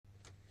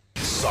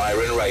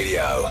Siren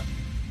Radio.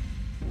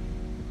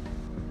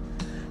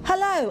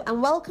 Hello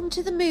and welcome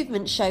to the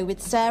Movement Show with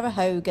Sarah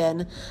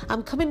Hogan.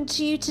 I'm coming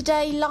to you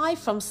today live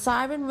from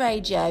Siren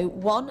Radio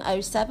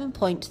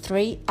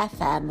 107.3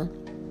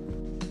 FM.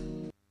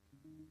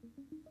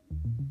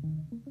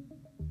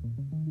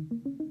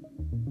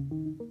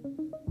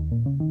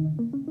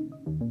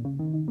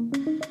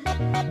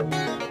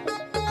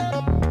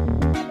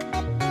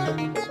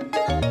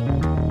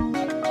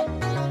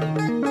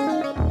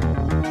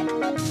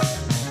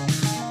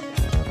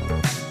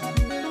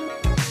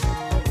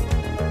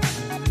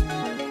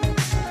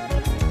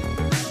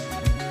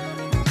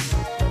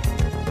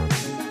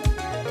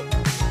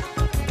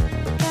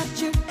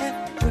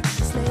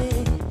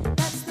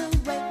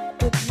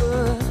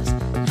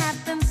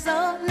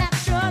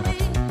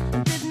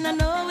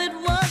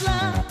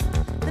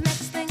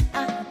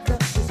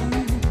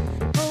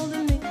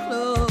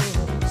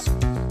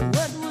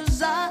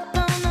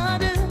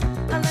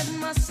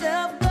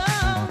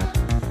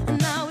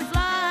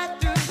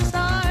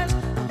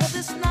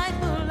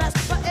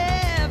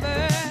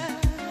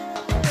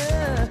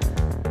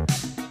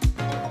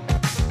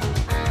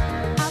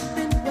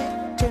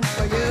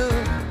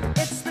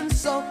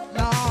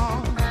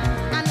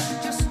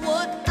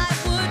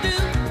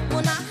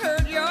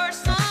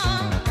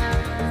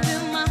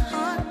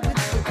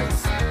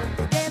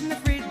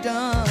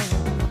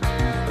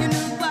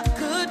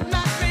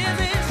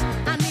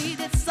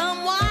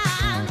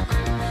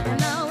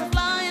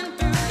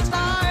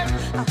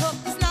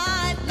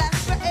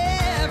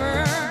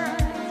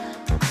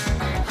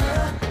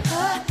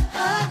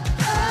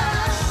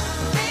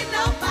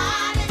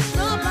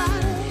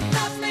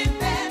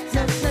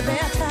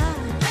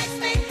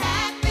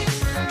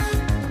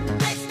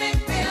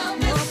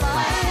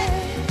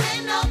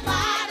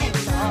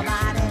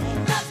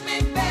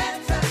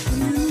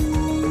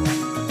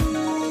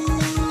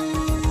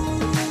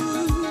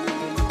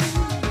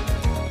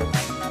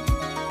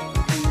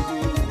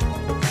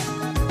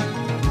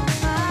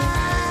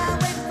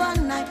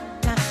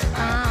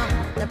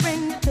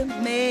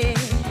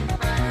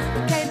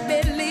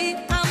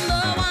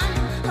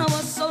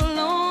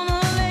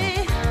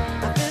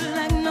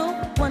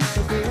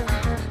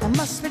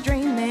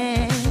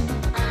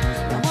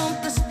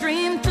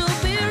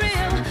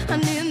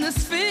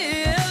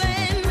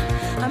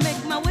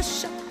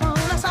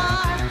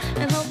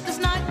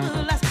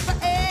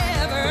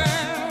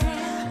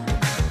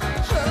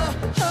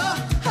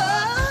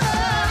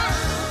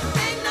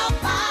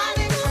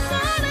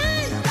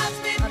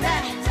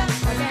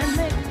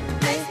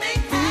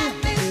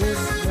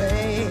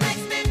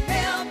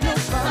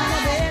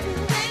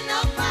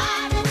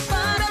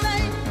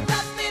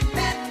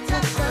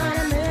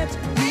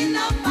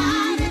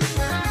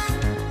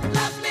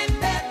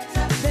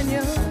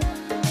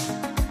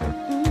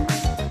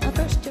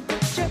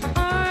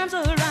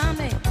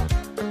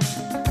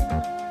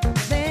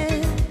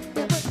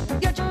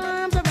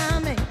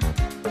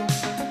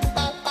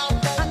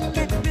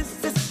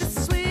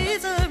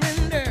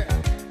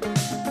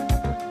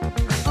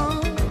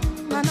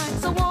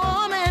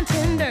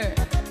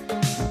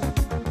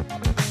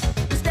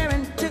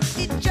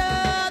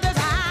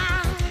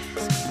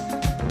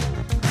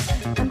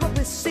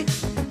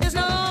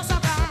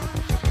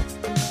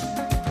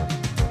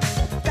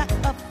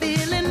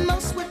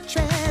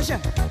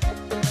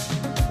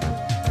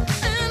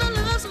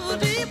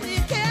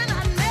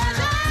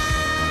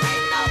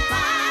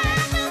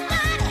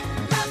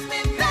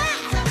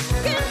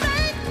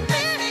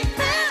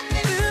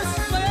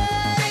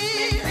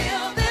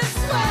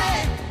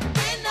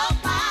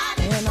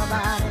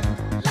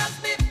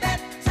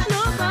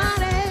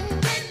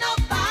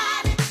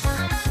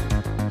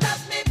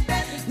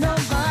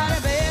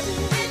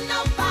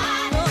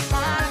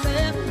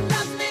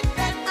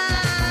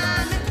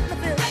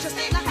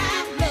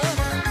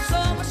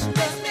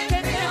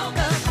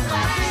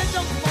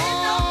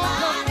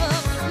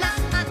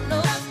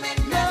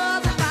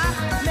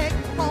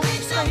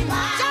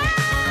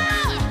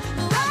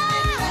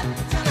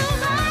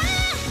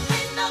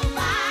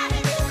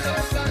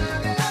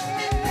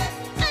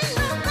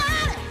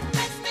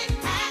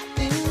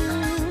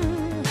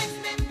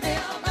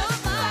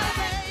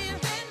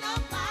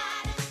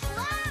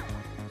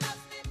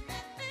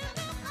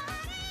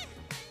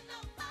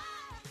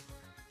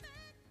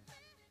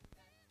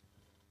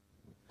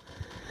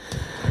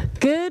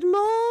 Good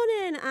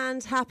morning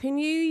and Happy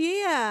New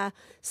Year.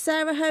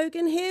 Sarah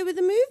Hogan here with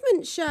The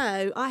Movement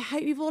Show. I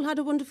hope you've all had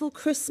a wonderful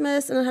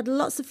Christmas and had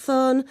lots of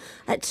fun,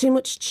 ate too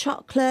much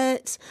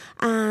chocolate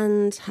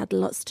and had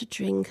lots to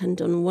drink and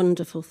done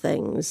wonderful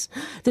things.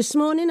 This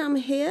morning I'm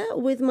here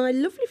with my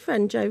lovely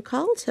friend Jo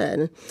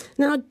Carlton.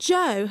 Now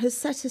Jo has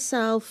set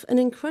herself an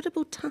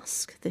incredible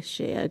task this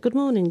year. Good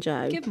morning,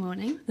 Jo. Good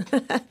morning.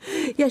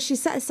 Yes, she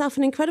set herself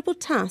an incredible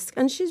task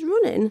and she's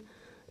running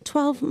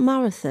 12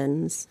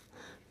 marathons.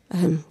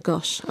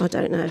 Gosh, I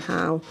don't know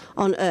how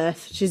on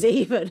earth she's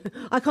even...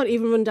 I can't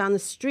even run down the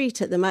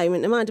street at the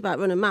moment, never mind about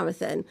run a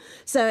marathon.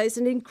 So it's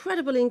an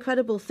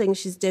incredible thing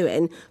she's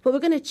doing. But we're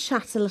going to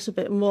chat a little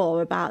bit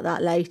more about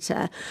that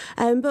later.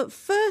 But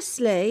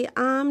firstly,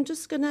 I'm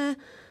just going to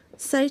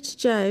say to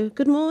Jo,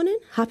 good morning,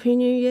 Happy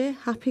New Year,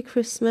 Happy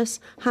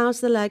Christmas. How's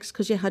the legs?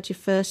 Because you had your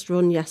first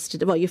run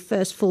yesterday, well, your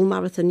first full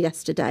marathon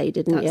yesterday,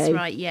 didn't you? That's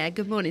right, yeah.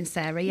 Good morning,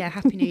 Sarah. Yeah,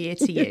 Happy New Year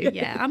to you.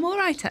 Yeah, I'm all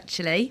right,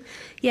 actually.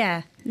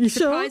 Yeah, you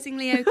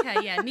surprisingly sure?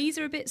 okay. Yeah, knees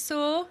are a bit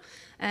sore.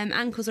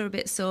 Ankles are a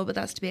bit sore, but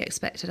that's to be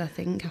expected, I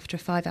think, after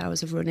 5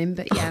 hours of running.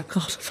 But yeah. Oh,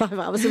 God, 5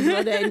 hours of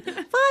running. 5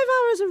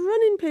 hours of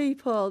running,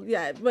 people.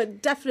 Yeah,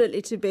 but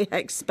definitely to be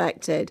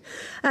expected.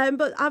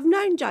 But I've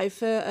known Jo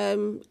for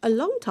a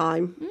long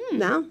time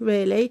now,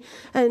 really.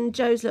 And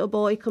Jo's little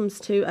boy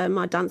comes to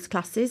my dance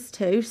classes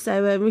too.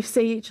 So we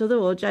see each other,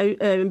 or Jo,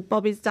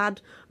 Bobby's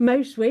dad,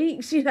 most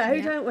weeks,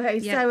 don't we?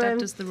 Yeah, so, Dad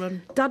does the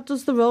run. Dad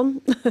does the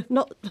run.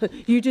 Not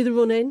you do the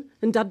running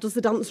and Dad does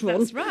the dance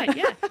run. That's right,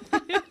 yeah.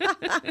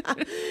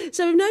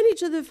 So we've known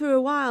each other for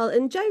a while,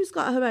 and Jo's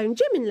got her own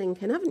gym in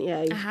Lincoln, haven't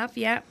you? I have,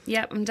 yeah.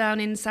 I'm down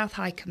in South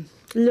Highcombe.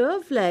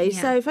 Lovely.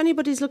 Yeah. So if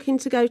anybody's looking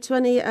to go to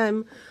any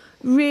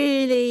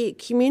really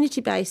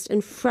community-based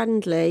and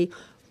friendly,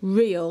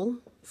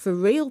 for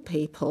real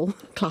people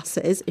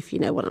classes, if you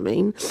know what I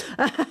mean,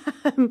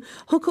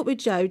 hook up with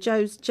Jo.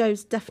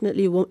 Jo's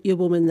definitely your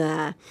woman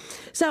there.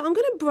 So I'm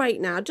going to break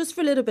now just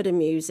for a little bit of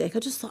music. I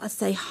just thought I'd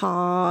say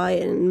hi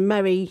and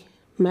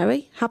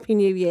Merry, Happy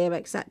New Year,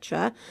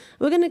 etc.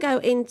 We're going to go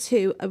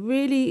into a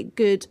really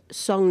good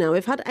song now.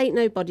 We've had Ain't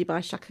Nobody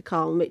by Shaka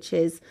Khan, which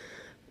is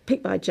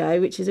picked by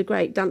Jo, which is a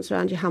great dance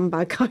around your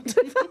handbag kind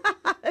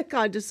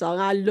of song.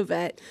 I love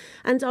it.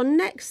 And our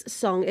next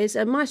song is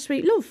My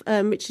Sweet Love,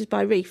 which is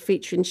by Reef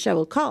featuring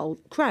Cheryl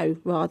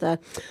Crow.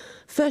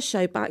 First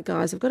show back,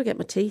 guys. I've got to get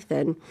my teeth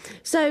in.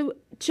 So,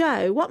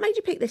 Jo, what made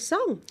you pick this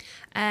song?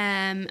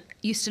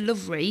 Used to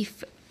love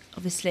Reef.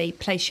 Obviously,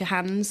 Place Your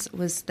Hands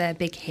was their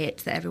big hit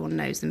that everyone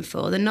knows them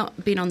for. They've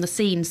not been on the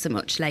scene so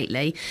much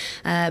lately,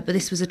 but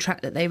this was a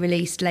track that they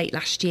released late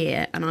last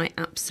year, and I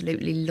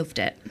absolutely loved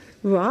it.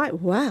 Right,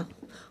 well,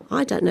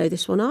 I don't know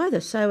this one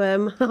either,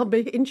 so I'll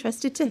be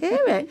interested to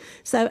hear it.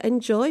 So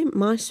enjoy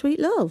My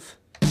Sweet Love.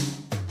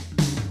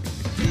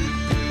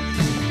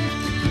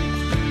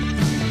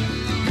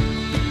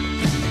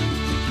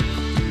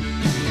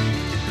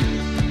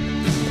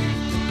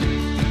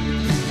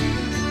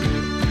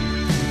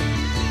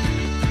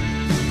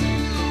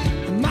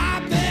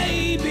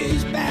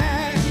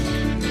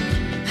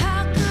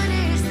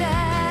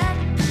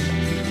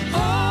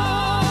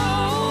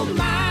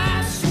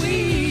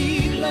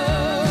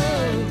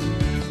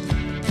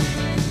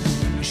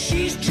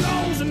 She's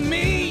chosen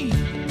me.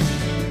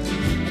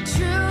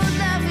 True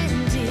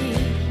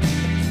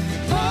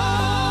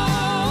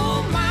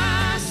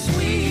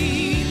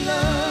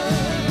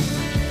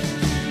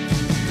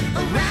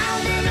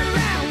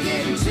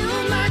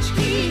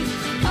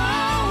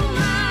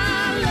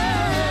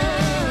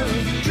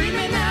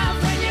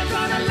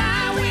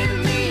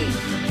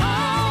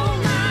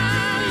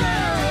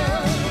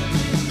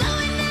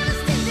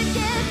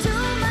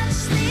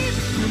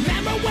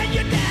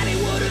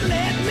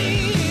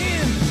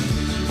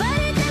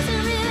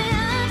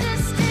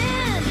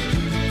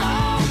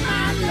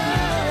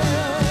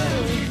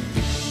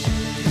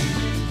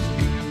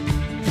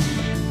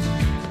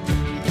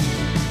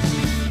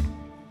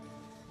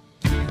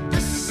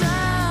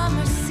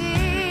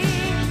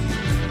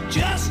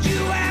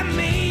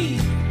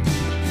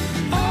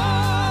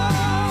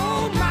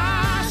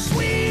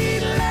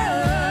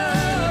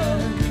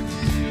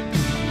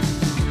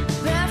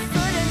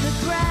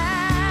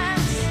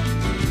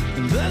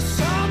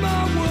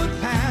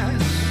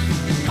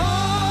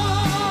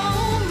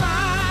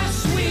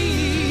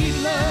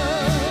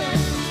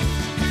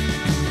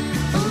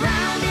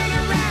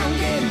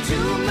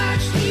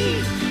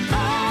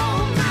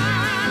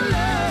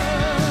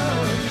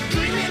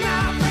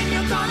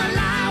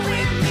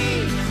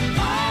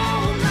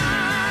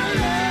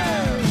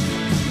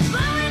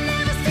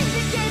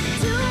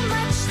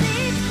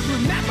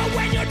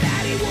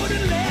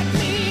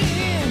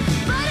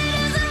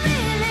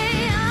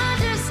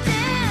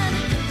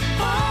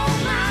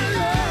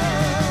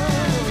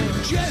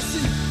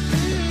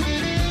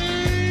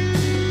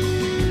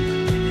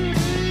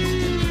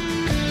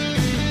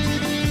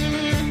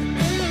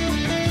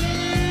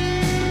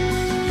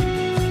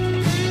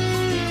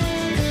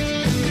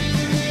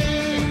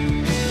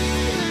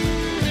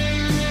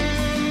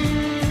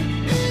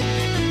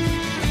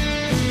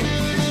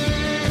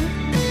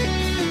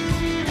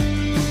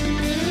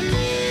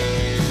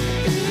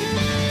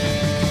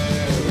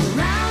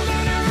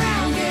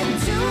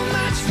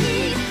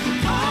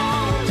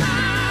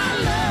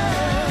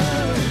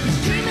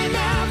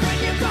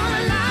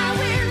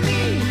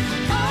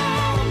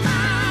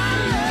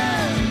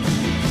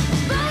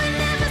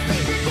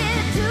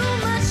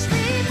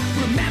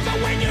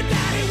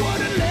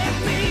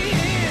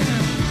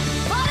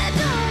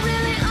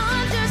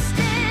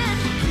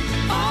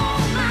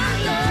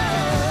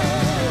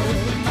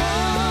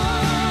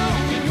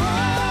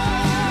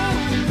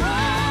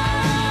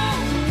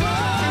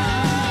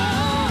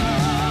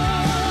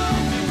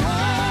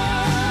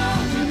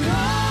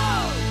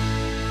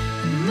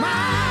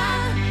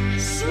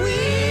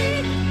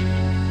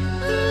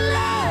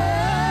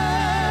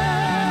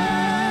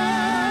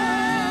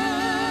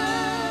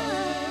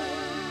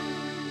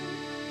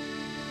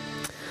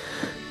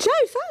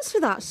thanks for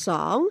that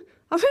song.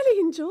 I really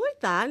enjoyed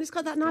that. And it's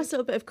got that nice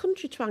little bit of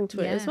country twang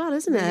to it as well,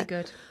 isn't really it?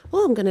 good.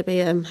 Well, I'm going to be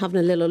having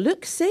a little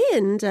look-see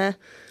and...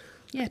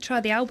 Yeah,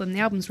 try the album. The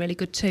album's really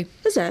good too.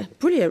 Is it?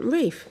 Brilliant,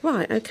 Reef.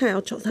 Right, OK,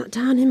 I'll jot that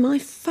down in my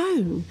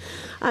phone.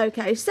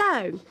 OK,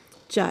 so,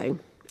 Jo,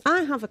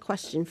 I have a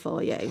question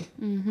for you.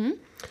 Mm-hmm.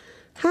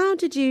 How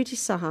did you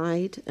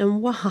decide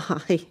and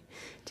why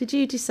did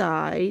you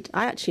decide,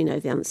 I actually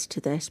know the answer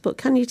to this, but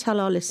can you tell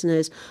our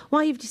listeners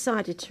why you've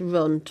decided to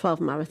run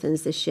 12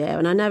 marathons this year?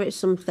 And I know it's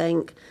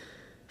something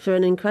for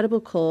an incredible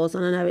cause,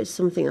 and I know it's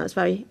something that's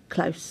very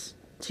close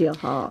to your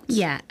heart.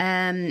 Yeah,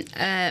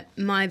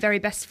 my very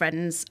best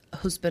friend's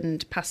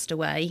husband passed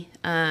away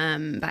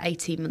about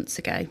 18 months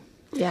ago.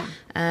 Yeah.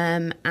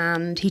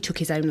 And he took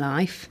his own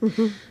life.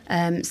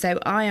 Mm-hmm. So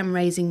I am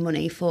raising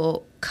money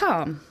for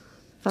Calm.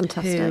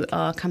 Fantastic. Who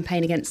are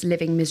campaigning against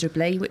living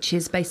miserably, which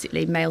is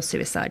basically male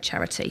suicide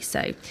charity.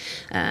 So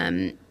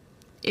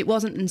it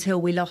wasn't until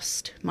we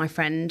lost my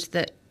friend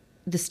that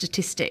the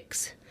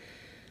statistics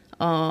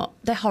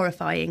they're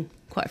horrifying,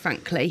 quite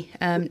frankly.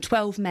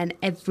 12 men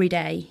every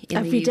day in the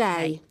UK. Every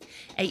day?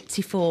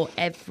 84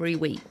 every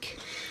week,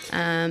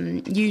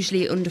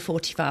 usually under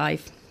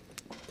 45.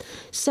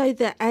 So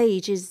the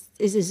age is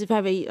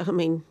very, I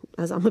mean,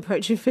 as I'm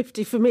approaching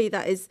 50, for me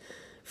that is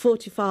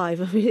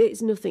 45. I mean,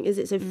 it's nothing, is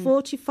it? So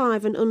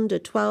 45 and under,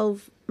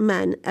 12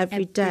 men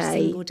every day.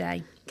 Every single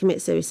day.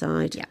 Commit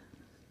suicide. Yeah.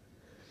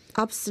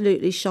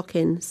 Absolutely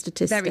shocking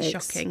statistics. Very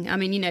shocking. I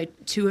mean, you know,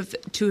 to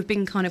have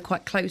been kind of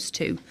quite close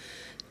to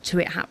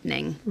it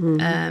happening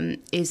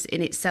is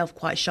in itself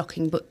quite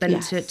shocking. But then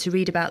to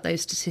read about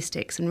those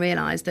statistics and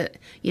realise that,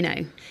 you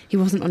know, he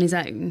wasn't on his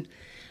own,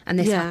 and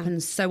this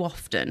happens so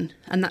often,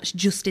 and that's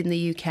just in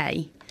the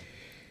UK.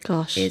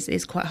 Gosh,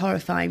 is quite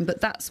horrifying.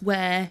 But that's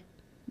where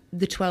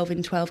the 12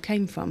 in 12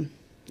 came from.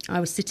 I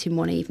was sitting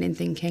one evening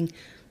thinking,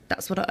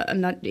 that's what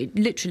it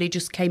literally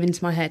just came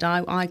into my head.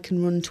 I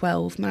can run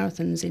 12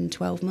 marathons in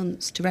 12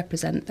 months to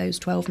represent those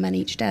 12 men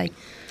each day.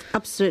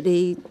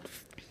 Absolutely.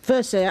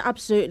 Firstly,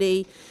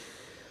 absolutely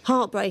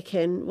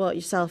heartbreaking what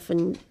yourself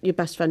and your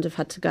best friend have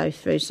had to go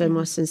through. So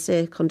my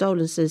sincere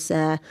condolences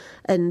there.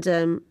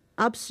 And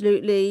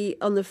absolutely,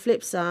 on the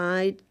flip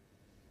side,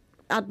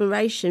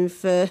 admiration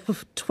for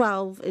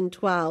 12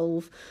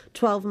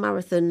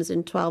 marathons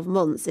in 12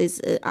 months is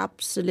an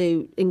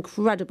absolute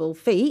incredible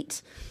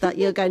feat that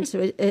you're going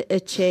to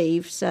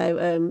achieve.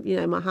 So, you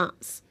know, my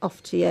hat's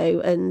off to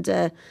you. And,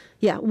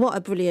 what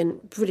a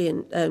brilliant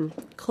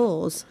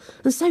cause.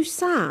 And so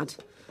sad.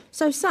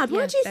 So sad.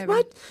 Why do you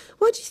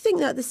think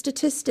that the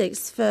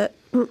statistics for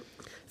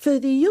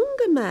the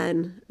younger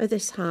men are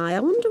this high? I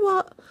wonder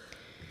what...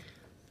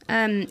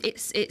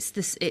 It's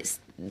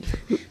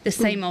the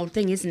same old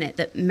thing, isn't it?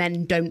 That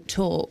men don't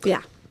talk.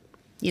 Yeah.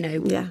 You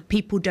know,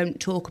 people don't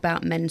talk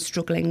about men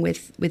struggling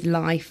with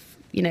life,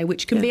 you know,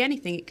 which can be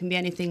anything. It can be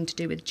anything to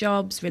do with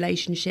jobs,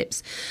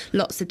 relationships,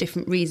 lots of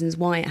different reasons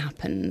why it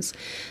happens.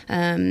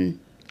 And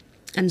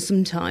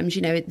sometimes,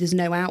 you know, there's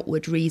no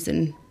outward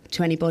reason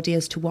to anybody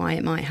as to why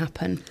it might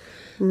happen.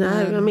 No,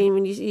 I mean,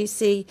 when you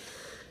see,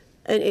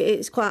 and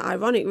it's quite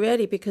ironic,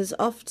 really, because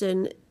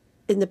often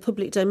in the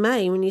public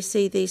domain, when you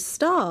see these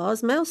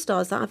stars, male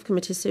stars that have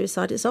committed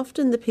suicide, it's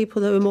often the people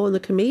that are more on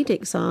the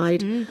comedic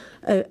side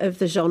of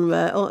the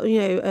genre, or, you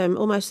know,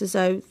 almost as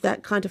though they're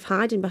kind of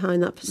hiding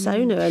behind that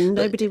persona and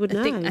nobody would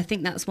know. I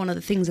think that's one of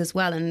the things as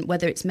well, and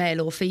whether it's male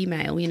or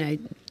female, you know,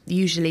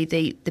 usually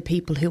the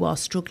people who are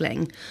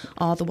struggling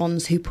are the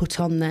ones who put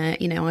on their,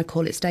 you know, I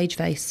call it stage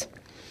face.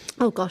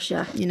 Oh, gosh,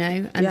 yeah. You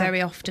know, and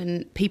very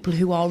often people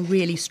who are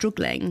really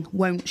struggling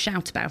won't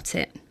shout about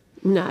it.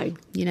 No.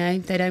 You know,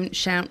 they don't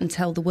shout and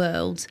tell the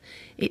world.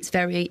 It's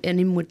very an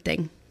inward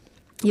thing.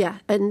 Yeah,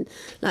 and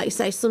like you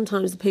say,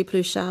 sometimes the people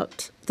who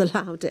shout the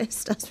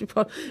loudest, as we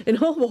probably, in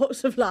all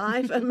walks of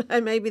life,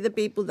 and maybe the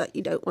people that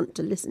you don't want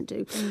to listen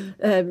to.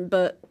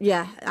 But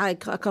yeah, I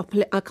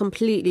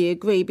completely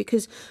agree,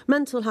 because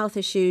mental health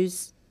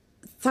issues,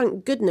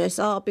 thank goodness,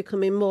 are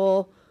becoming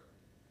more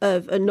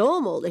of a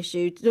normal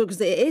issue, because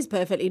it is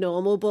perfectly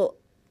normal, but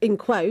in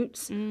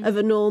quotes, of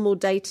a normal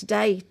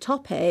day-to-day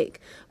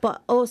topic.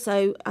 But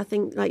also, I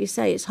think, like you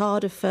say, it's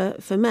harder for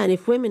men.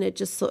 If women are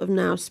just sort of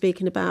now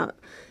speaking about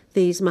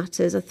these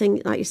matters, I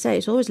think, like you say,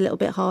 it's always a little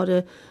bit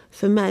harder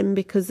for men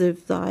because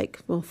of, like,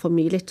 well, for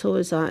me, little,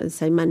 as I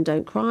say, men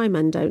don't cry,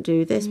 men don't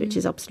do this, which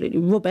is absolutely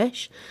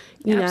rubbish.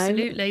 You know?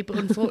 Absolutely, but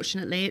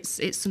unfortunately,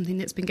 it's something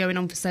that's been going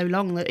on for so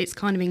long that it's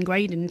kind of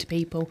ingrained into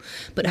people.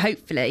 But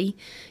hopefully,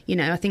 you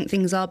know, I think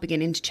things are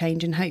beginning to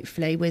change, and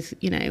hopefully with,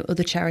 you know,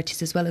 other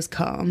charities as well as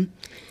Calm,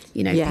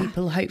 you know,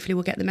 people hopefully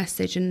will get the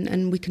message,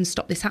 and we can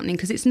stop this happening,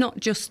 because it's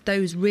not just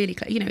those really,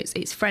 you know,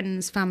 it's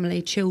friends,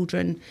 family,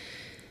 children,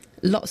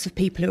 lots of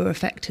people who are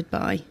affected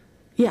by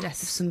the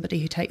death of somebody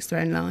who takes their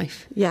own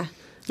life. Yeah.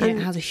 And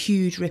it has a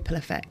huge ripple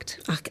effect.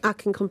 I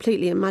can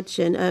completely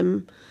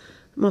imagine.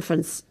 My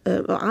friends,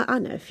 I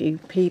know a few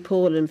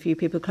people and a few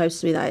people close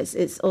to me that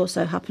it's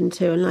also happened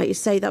to. And like you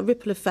say, that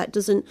ripple effect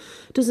doesn't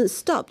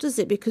stop, does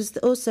it? Because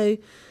also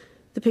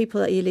the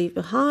people that you leave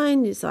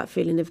behind. It's that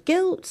feeling of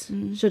guilt.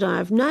 Should I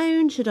have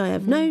known? Should I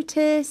have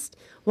noticed?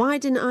 Why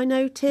didn't I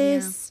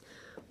notice?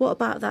 What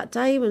about that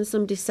day when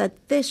somebody said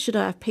this? Should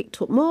I have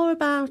picked up more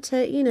about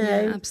it? You know.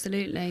 Yeah,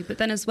 absolutely. But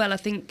then as well, I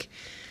think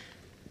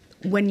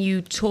when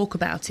you talk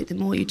about it, the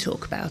more you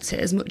talk about it,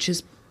 as much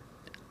as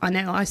I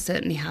know I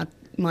certainly had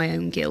my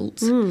own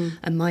guilt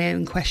and my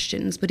own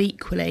questions, but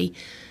equally,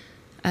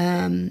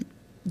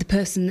 the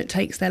person that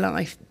takes their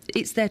life,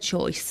 it's their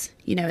choice,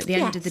 you know, at the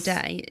end of the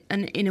day.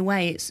 And in a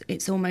way,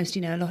 it's almost,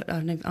 you know, a lot, I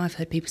don't know, I've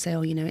heard people say,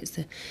 oh, you know, it's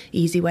the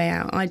easy way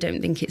out. I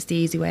don't think it's the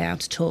easy way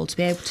out at all. To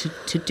be able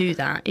to do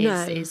that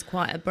is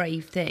quite a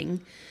brave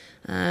thing.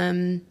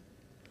 I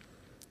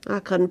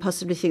couldn't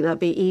possibly think that'd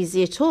be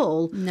easy at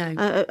all.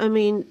 No. I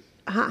mean,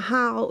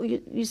 how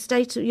you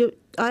state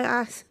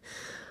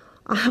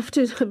I have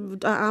to.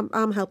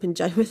 I'm helping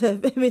Jo with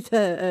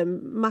her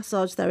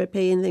massage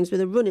therapy and things with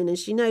her running, and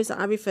she knows that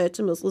I refer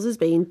to muscles as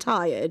being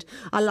tired.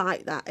 I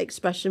like that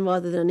expression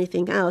rather than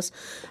anything else.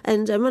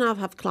 And when I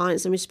have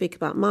clients and we speak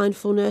about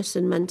mindfulness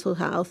and mental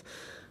health,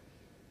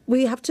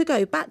 we have to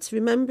go back to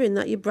remembering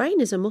that your brain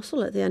is a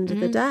muscle at the end of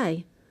the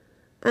day,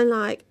 and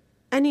like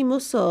any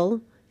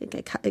muscle,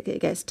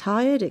 it gets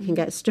tired, it can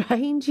get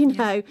strained, you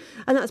know,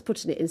 and that's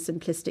putting it in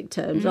simplistic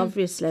terms,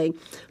 obviously.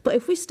 But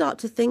if we start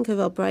to think of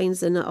our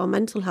brains and our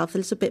mental health a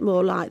little bit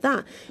more like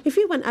that, if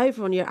you went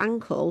over on your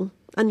ankle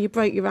and you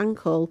broke your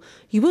ankle,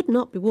 you would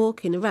not be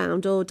walking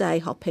around all day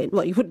hopping.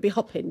 Well, you wouldn't be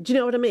hopping. Do you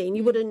know what I mean?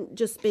 You wouldn't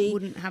just be...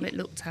 Wouldn't have it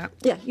looked at.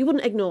 Yeah, you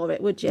wouldn't ignore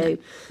it, would you? No.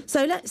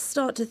 So let's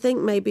start to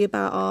think maybe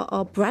about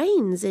our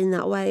brains in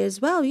that way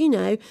as well. You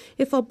know,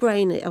 if our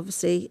brain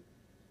obviously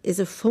is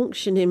a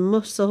functioning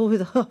muscle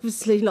with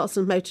obviously lots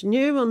of motor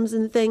neurons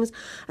and things,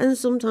 and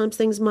sometimes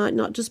things might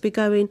not just be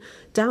going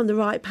down the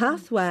right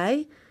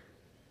pathway.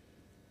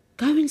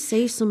 Go and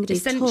see somebody.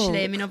 Essentially, talk.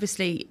 I mean,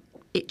 obviously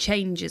it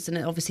changes, and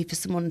obviously for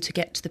someone to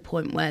get to the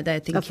point where they're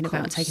thinking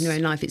about taking their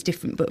own life, it's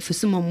different. But for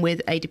someone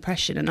with a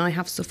depression, and I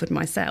have suffered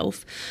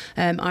myself,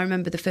 I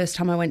remember the first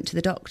time I went to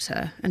the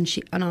doctor, and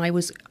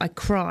I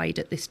cried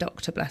at this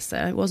doctor, bless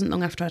her. It wasn't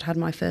long after I'd had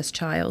my first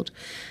child,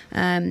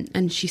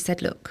 and she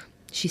said, look,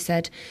 she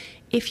said,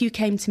 if you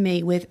came to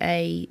me with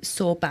a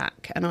sore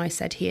back and I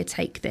said, here,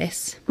 take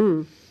this,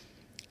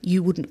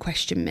 you wouldn't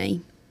question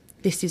me.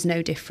 This is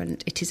no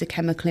different. It is a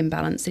chemical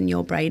imbalance in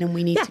your brain, and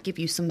we need to give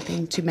you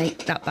something to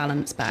make that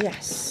balance back.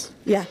 Yes.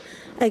 Yeah,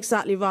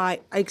 exactly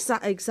right.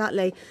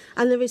 Exactly.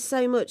 And there is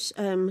so much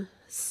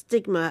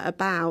stigma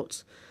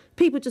about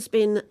people just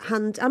being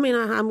I mean,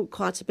 I'm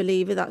quite a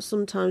believer that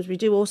sometimes we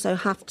do also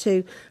have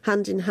to,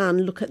 hand in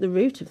hand, look at the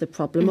root of the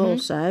problem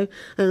also.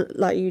 And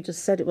like you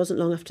just said, it wasn't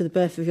long after the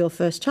birth of your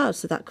first child,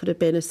 so that could have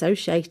been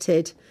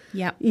associated.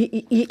 Yeah,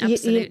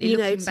 absolutely. You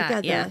know, looking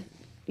back, together.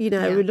 You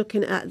know, we're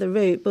looking at the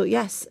root. But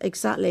yes,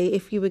 exactly.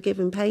 If you were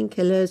given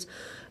painkillers,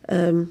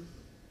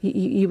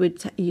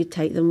 you'd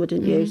take them,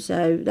 wouldn't you?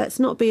 So let's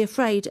not be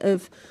afraid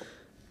of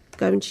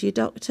going to your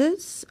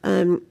doctors.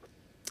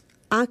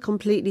 I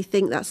completely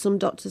think that some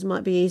doctors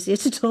might be easier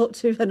to talk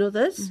to than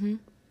others.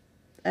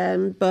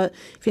 But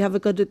if you have a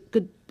good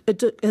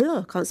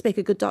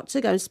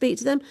doctor, go and speak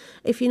to them.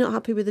 If you're not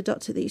happy with the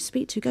doctor that you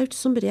speak to, go to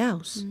somebody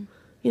else.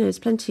 You know, there's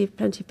plenty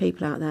of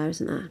people out there,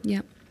 isn't there?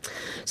 Yeah.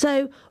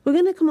 So we're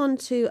going to come on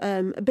to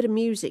a bit of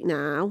music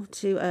now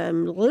to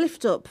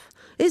lift up.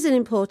 It is an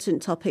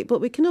important topic,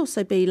 but we can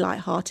also be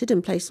light-hearted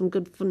and play some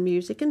good fun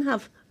music and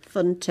have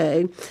fun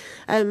too.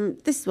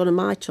 This is one of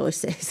my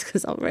choices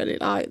because I really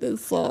like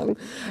this song.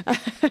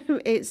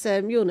 It's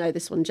you'll know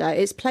this one, Jo.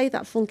 It's Play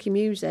That Funky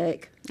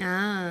Music. We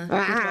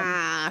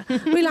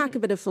like a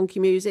bit of funky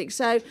music,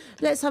 so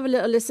let's have a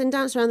little listen,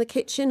 dance around the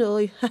kitchen,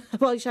 or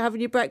while you're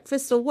having your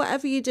breakfast, or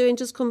whatever you're doing,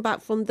 just come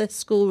back from the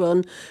school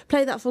run.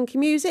 Play That Funky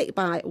Music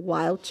by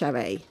Wild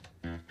Cherry.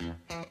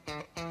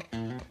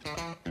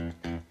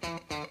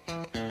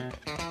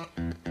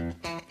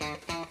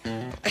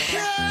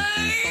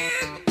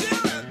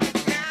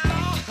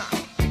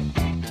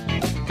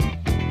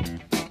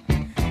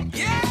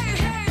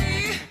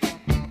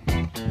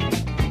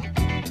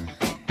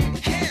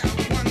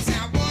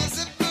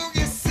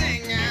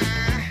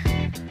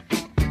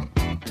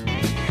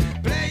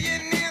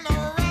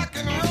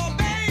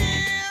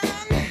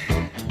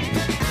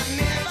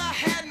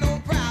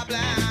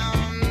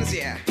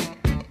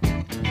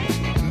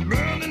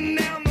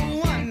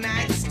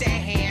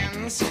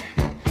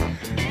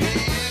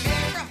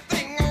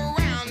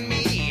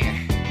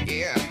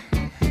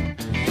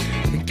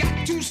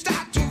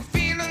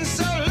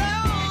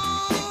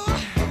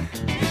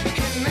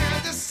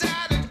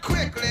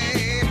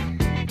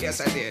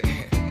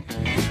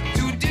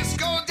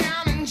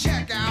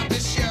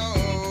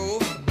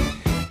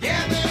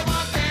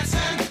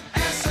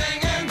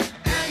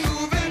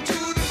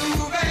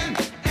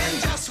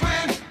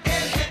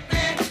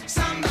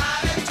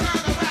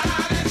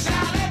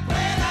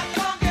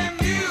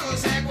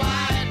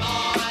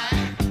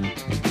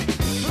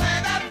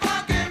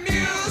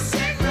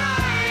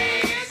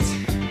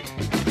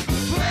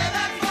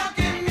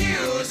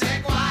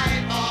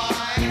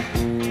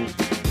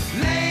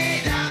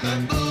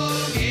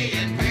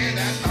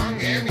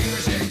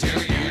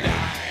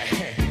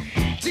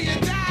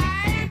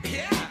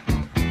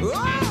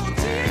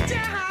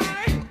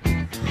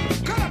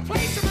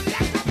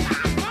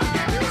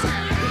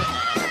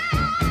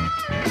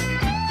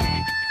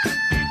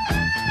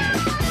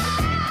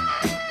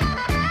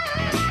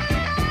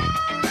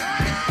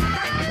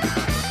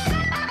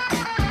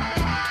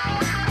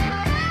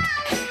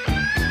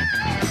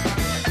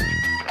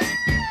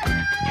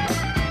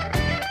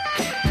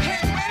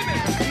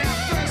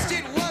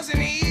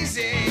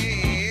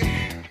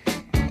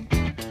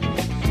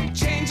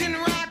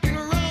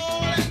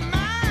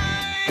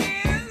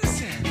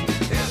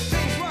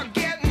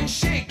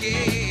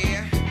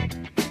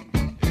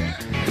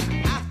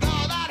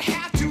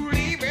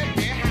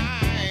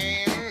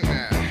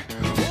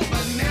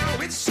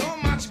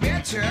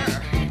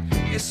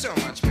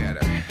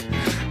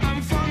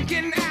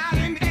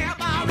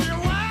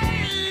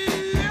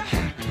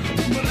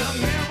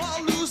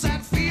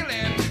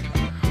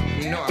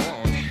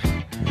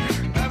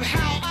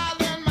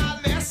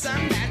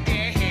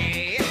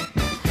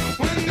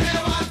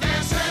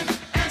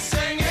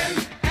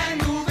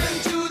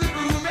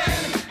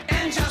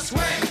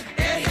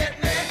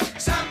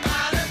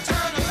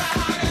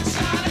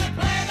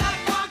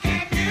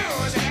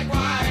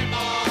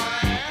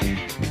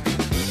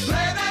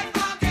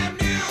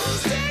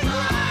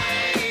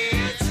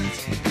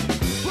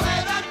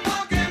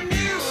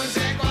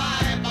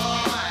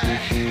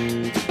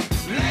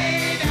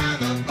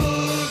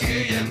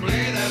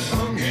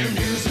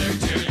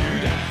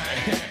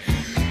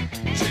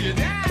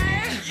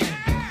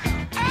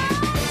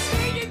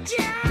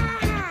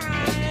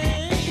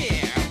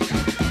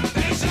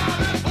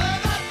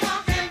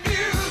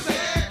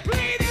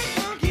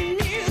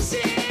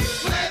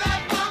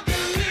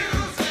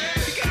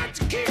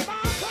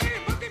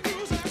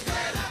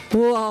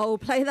 Whoa,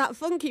 play that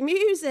funky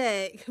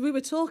music. We were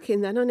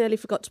talking then. I nearly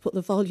forgot to put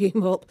the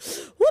volume up.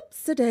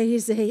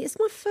 Whoops-a-daisy. It's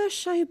my first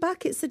show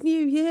back. It's the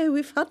new year.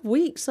 We've had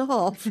weeks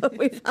off.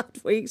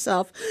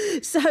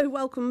 So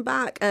welcome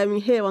back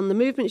here on The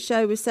Movement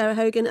Show with Sarah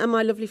Hogan and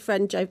my lovely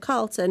friend Jo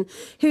Carlton,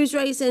 who's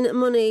raising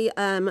money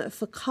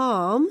for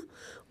Calm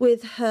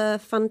with her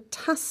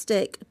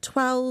fantastic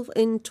 12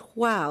 in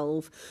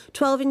 12.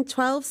 12 in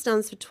 12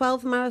 stands for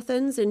 12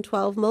 marathons in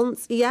 12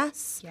 months.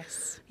 Yes?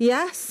 Yes.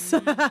 Yes?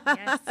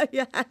 Yes.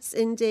 Yes,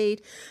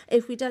 indeed.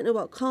 If we don't know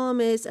what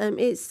Calm is,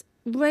 it's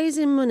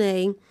raising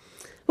money.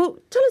 Well,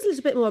 tell us a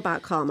little bit more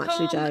about Calm,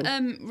 actually, Jo.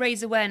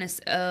 Raise awareness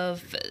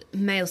of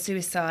male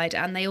suicide,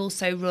 and they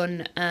also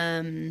run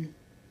a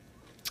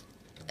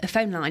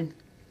phone line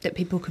that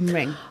people can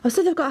ring. Oh,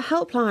 so they've got a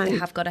helpline. They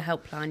have got a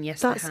helpline,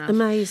 yes, That's they have.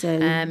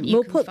 amazing.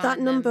 We'll put that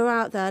number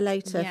out there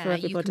later for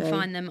everybody. You can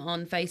find them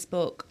on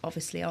Facebook,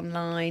 obviously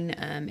online,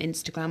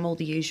 Instagram, all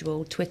the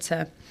usual,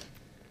 Twitter.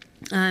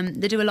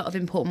 They do a lot of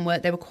important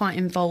work. They were quite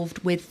involved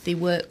with the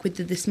work with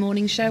the This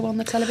Morning show on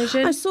the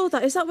television. I saw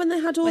that. Is that when they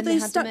had all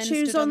these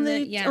statues on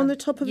the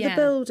top of the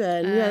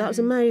building? Yeah, that was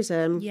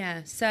amazing.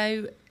 Yeah,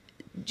 so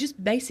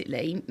just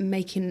basically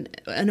making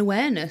an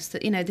awareness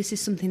that, this is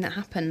something that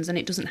happens and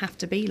it doesn't have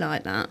to be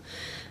like that.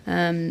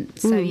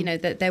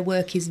 That their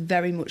work is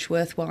very much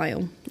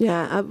worthwhile.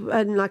 Yeah,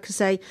 and like I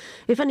say,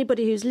 if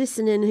anybody who's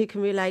listening who can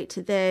relate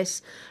to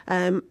this,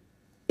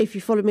 if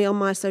you follow me on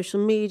my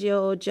social media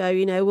or Jo,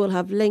 we'll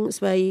have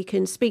links where you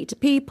can speak to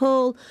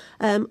people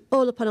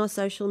all up on our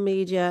social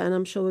media, and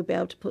I'm sure we'll be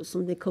able to put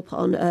something up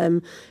on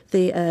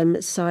the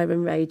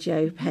Siren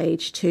Radio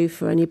page too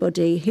for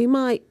anybody who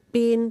might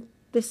be in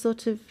this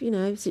sort of,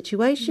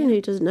 situation,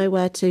 who doesn't know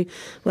where to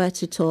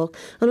talk.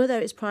 And although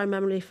it's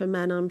primarily for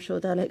men, I'm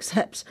sure they'll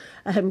accept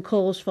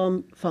calls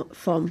from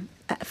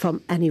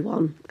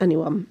anyone.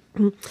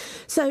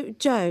 So,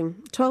 Jo,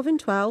 12 in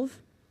 12.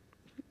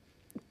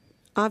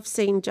 I've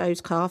seen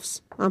Jo's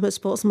calves. I'm a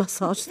sports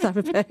massage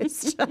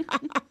therapist.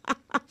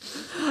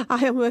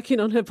 I am working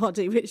on her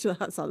body, which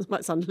might sound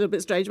a little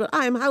bit strange, but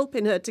I am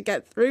helping her to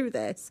get through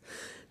this.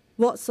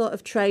 What sort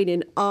of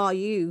training are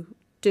you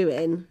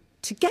doing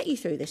to get you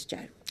through this, Jo?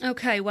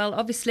 Okay, well,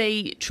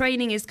 obviously,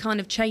 training is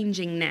kind of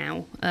changing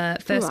now.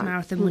 First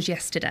marathon was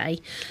yesterday.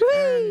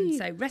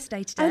 So rest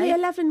day today. Only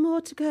 11 more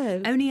to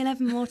go. Only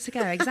 11 more to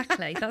go,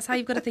 exactly. That's how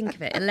you've got to think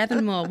of it.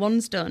 11 more,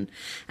 one's done.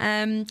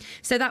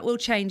 So that will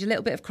change, a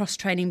little bit of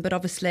cross-training, but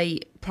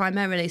obviously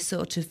primarily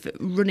sort of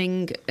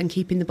running and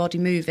keeping the body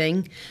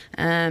moving.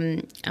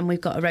 And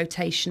we've got a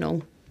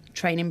rotational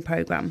training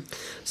programme.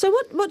 So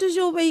what does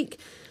your week...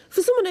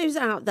 For someone who's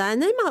out there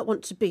and they might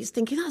want to be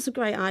thinking, that's a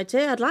great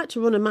idea, I'd like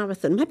to run a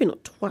marathon, maybe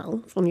not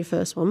 12 on your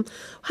first one.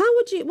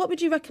 What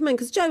would you recommend?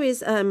 Because Jo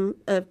is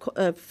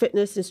a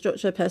fitness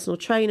instructor, personal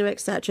trainer,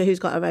 etc., who's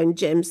got her own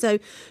gym. So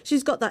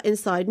she's got that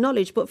inside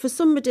knowledge. But for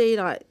somebody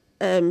like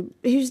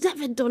who's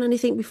never done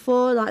anything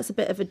before, likes a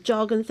bit of a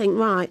jog and think,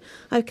 right,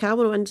 OK, I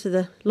want to enter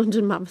the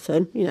London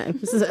Marathon,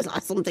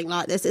 something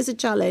like this. It's a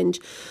challenge.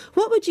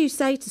 What would you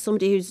say to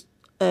somebody who's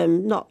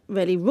not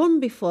really run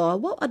before?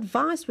 What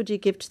advice would you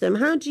give to them?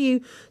 How do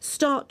you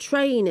start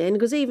training?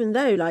 Because even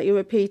though you're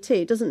a PT,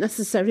 it doesn't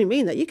necessarily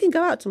mean that you can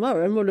go out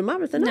tomorrow and run a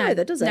marathon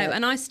either, does it? No,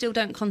 and I still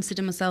don't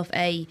consider myself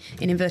in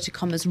inverted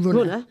commas,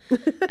 runner.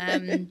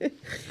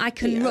 I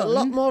can run. A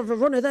lot more of a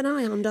runner than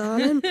I am,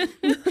 darling.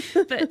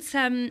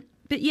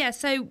 But yeah,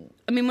 so,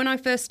 when I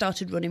first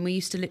started running, we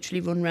used to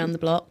literally run around the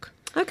block.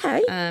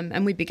 Okay.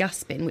 And we'd be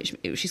gasping, which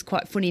is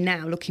quite funny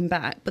now looking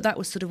back. But that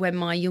was sort of when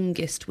my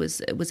youngest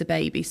was a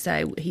baby,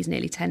 so he's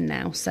nearly 10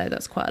 now, so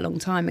that's quite a long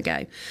time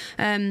ago.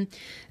 A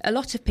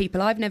lot of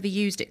people, I've never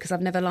used it because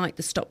I've never liked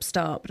the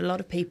stop-start, but a lot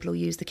of people will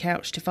use the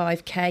Couch to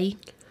 5K.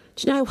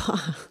 Do you know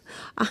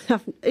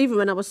what? Even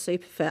when I was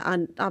super fit,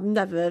 I've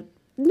never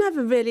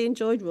really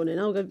enjoyed running,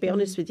 I'm going to be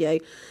honest with you.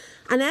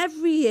 And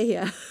every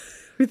year,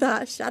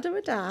 without a shadow of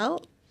a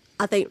doubt,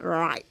 I think,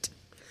 right,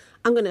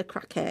 I'm going to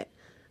crack it.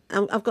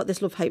 I've got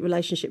this love-hate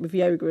relationship with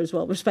yoga as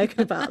well. We've spoken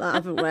about that,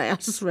 haven't we? I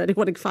just really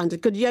want to find a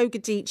good yoga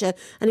teacher.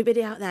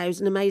 Anybody out there who's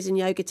an amazing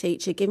yoga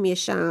teacher, give me a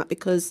shout,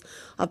 because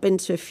I've been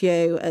to a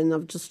few and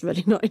I've just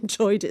really not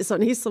enjoyed it. So I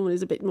need someone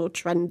who's a bit more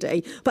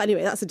trendy. But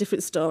anyway, that's a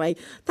different story.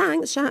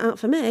 Thanks, shout out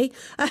for me.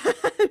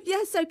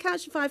 Yeah, so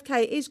Couch to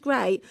 5K is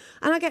great.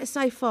 And I get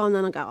so far and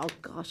then I go, oh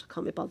gosh, I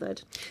can't be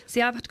bothered.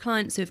 See, I've had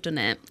clients who have done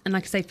it. And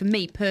like I say, for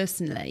me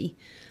personally,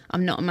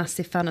 I'm not a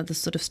massive fan of the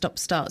sort of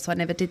stop-start, so I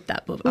never did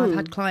that. But I've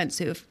had clients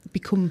who have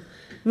become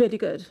really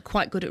good,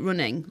 quite good at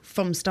running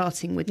from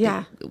starting with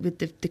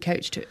the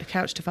Couch to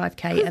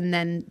 5K and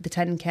then the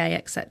 10K,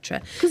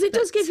 etc. Because it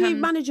does give you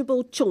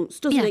manageable chunks,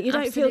 doesn't it? You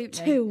don't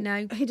absolutely. Feel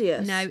too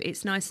hideous. No,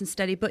 it's nice and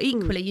steady. But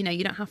equally, you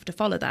don't have to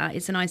follow that.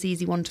 It's a nice,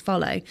 easy one to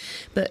follow.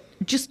 But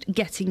just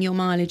getting your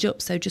mileage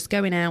up, so just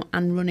going out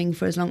and running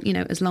for as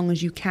long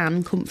as you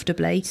can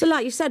comfortably. So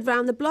like you said,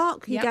 round the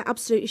block, you get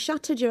absolutely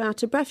shattered, you're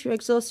out of breath, you're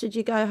exhausted,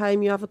 you go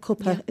home, you have a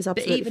cuppa is But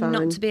absolutely even fine.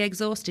 not to be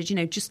exhausted,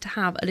 just to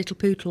have a little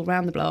pootle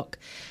round the block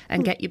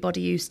and get your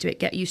body used to it,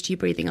 get used to your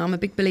breathing. I'm a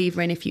big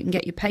believer in if you can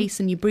get your pace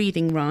and your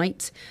breathing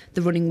right,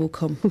 the running will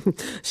come.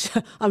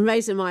 I'm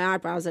raising my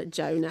eyebrows at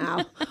Joe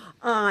now.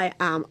 I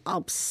am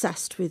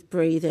obsessed with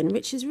breathing,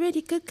 which is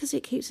really good because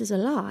it keeps us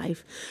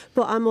alive.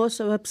 But I'm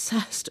also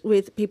obsessed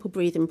with people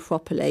breathing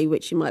properly,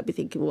 which you might be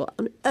thinking, what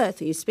on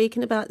earth are you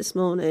speaking about this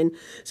morning?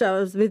 So I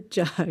was with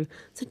Joe. I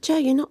said,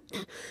 Joe,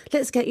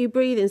 let's get you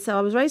breathing. So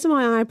I was raising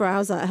my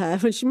eyebrows at her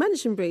when she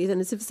mentioned breathing,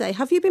 as if to say,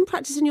 have you been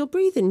practicing your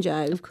breathing,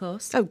 Joe? Of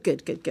course. Oh,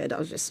 good. I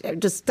was just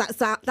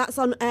that's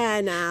on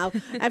air now.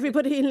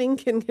 Everybody in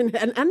Lincoln can,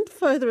 and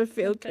further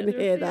afield can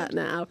hear that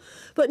now.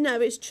 But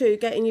no, it's true.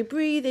 Getting your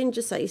breathing,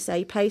 just like you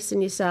say,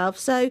 pacing yourself.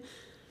 So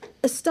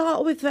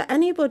start with, for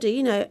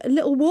anybody, a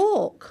little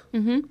walk.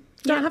 Mm-hmm.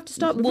 Don't have to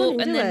start with walk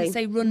running, and then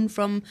say run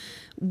from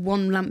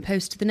one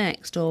lamppost to the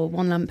next, or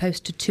one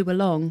lamppost to two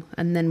along,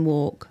 and then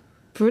walk.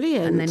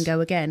 Brilliant. And then go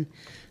again.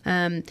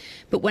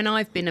 But when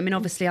I've been,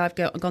 obviously I've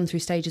gone through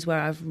stages where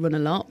I've run a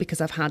lot because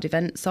I've had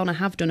events on. I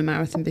have done a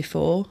marathon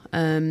before.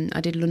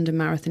 I did London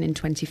Marathon in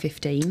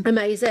 2015.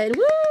 Amazing.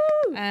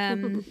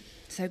 Woo!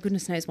 So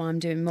goodness knows why I'm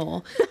doing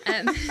more.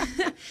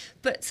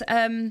 But,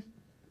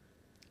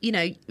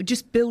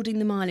 just building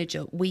the mileage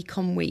up week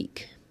on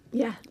week.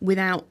 Yeah.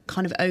 Without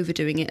kind of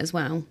overdoing it as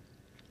well.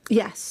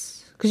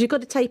 Yes. Because you've got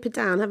to taper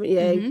down, haven't you?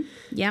 Mm-hmm.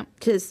 Yeah.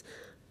 Because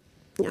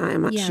I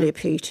am actually a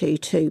PT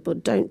too,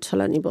 but don't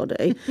tell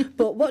anybody.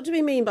 But what do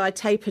we mean by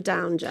taper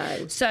down,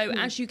 Joe? So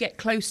as you get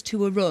close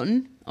to a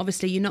run,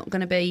 obviously you're not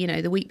going to be,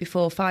 the week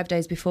before, 5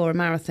 days before a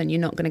marathon, you're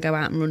not going to go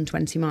out and run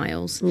 20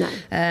 miles. No.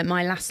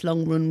 My last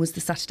long run was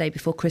the Saturday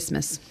before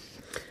Christmas.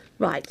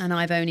 Right. And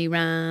I've only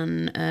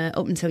ran,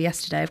 up until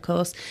yesterday, of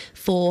course,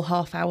 4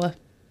 half-hour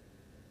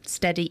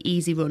steady,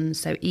 easy runs,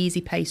 so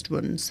easy-paced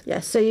runs.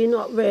 Yeah, so you're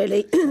not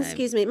really,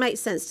 excuse me, it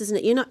makes sense, doesn't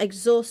it? You're not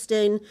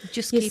exhausing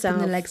Just yourself.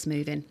 keeping the legs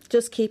moving.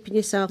 Just keeping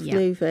yourself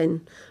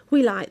moving.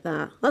 We like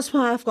that. That's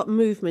why I've got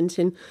movement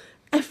in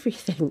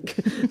everything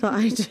that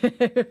I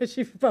do, as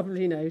you've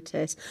probably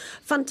noticed.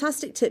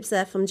 Fantastic tips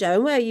there from Joe.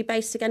 And where are you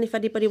based again, if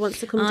anybody wants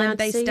to come down to see you? I'm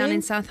based down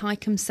in South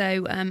Hykeham,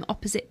 so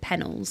opposite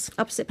Pennells.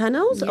 Opposite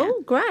Pennells? Yeah.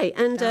 Oh, great.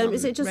 And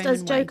is it just Roman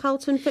as Joe Way.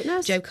 Carlton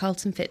Fitness? Joe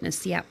Carlton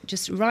Fitness, yeah.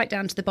 Just right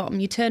down to the bottom.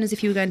 You turn as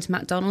if you were going to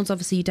McDonald's.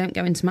 Obviously, you don't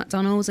go into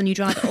McDonald's, and you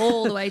drive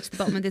all the way to the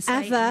bottom of the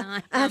estate.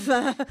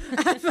 Ever.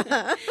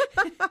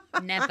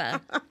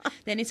 Never.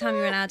 The only time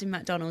you're allowed in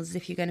McDonald's is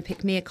if you're going to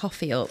pick me a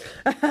coffee up.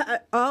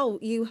 Oh,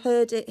 you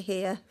heard it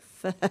here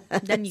first.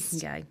 Then you can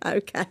go.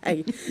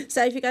 Okay.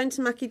 So if you're going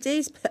to Mackie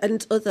D's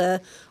and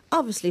other,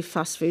 obviously,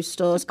 fast food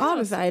stores are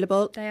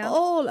available They are.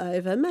 all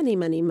over, many.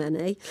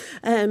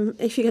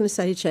 If you're going to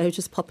say, Joe,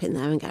 just pop in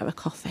there and get a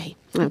coffee.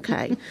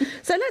 Okay.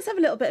 So let's have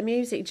a little bit of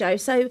music, Joe.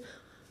 So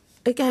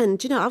again,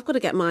 do you know, I've got to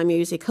get my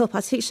music up.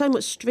 I teach so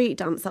much street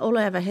dance that all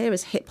I ever hear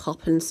is hip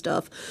hop and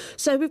stuff.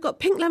 So we've got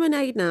Pink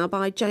Lemonade now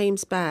by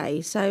James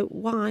Bay. So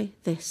why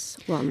this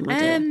one, my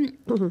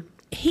dear?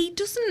 He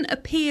doesn't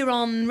appear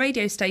on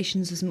radio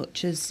stations as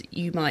much as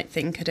you might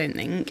think, I don't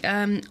think.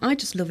 I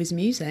just love his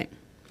music.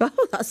 Oh,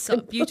 that's Got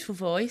a beautiful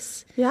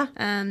voice. Yeah.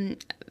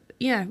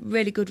 Yeah,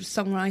 really good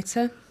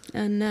songwriter.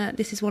 And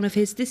this is one of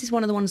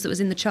the ones that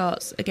was in the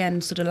charts again,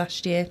 sort of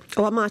last year.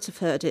 Oh, I might have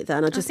heard it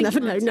then. I just think never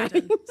you know might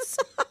have names.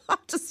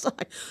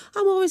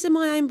 I'm always in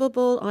my own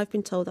bubble. I've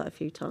been told that a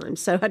few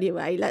times. So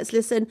anyway, let's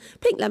listen.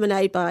 Pink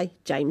Lemonade by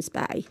James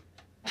Bay.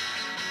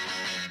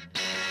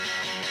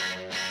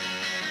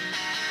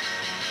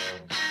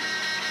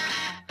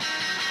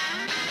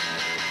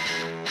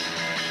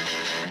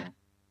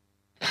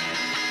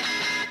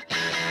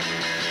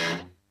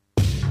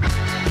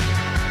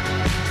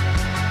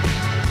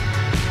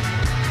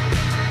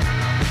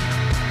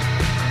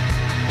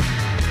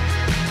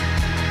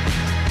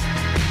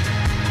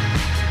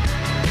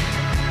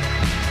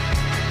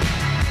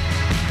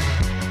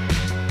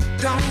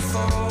 Don't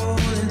fall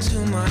into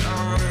my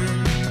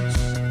arms.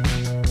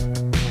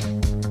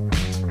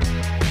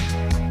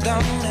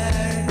 Don't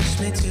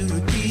ask me to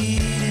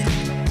repeat it.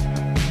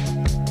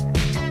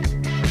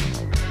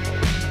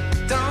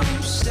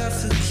 Don't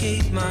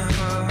suffocate my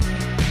heart.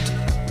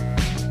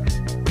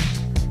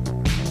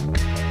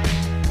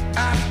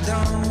 I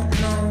don't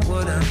know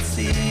what I'm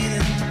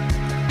feeling.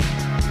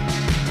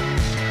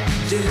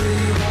 Do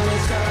you wanna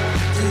talk?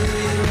 Do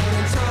you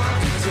wanna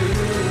talk it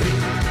through?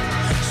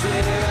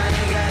 Swear I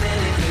ain't got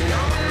anything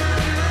on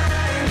my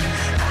mind.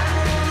 I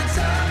wanna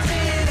talk to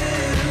you.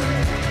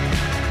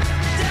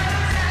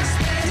 Don't ask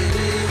me. Do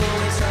you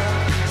wanna talk?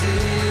 Do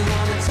you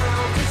wanna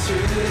talk it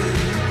through?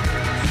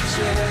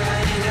 Swear I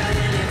ain't got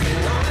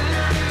anything on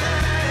my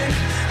mind.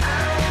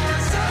 I wanna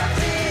talk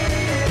to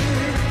you.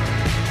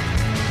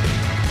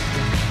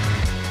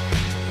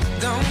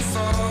 Don't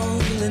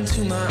fall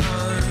into my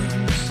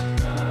arms.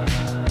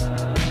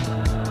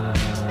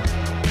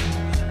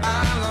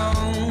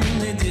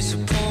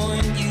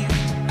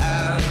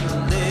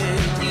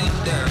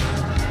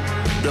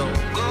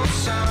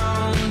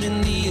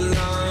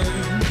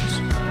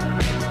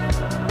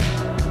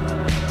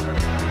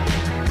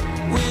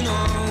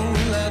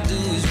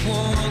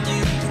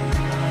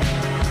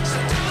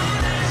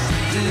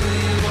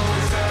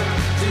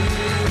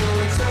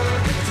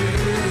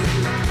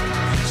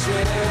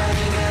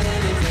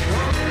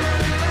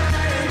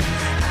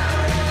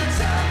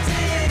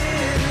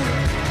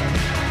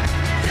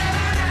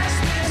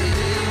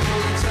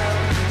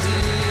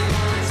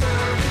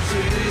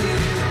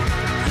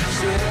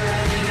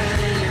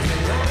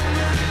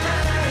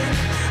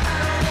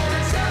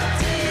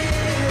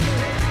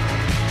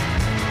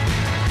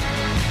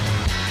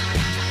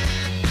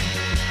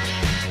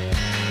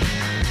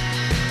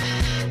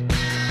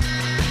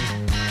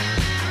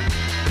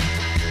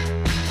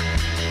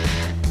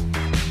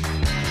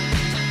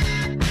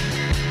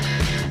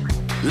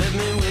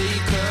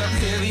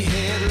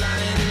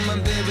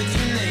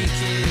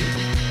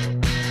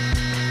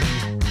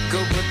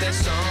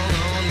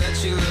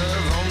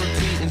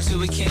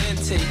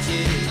 take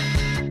it.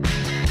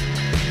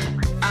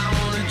 I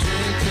wanna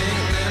drink pink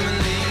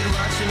lemonade,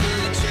 watch a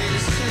movie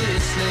trailer till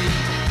it's late.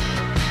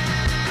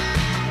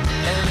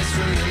 And let's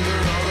remember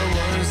all the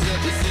ones that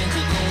we think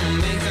are gonna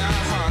make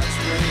our hearts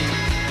break.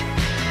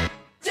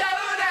 Do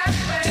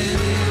you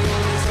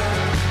wanna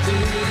talk? Do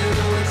you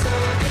wanna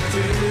talk it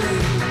through?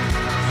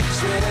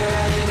 Swear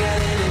I ain't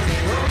got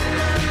anything on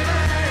my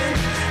mind.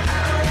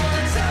 I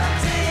wanna talk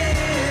to you.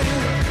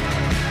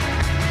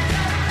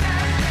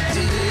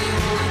 Do you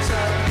wanna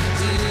talk?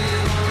 Do you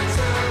wanna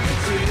talk it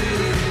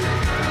through?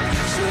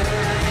 Swear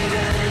I ain't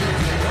got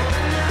anything on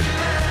my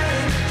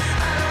mind.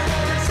 I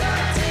wanna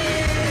talk to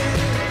you.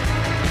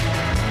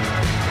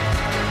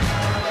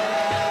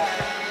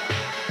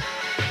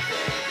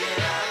 Thinking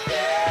of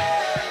you.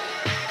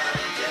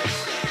 I'm just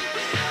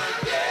thinking of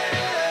you.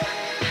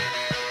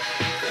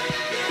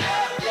 Thinking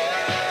of you.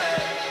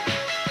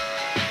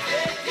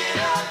 Thinking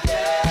of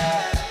you.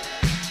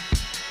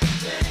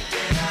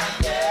 Thinking of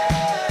you.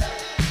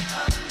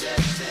 I'm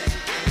just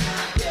thinking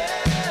of you.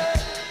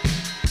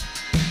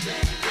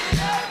 Thinking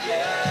of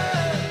you.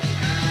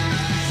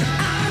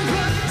 I'm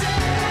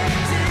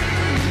protecting.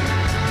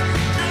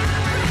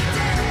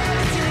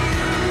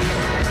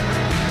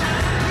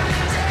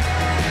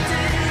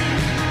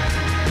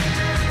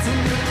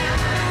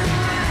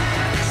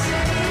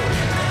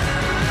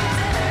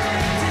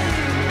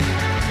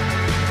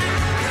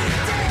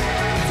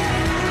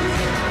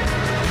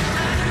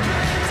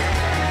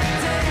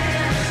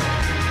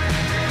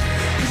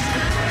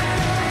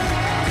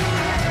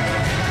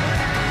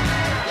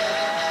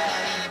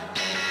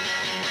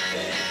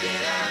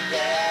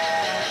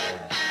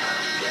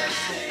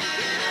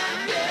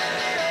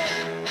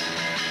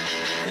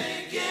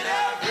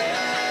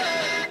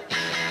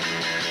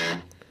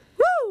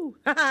 Woo!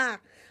 I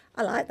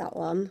like that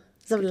one.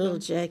 He's having a little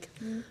jig.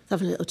 He's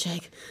having a little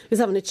jig. He was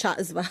having a chat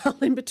as well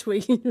in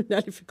between. We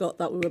nearly forgot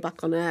that we were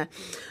back on air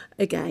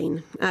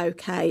again.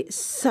 Okay,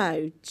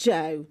 so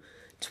Joe,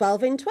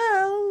 12 in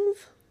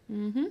 12.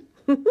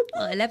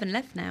 Well, 11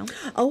 left now.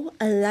 Oh,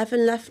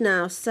 11 left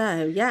now.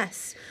 So,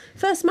 yes,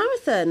 first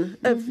marathon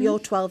of your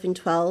 12 in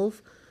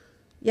 12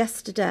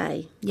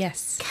 yesterday.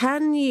 Yes.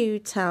 Can you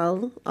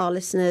tell our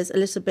listeners a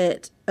little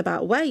bit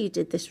about where you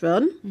did this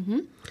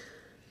run?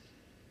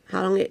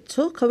 How long it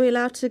took? Are we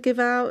allowed to give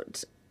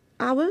out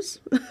hours?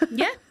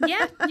 Yeah.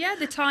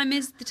 The time.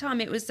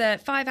 It was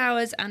 5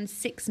 hours and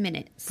 6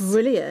 minutes.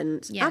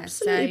 Brilliant. Yeah,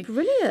 Absolutely so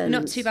brilliant.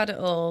 Not too bad at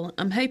all.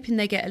 I'm hoping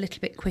they get a little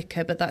bit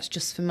quicker, but that's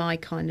just for my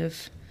kind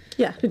of.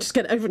 Yeah, just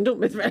get it over and done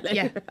with, really.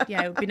 Yeah.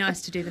 It would be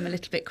nice to do them a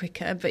little bit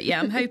quicker. But yeah,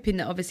 I'm hoping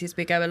that obviously as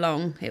we go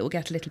along, it will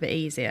get a little bit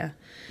easier.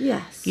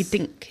 Yes. You'd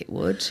think it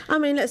would. I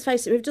mean, let's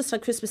face it, we've just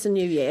had Christmas and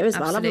New Year as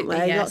well, haven't we?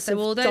 Yeah. Lots So of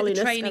although the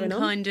jolliness training going on.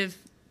 kind of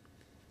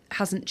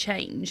hasn't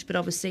changed, but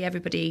obviously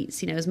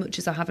everybody's, as much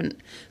as I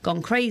haven't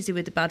gone crazy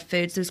with the bad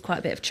foods, there's quite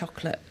a bit of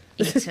chocolate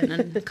eaten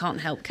and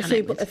can't help, can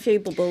it? A few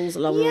bubbles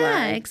along the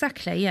Yeah, way.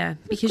 exactly, yeah.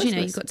 Because,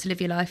 Christmas. you've got to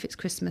live your life. It's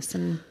Christmas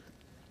and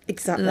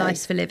Exactly.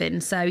 life's for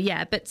living. So,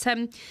 yeah. But,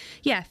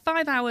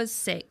 5 hours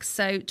 6.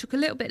 So it took a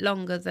little bit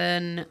longer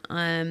than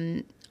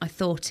I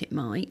thought it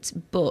might.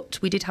 But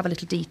we did have a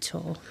little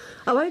detour.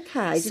 Oh,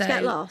 okay. Did you So-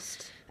 get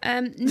lost?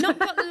 Not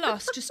got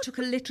lost, just took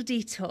a little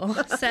detour.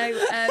 So,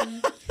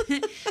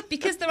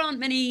 because there aren't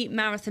many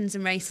marathons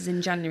and races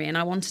in January, and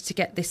I wanted to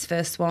get this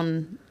first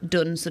one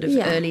done sort of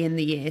Yeah. early in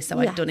the year, so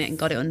I'd done it Yes. and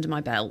got it under my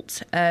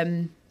belt.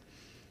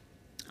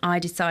 I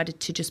decided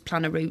to just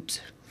plan a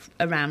route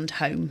around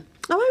home.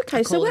 Oh,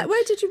 okay. So call where, them.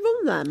 where did you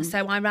run then?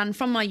 So I ran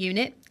from my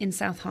unit in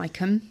South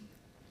Hycombe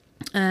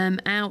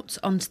out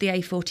onto the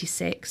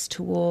A46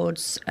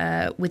 towards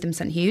Witham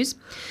St Hughes,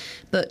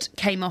 but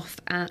came off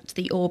at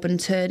the Auburn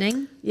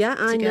turning. Yeah,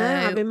 I to know.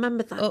 I go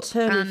remember that up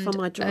turning from and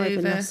my driving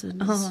over-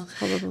 lessons. oh,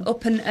 Horrible.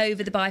 up and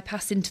over the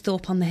bypass into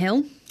Thorpe on the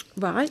Hill,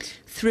 Right,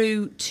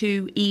 through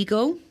to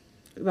Eagle,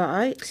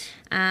 right,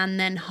 and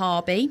then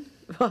Harby,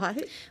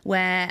 right.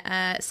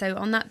 where so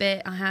on that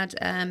bit I had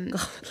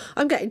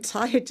I'm getting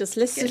tired just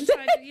listening.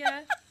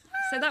 yeah.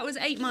 So that was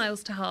 8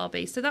 miles to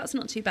Harby. So that's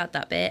not too bad,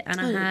 that bit. And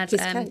I Oh, had piece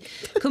of cake.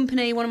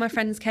 company. One of my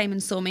friends came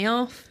and saw me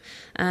off.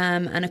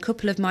 And a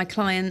couple of my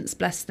clients,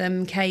 bless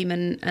them, came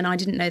and I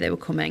didn't know they were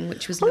coming,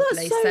 which was Oh,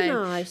 lovely. that's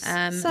so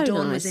nice. So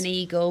Dawn nice. was an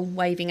eagle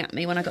waving at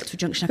me when I got to a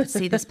junction. I could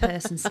see this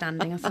person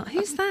standing. I thought,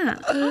 who's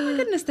that? Oh my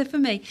goodness, they're for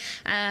me.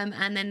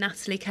 And then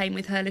Natalie came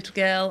with her little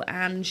girl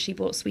and she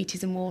bought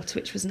sweeties and water,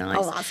 which was nice.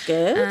 Oh, that's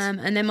good.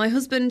 And then my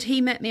husband,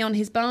 he met me on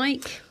his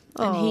bike.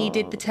 And he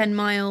did the 10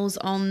 miles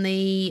on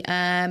the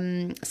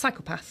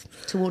cycle path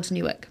towards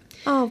Newark.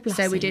 Oh, bless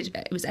So we him. did,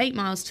 it was 8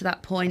 miles to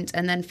that point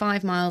and then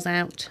 5 miles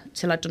out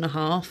till I'd done a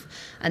half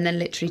and then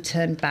literally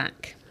turned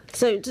back.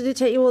 So did it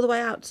take you all the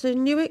way out to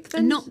Newark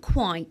then? Not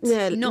quite,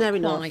 Yeah, not near quite,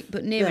 enough.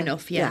 but near Yeah,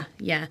 enough,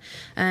 yeah.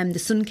 The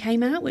sun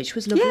came out, which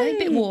was lovely, a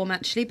bit Yay. warm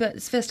actually, but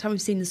it's the first time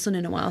we've seen the sun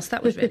in a while, so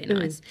that was really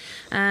nice.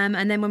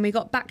 And then when we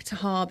got back to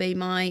Harby,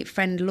 my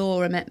friend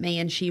Laura met me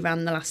and she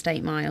ran the last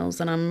 8 miles,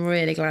 and I'm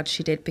really glad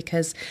she did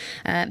because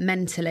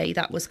mentally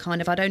that was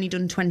kind of, I'd only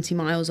done 20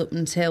 miles up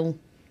until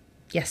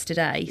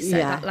yesterday. So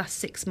Yeah. that last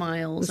 6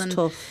 miles It was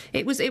tough.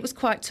 It was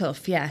quite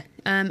tough, yeah.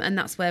 And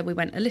that's where we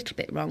went a little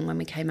bit wrong when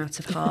we came out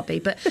of Harby.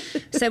 But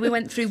so we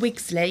went through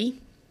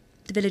Wigsley,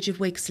 the village of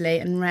Wigsley,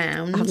 and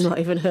round. I've not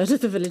even heard of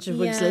the village of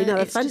Wigsley. No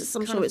it's offence, just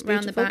I'm kind sure of it's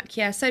round beautiful. the back,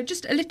 yeah. So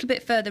just a little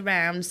bit further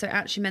round. So it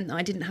actually meant that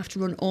I didn't have to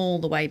run all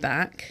the way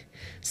back.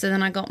 So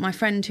then I got my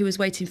friend who was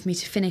waiting for me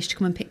to finish to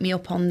come and pick me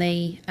up on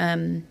the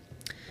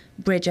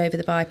bridge over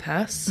the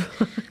bypass,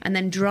 and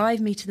then drive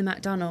me to the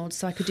McDonald's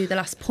so I could do the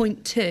last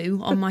 0.2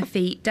 on my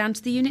feet down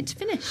to the unit to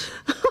finish.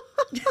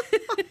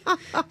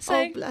 So,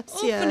 Oh, bless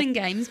all you. fun and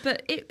games,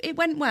 but it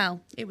went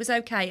well. It was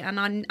okay, and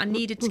I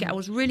needed to get. I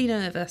was really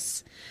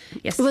nervous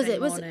yesterday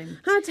morning.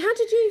 How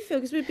did you feel?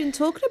 Because we've been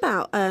talking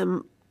about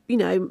you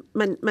know,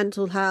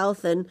 mental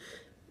health and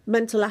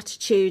mental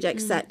attitude,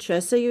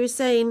 etc. So you were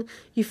saying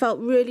you felt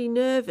really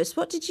nervous.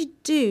 What did you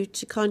do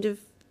to kind of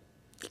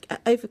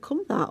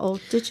overcome that, or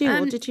did you,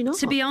 or did you not?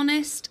 To be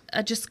honest,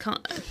 I just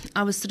can't.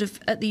 I was sort of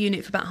at the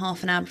unit for about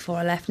half an hour before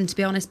I left, and to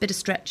be honest, bit of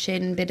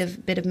stretching, bit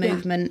of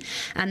movement,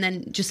 and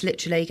then just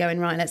literally going,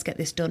 right, let's get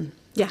this done.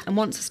 Yeah. And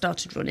once I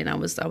started running, I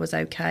was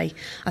okay.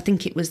 I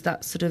think it was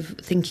that sort of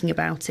thinking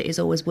about it is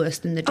always worse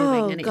than the doing,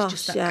 Oh, and it's gosh,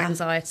 just that yeah.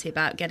 anxiety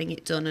about getting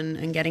it done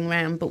and getting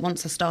round. But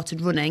once I started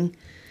running,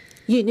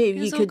 you knew it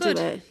was you all could good.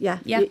 do it. Yeah,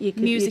 Yeah, you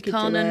could, music you could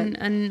on do it.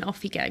 and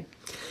off you go.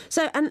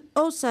 So, and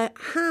also,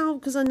 how,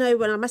 because I know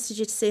when I messaged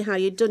you to see how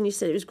you'd done, you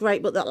said it was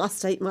great, but that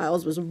last 8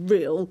 miles was a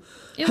real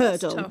It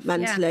was hurdle tough,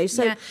 mentally. Yeah,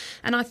 So, yeah.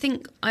 And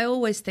I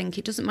always think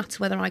it doesn't matter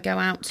whether I go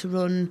out to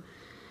run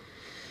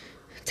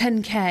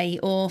 10k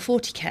or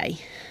 40k.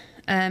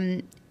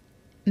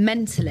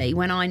 Mentally,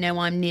 when I know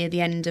I'm near the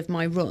end of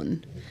my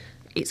run,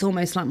 it's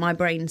almost like my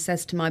brain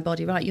says to my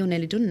body, right, you're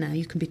nearly done now,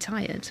 you can be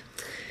tired.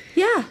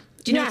 yeah.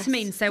 Do you know yes. what I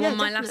mean? So Yeah, on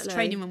my last definitely.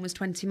 training run was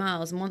 20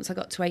 miles, and once I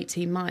got to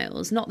 18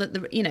 miles, not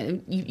that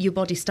your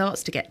body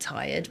starts to get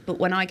tired, but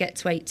when I get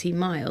to 18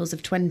 miles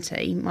of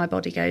 20, my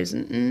body goes,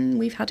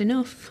 we've had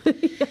enough.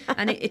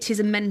 And it is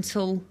a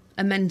mental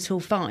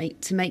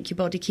fight to make your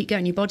body keep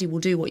going. Your body will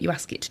do what you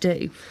ask it to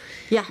do.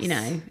 Yes. You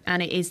know,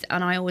 and it is,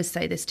 and I always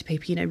say this to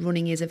people, you know,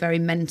 running is a very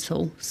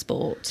mental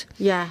sport.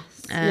 Yes.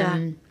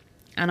 Yeah.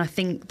 And I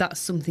think that's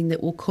something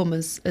that will come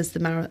as I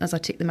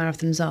tick the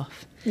marathons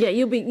off. Yeah,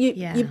 you'll be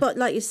Yeah. but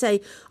like you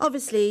say,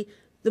 obviously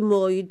the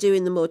more you're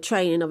doing, the more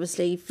training,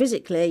 obviously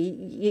physically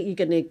you're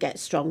going to get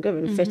stronger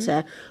and Mm-hmm.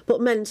 fitter,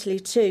 but mentally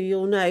too,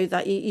 you'll know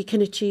that you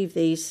can achieve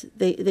these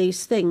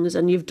things,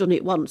 and you've done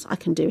it once. I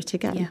can do it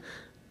again. Yeah.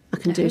 I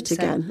can do hope it so.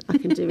 again. I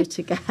can do it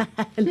again. Oh,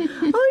 you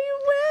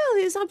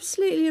will. It's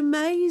absolutely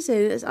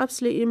amazing. It's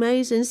absolutely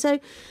amazing. So,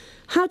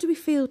 how do we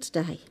feel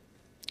today?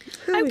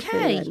 How are we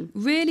Okay, feeling?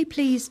 really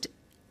pleased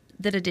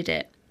that I did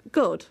it.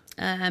 Good.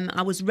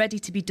 I was ready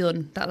to be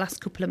done. That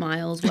last couple of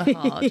miles were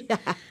hard.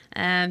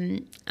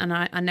 And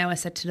I know I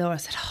said to Laura, I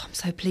said, oh, I'm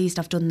so pleased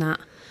I've done that.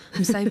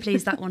 I'm so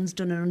pleased that one's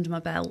done and under my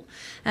belt.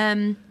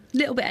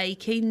 Little bit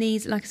achy,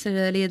 knees, like I said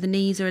earlier, the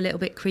knees are a little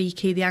bit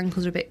creaky, the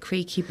ankles are a bit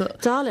creaky, but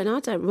Darling,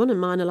 I don't run,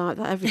 and mine are like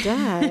that every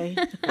day.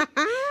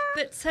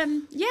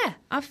 yeah,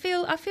 I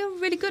feel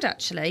really good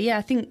actually. Yeah,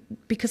 I think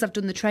because I've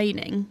done the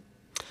training.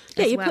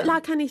 Yeah, as you well. put,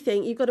 like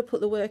anything, you've got to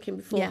put the work in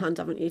beforehand,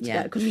 haven't you, to Yeah.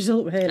 get a good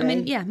result, really? I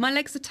mean, yeah, my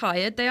legs are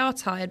tired. They are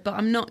tired, but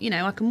I'm not. You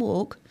know, I can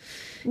walk.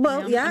 Well,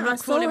 You know, yeah, I'm I not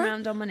saw crawling her.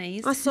 around on my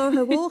knees. I saw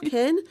her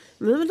walking.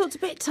 We looked a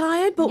bit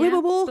tired, but we Yeah,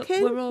 were but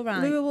walking. we're all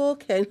right. We were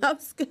walking. That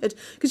was good.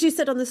 Because you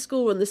said on the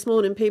school run this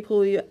morning, people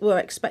were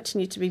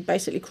expecting you to be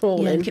basically Yeah,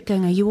 crawling. they kept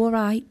going, are you all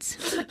right?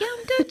 I'm like, yeah,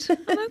 I'm good.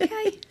 I'm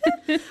okay.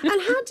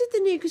 And how did the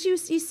new? Because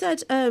you said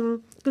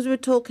because we were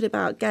talking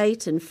about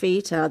gait and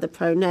feet, the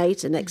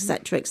pronate and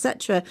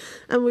etc.,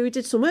 and we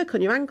did some work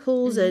on your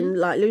ankles and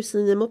like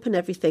loosening them up and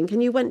everything.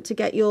 And you went to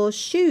get your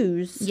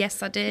shoes.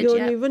 Yes, I did. Your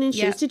yeah. new running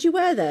shoes. Yeah. Did you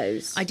wear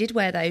those? I did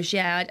wear those,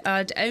 yeah.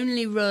 I'd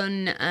only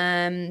run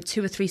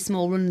 2 or 3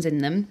 small runs in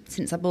them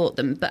since I bought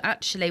them. But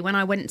actually, when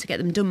I went to get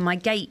them done, my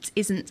gait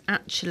isn't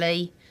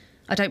actually...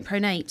 I don't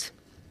pronate.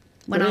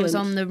 When I was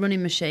Brilliant. on the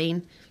running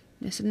machine,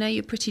 they said, no,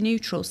 you're pretty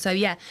neutral. So,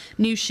 yeah,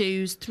 new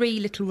shoes, 3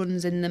 little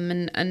runs in them,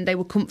 and they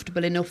were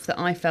comfortable enough that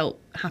I felt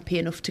happy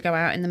enough to go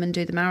out in them and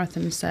do the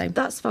marathon. So,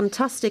 That's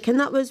fantastic. And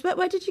that was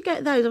where did you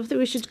get those? I think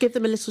we should give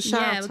them a little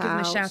shout out. yeah, we'll give them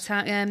a shout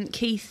out.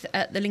 Keith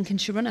at the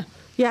Lincolnshire Runner.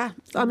 Yeah,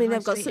 I mean High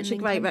they've got Street such in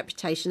a great Lincoln.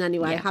 reputation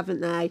anyway, Yeah.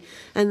 haven't they?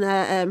 And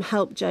they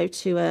helped Jo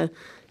to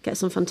get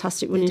some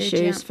fantastic running Did,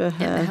 shoes yeah. for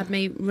her. Yeah, they had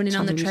me running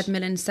on the challenge.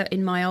 treadmill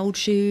in my old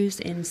shoes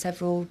in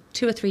 2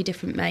 or 3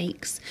 different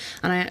makes,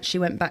 and I actually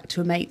went back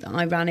to a make that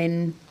I ran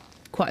in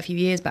quite a few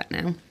years back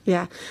now.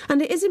 Yeah,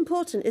 and it is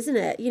important, isn't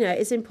it? You know,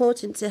 it's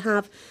important to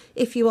have,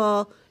 if you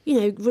are, you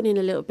know, running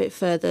a little bit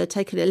further,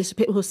 taking it a little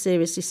bit more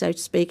seriously, so to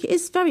speak. It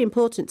is very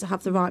important to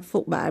have the right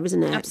footwear,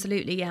 isn't it?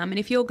 Absolutely, yeah. I mean,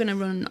 if you're going to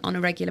run on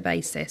a regular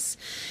basis,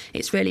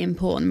 it's really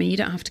important. I mean, you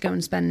don't have to go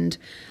and spend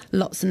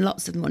lots and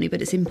lots of money,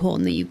 but it's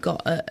important that you've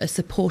got a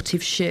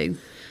supportive shoe.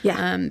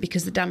 Yeah.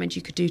 Because the damage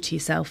you could do to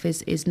yourself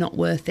is not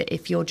worth it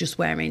if you're just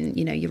wearing,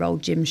 you know, your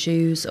old gym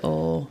shoes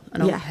or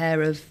an old Yeah.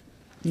 pair of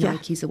Yeah.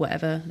 Nikes or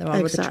whatever. There are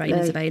other Exactly.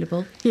 trainers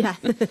available. Yeah,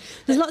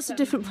 there's lots of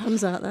different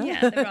brands out there.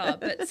 Yeah, there are.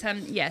 But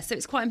so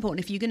it's quite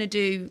important if you're going to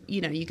do,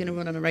 you're going to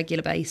run on a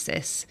regular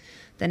basis,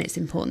 then it's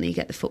important that you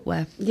get the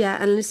footwear. Yeah,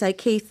 and let's say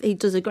Keith, he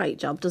does a great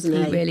job, doesn't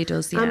he? He really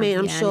does. Yeah. I mean,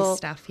 I'm and sure his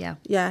staff. Yeah.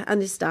 Yeah,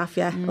 and his staff,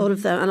 all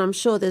of them, and I'm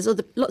sure there's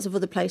lots of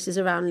other places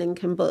around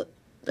Lincoln, but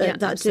Yeah,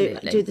 that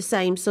absolutely. do the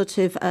same sort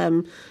of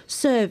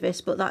service.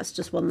 But that's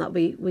just one that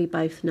we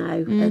both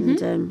know,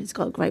 Mm-hmm. and it's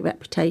got a great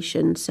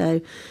reputation.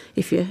 So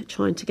if you're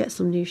trying to get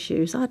some new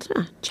shoes, I don't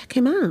know, check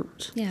him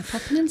out. Yeah,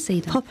 pop in and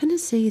see them. Pop in and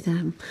see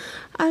them.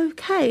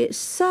 Okay,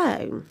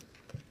 so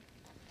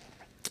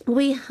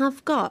we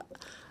have got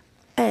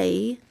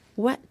a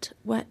wet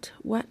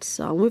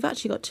song. We've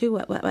actually got 2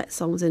 wet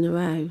songs in a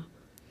row.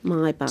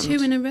 My bad.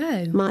 2 in a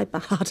row. My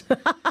bad.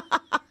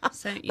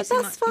 So you But see,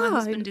 that's my fine.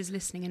 husband is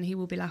listening and he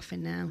will be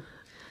laughing now.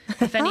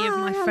 If any of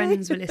my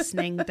friends were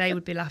listening, they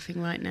would be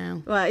laughing right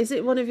now. Right, is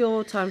it one of your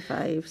all-time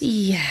faves?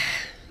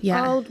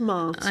 Yeah. Old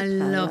Marty I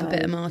love a Pellow.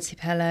 bit of Marty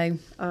Pellow.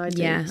 I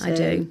do Yeah, too. I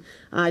do.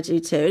 I do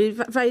too. He's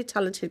a very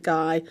talented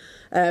guy.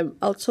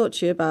 I'll talk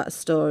to you about a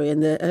story in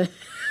the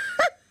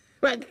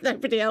when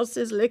nobody else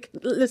is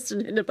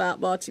listening about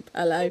Marty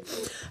Pellow.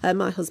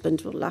 My husband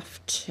will laugh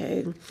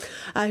too.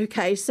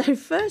 Okay, so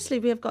firstly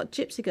we have got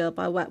Gypsy Girl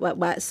by Wet Wet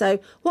Wet.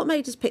 So what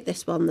made us pick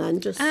this one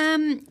then? Just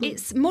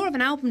It's more of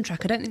an album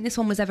track. I don't think this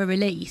one was ever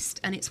released,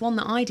 and it's one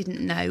that I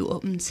didn't know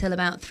up until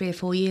about 3 or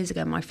 4 years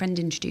ago. My friend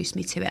introduced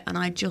me to it, and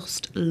I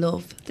just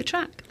love the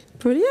track.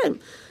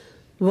 brilliant.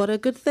 What a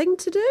good thing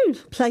to do.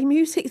 Play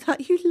music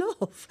that you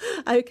love.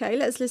 Okay,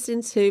 let's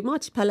listen to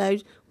Marty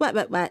Pellow, Wet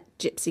Wet Wet,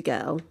 Gypsy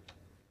Girl.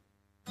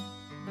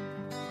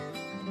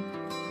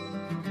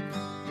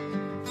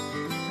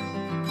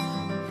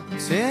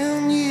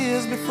 10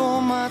 years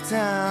before my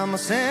time, I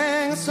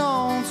sang a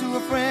song to a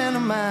friend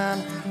of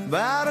mine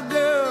about a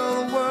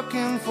girl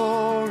working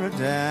for a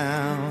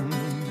dime.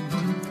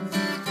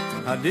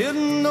 I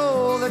didn't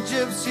know the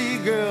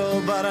gypsy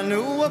girl, but I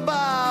knew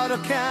about a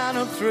kind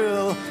of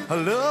thrill. Her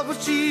love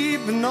was cheap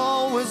and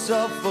always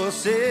up for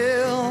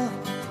sale.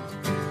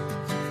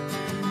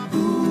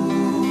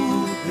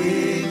 Ooh,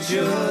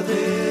 picture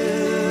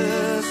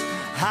this,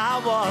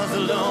 I was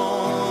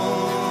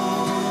alone,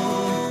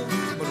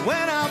 but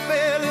when I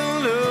fell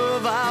in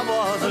love, I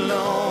was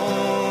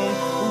alone.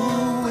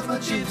 Ooh, with my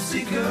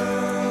gypsy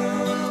girl.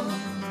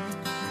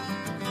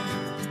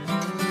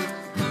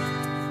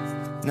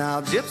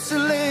 Now gypsy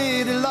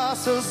lady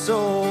lost her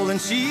soul,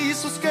 and she's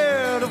so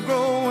scared of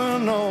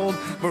growing old,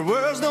 but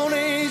words don't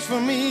age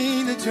for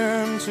me, they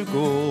turn to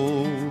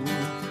gold.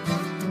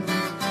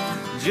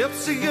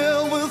 Gypsy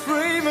girl with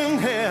raven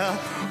hair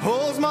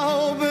holds my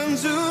hope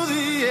into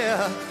the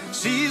air.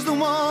 She's the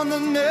one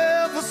that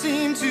never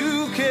seemed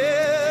to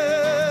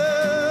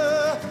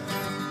care.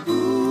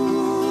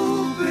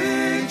 Ooh,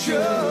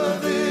 picture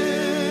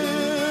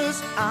this,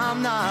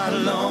 I'm not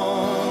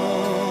alone.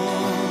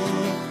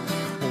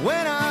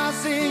 When I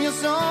sing a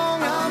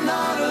song, I'm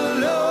not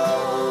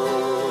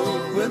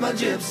alone. With my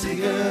gypsy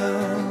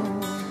girl,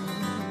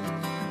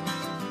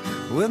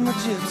 with my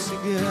gypsy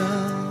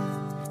girl.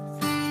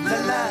 La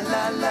la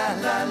la la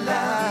la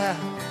la,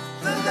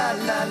 la la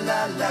la la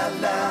la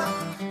la,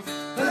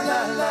 la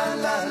la la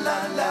la la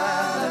la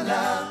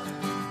la,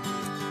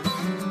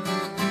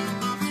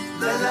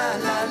 la la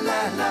la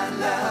la la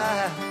la,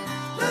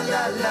 la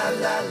la la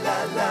la la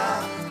la,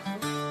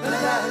 la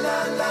la la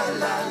la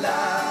la la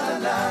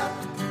la.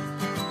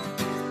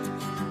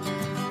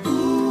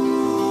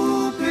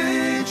 Ooh,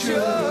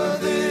 picture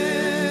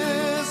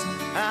this,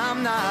 I'm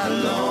not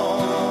alone.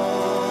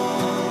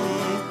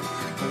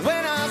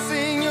 When I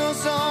sing your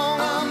song,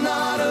 I'm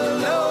not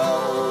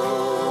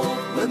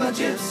alone. With my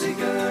gypsy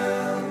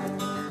girl,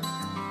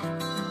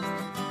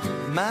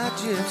 my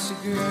gypsy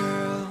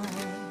girl.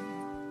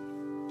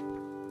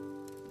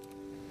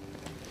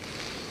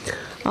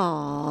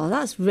 Oh,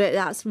 that's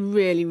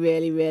really,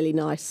 really, really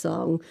nice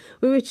song.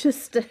 We were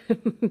just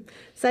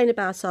saying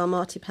about our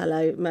Marty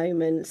Pellow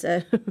moments.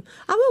 I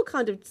will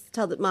kind of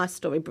tell my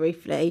story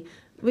briefly.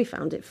 We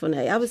found it funny.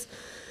 It was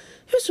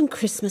from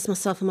Christmas.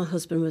 Myself and my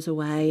husband was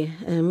away,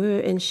 and we were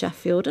in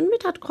Sheffield, and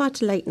we'd had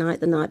quite a late night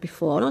the night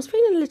before, and I was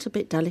feeling a little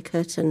bit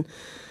delicate, and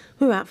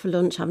we were out for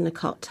lunch having a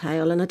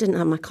cocktail, and I didn't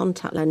have my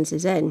contact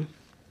lenses in.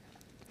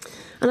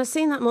 And I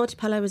seen that Marty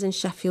Pellow was in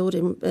Sheffield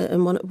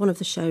in one of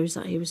the shows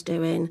that he was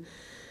doing.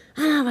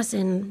 And I was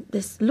in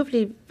this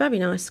lovely, very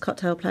nice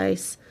cocktail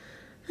place.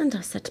 And I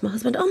said to my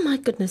husband, oh my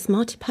goodness,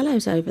 Marty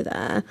Pellow's over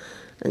there.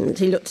 And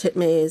he looked at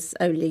me as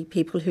only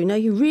people who know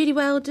you really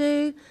well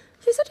do.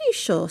 He said, are you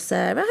sure,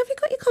 Sarah? Have you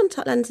got your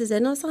contact lenses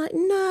in? I was like,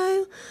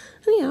 no.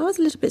 And, I was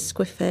a little bit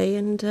squiffy.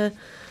 And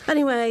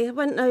anyway, I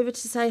went over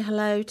to say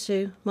hello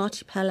to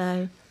Marty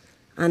Pellow.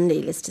 And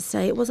needless to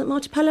say, it wasn't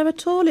Marty Pellow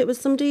at all. It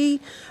was somebody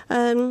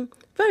very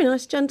very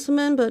nice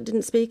gentleman, but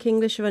didn't speak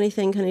English or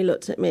anything, and he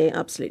looked at me,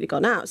 absolutely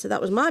gone out. So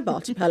that was my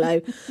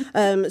Bartipello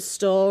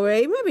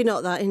story. Maybe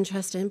not that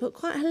interesting, but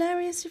quite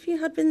hilarious if you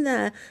had been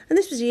there. And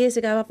this was years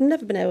ago. I've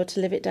never been able to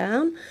live it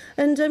down.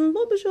 And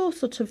what was your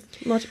sort of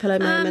Martipello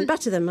moment?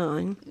 Better than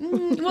mine.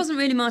 It wasn't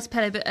really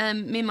Martipello, but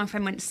me and my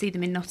friend went to see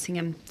them in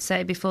Nottingham.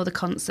 So before the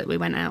concert, we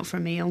went out for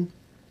a meal.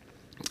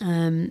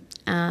 And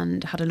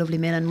had a lovely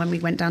meal, and when we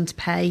went down to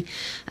pay,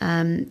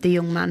 the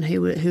young man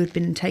who had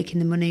been taking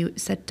the money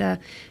said,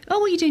 "Oh,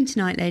 what are you doing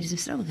tonight, ladies?" I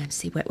said, "Oh, we're going to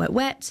see Wet, Wet,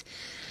 Wet."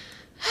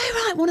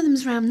 Oh, right, one of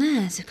them's round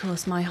there. So, of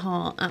course, my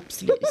heart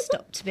absolutely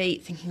stopped to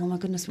beat, thinking, oh, my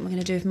goodness, what am I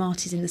going to do if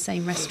Marty's in the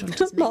same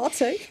restaurant as me?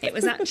 Marty. It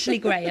was actually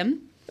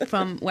Graham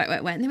from Wet,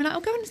 Wet, Wet. And they were like, oh,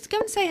 go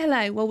and say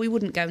hello. Well, we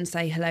wouldn't go and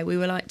say hello. We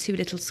were like two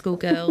little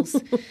schoolgirls,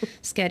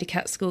 scaredy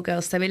cat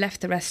schoolgirls. So we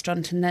left the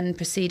restaurant and then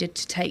proceeded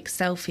to take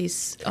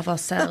selfies of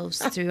ourselves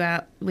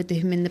throughout with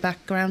him in the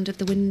background of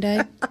the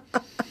window.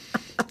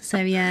 So,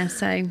 yeah,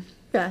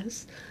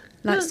 Yes.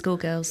 like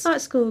schoolgirls.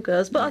 Like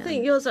schoolgirls. But I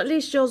think yours, at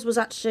least yours was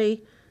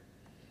actually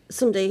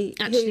somebody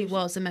Actually who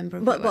was a member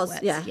of but Wet, Wet, was,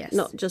 Wet, yeah, yes.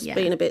 not just Yeah,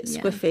 being a bit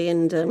yeah. squiffy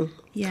and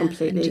Yeah,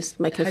 completely and just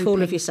making a fool of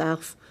hoping.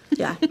 yourself.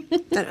 Yeah.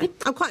 Anyway,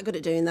 I'm quite good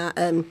at doing that.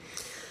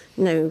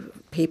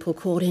 People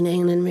calling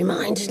in and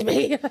reminded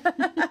me.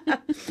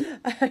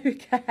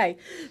 Okay.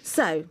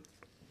 So,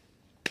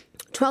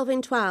 12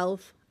 in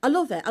 12. I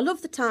love it. I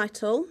love the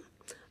title.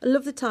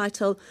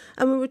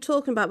 And we were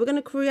talking about, we're going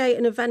to create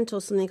an event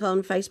or something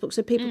on Facebook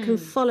so people can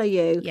follow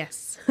you.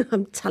 Yes.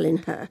 I'm telling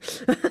her.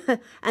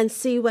 And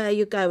see where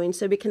you're going.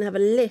 So we can have a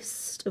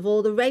list of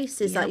all the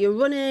races that you're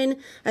running.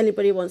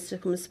 Anybody wants to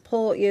come and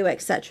support you,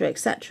 etc.,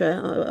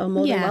 are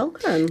more than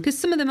welcome. Because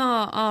some of them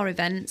are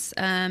events.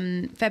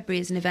 February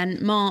is an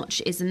event. March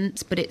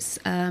isn't, but it's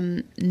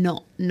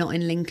not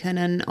in Lincoln.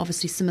 And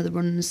obviously some of the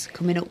runs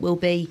coming up will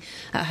be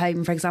at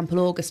home. For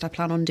example, August, I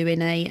plan on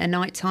doing a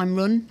nighttime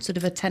run, sort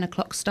of a 10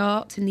 o'clock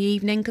start in the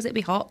evening because it'll be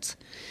hot.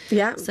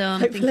 Yeah, So I'm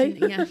hopefully.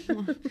 thinking,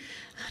 well,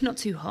 not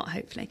too hot,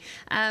 hopefully.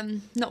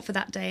 Not for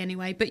that day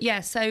anyway. But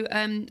yeah, so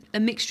a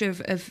mixture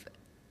of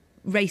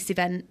race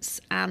events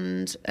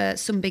and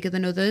some bigger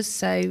than others.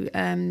 So,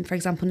 for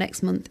example,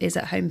 next month is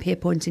at Home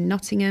Pierpoint in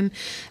Nottingham.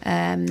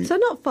 So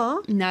not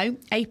far. No,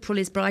 April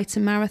is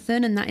Brighton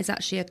Marathon, and that is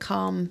actually a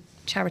Calm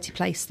charity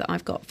place that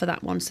I've got for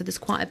that one. So there's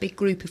quite a big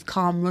group of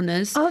Calm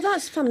runners. Oh,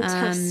 that's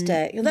fantastic.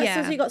 That yeah.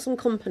 sounds like you got some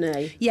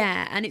company.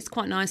 Yeah, and it's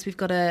quite nice. We've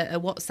got a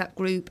WhatsApp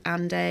group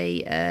and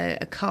a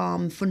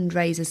Calm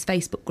fundraisers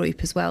Facebook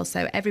group as well.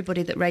 So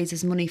everybody that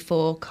raises money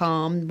for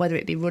Calm, whether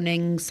it be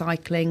running,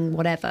 cycling,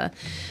 whatever,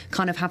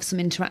 kind of have some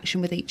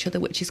interaction with each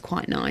other, which is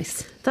quite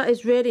nice. That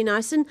is really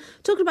nice. And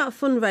talking about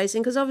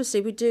fundraising, because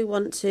obviously we do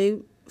want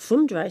to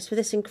fundraise for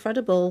this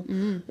incredible.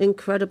 I'm not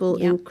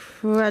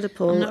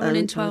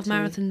running 12 charity.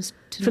 marathons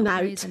to For not now.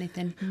 raise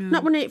anything. No.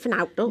 Not running it for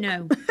now, look.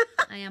 No,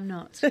 I am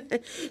not.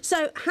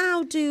 So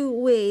how do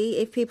we,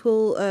 if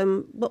people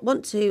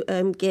want to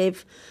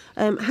give,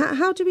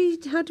 how do we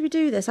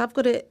do this? I've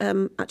got it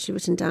actually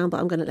written down, but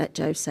I'm going to let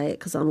Jo say it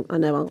because I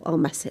know I'll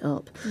mess it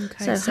up.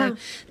 Okay, so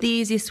the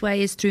easiest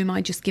way is through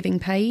my Just Giving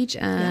page,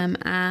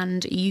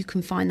 and you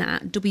can find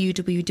that at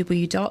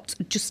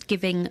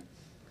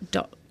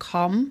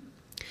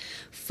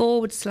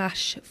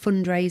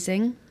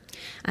www.justgiving.com/fundraising,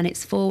 and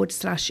it's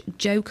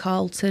 /Jo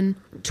Carlton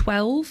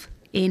 12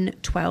 in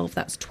 12.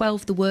 That's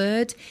 12 the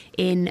word,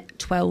 in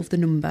 12 the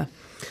number.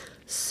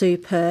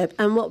 Superb.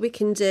 And what we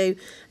can do,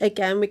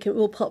 again,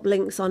 we'll pop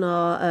links on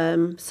our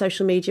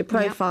social media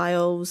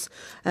profiles,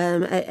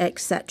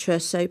 etc.,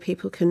 so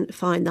people can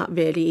find that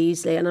really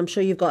easily. And I'm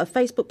sure you've got a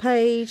Facebook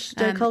page,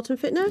 Jo Carlton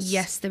Fitness.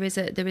 Yes, there is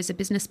a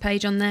business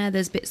page on there.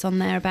 There's bits on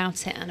there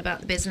about it and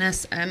about the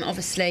business.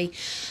 Obviously,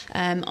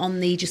 on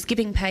the Just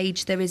Giving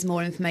page, there is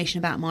more information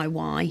about my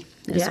why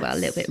as well. A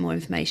little bit more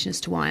information as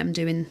to why I'm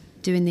doing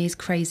these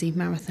crazy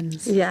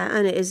marathons. Yeah,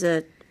 and it is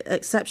a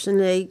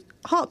exceptionally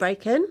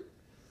heartbreaking.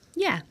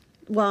 Yeah.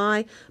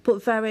 Why?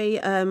 But very,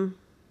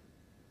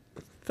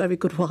 very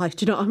good why.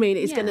 Do you know what I mean?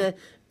 It's Yeah.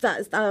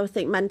 I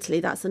think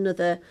mentally that's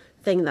another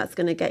thing that's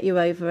going to get you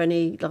over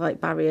any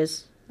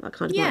barriers that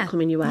kind of might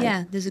come in your way.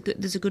 Yeah, there's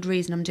a good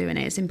reason I'm doing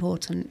it. It's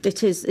important.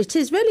 It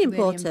is really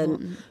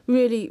important.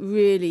 Really,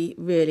 really,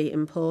 really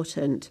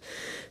important.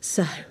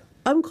 So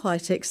I'm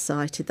quite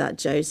excited that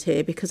Jo's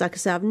here because, like I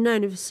say, I've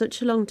known her for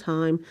such a long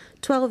time.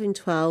 12 in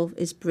 12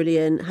 is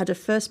brilliant. Had her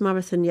first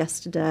marathon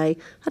yesterday.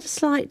 Had a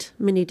slight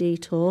mini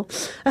detour.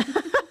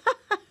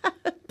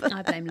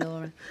 I blame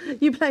Laura.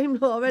 You blame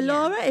Laura. Yeah,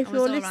 Laura, if I was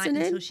you're all right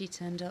listening, until she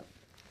turned up.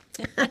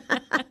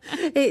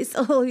 it's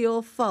all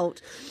your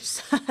fault.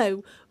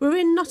 So we're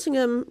in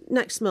Nottingham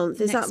next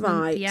month. Is Next that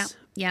right? month,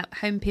 yeah.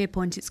 Home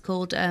Pierpoint. It's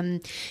called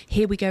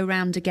Here We Go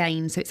Round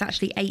Again. So it's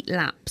actually 8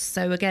 laps.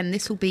 So again,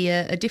 this will be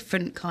a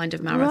different kind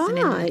of marathon.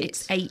 Right.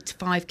 It's 8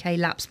 5K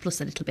laps plus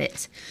a little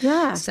bit.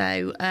 Yeah.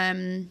 So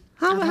How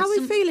are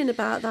we feeling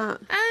about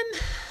that?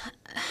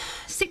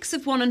 6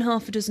 of one and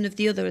half a dozen of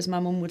the other, as my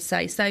mum would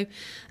say. So,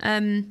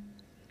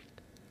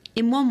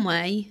 in one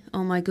way,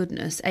 oh my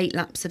goodness, 8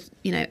 laps of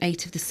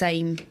 8 of the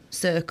same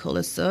circle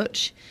as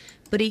such,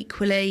 but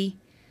equally,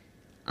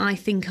 I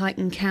think I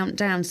can count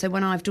down. So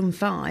when I've done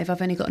 5,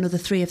 I've only got another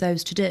 3 of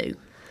those to do.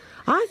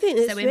 I think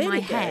it's So in really my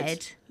good.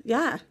 head,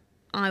 Yeah.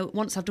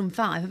 once I've done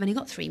 5, I've only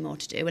got 3 more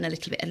to do, and a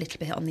little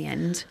bit on the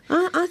end.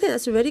 I think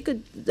that's a really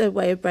good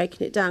way of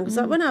breaking it down. Because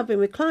Mm. like when I've been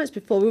with clients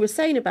before, we were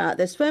saying about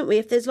this, weren't we?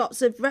 If there's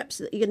lots of reps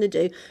that you're going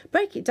to do,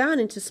 break it down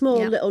into small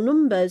Yeah. little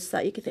numbers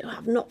that you can think, oh,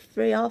 I've knocked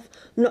 3 off,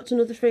 knocked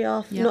another 3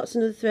 off, Yeah. knocked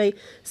another 3.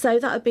 So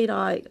that would be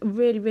like a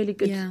really, really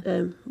good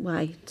Yeah.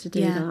 way to do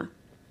Yeah. that.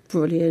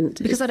 Brilliant.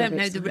 Because It's I don't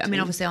very know the route. I mean, exciting.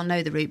 obviously, I'll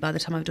know the route by the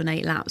time I've done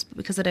 8 laps, but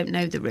because I don't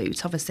know the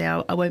route, obviously,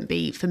 I won't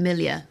be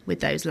familiar with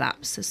those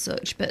laps as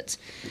such. But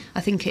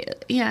I think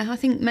I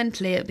think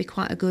mentally it'd be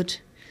quite a good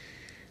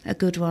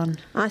one.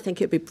 I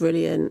think it'd be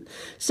brilliant.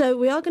 So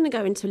we are going to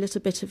go into a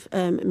little bit of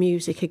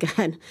music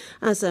again,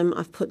 as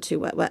I've put 2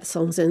 wet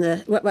songs in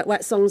the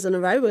wet songs in a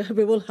row.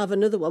 We will have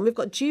another one. We've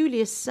got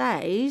Julius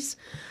Says,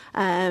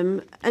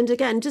 and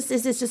again, is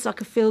this just like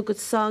a feel good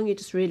song? You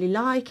just really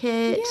like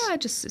it? Yeah,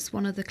 it's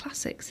one of the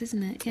classics,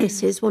 isn't it? Yeah.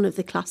 It is one of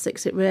the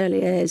classics, it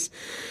really is.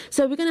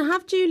 So we're going to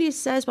have Julius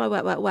Says by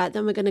Wet Wet Wet,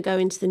 then we're going to go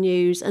into the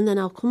news, and then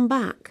I'll come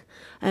back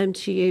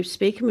to you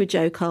speaking with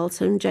Joe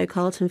Carlton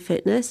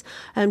Fitness,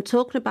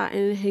 talking about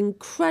an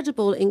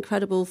incredible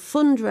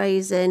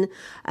fundraising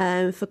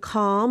for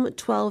Calm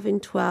 12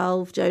 in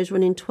 12. Joe's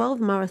running 12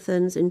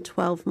 marathons in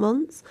 12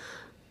 months.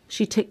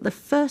 She ticked the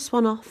first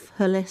one off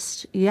her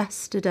list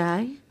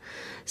yesterday.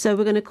 So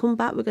we're going to come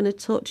back, we're going to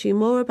talk to you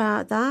more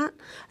about that,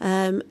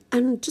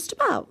 and just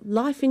about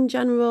life in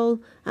general,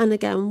 and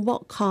again,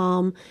 what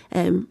Calm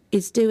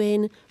is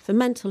doing for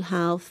mental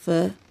health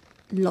for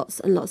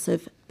lots and lots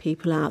of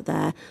people out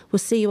there. We'll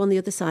see you on the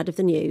other side of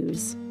the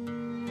news.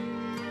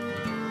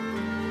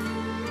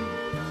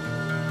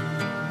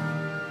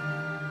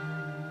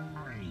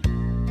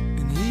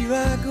 And here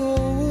I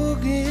go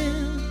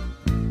again,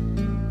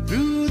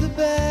 through the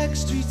back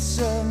streets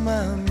of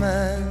my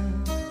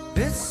mind.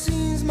 It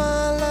seems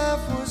my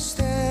life was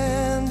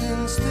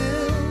standing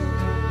still.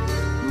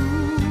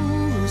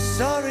 Ooh,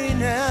 sorry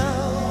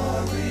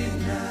now.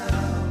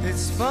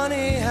 It's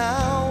funny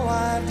how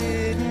I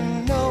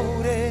didn't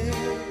notice.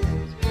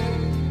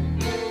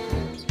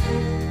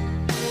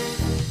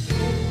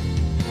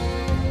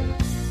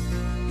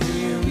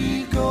 Here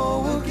we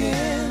go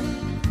again,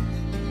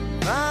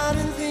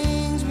 fighting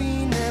things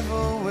we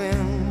never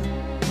win.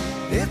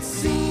 It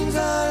seems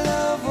our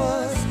love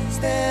was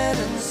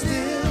standing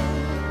still.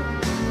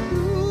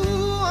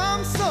 Ooh,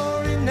 I'm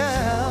sorry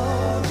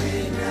now.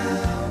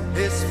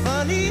 It's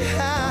funny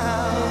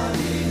how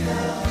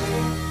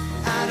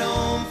I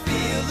don't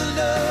feel the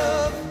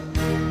love.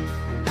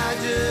 I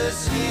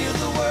just hear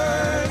the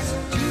words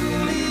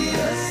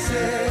Julia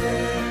said.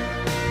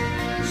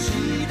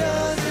 She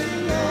doesn't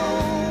know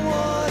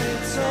what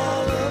it's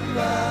all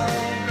about.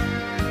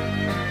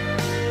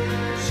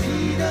 She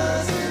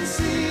doesn't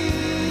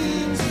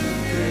seem to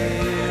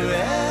care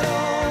at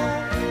all.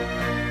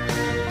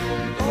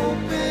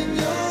 Open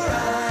your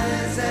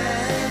eyes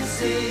and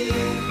see.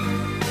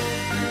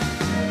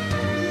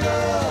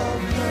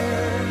 Love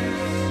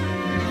hurts.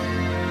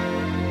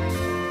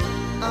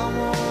 I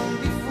won't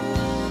be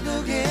fooled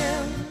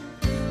again,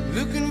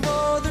 looking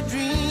for the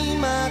dream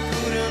I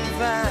couldn't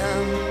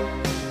find.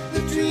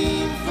 The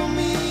dream for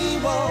me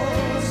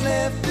was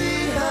left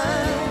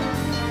behind.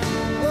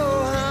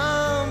 Oh,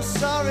 I'm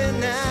sorry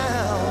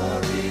now.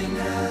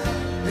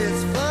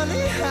 It's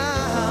funny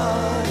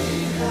how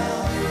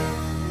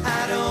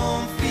I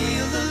don't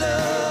feel the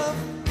love.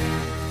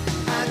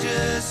 I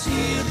just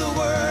hear the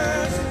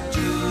words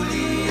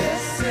Julia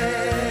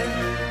said.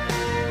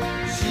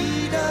 She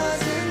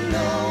doesn't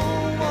know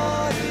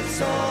what it's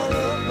all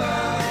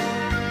about.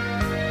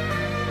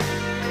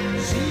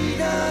 She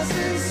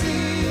doesn't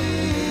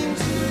seem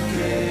to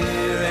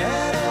care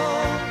at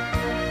all.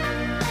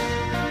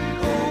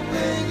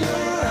 Open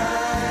your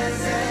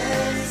eyes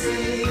and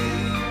see.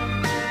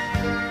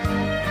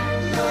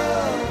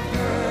 Love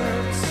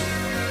hurts.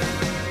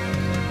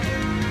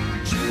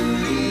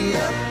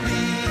 Julia,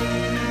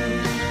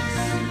 please.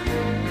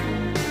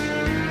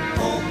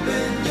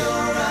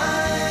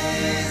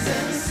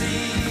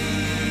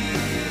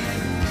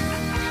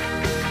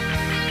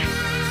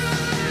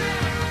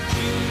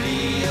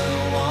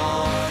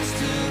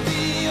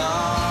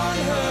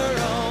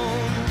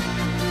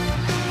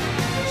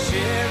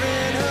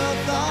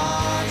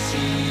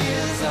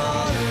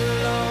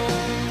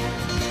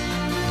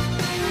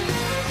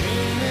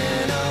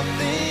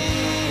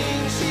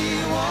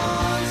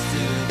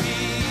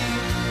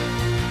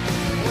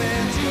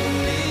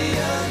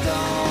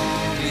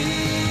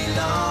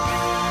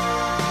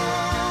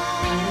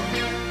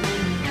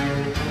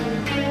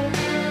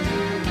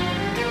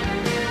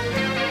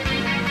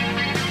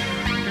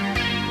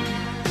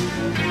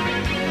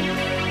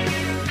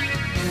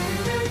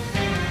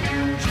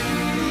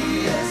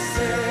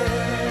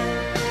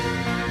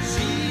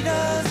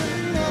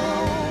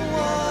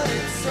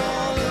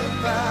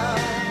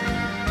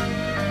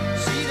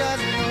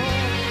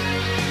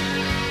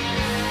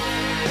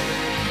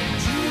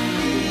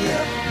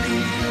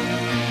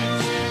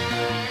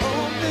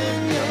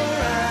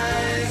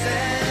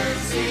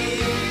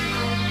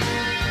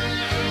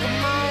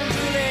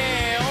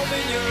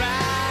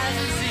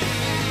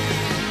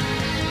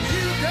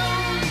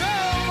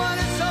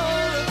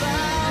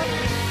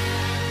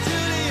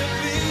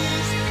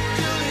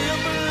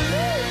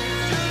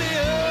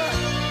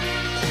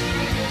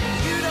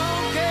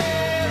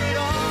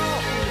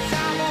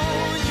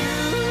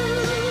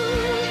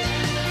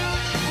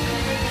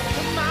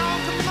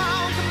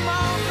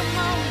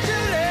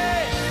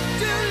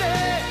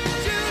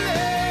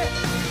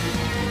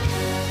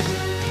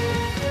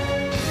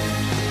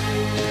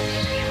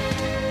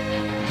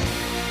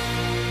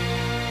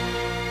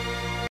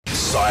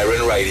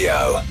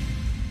 Radio.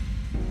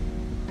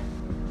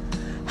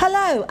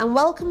 Hello and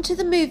welcome to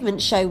the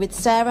Movement Show with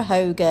Sarah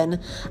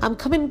Hogan. I'm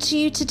coming to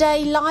you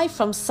today live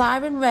from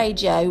Siren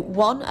Radio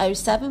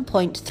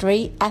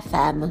 107.3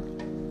 FM.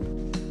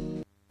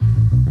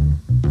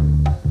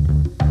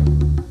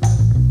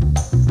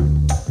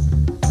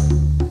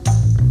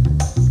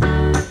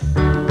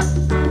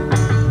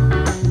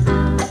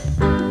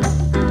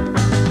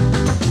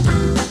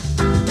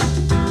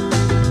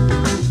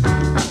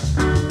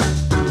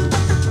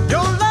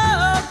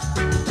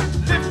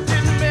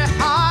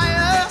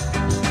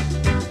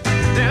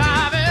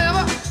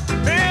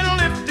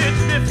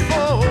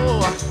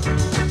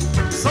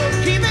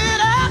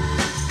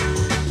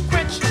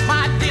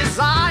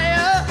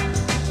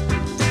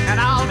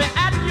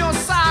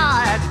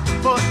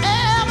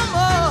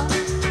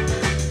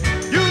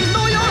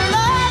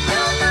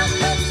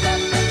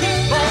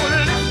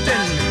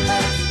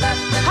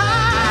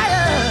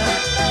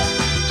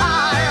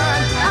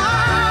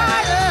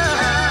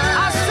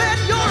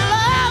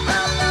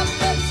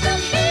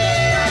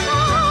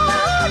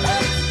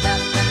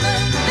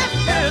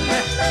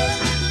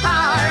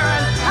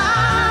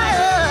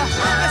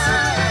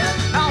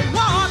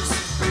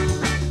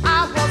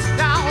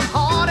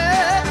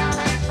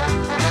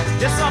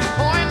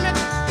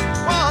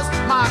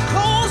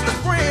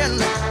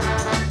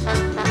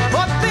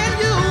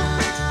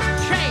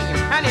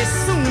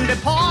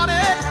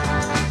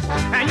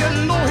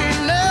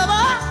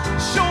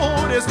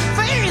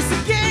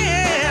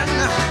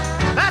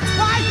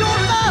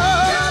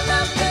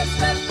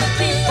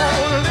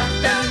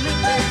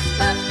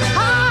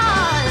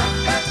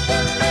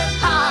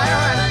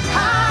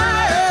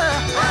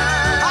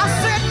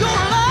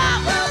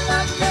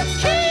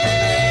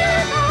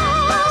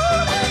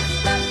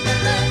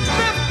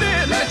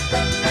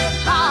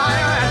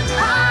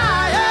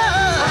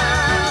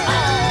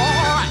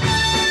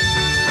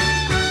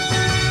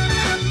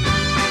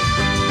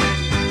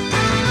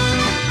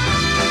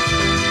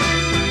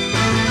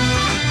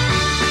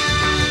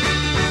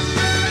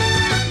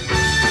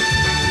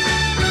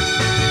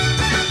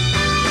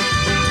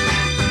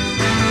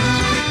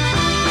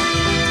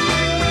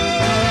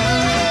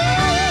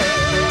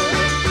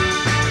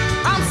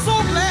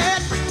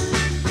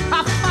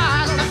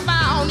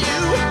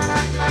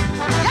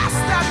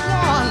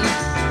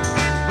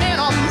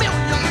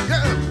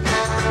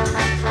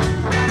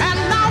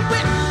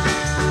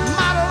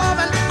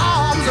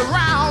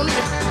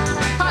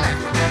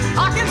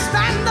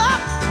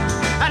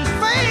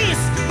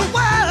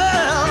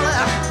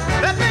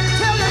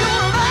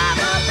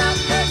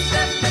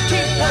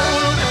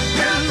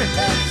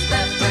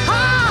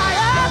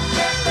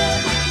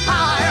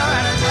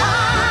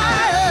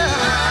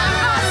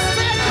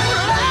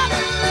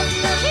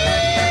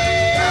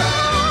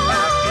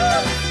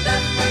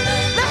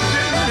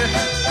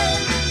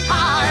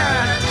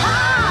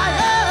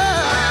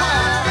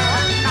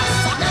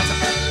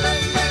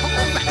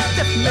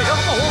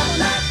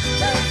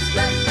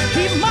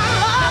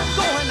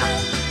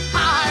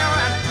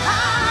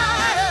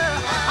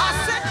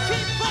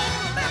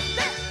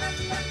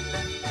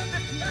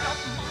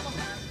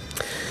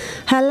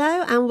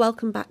 Hello and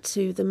welcome back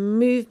to the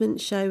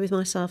Movement Show with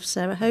myself,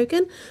 Sarah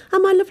Hogan,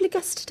 and my lovely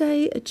guest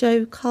today,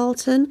 Jo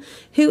Carlton,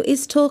 who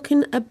is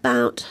talking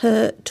about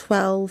her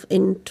 12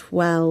 in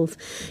 12.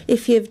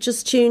 If you've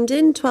just tuned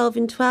in, 12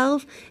 in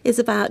 12 is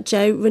about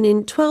Jo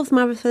running 12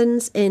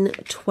 marathons in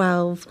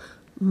 12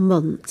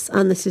 months,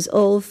 and this is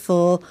all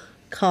for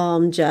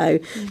Calm, Jo.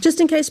 Just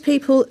in case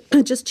people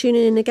are just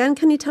tuning in again,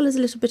 can you tell us a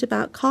little bit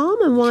about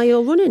Calm and why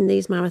you're running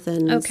these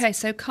marathons? Okay,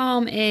 so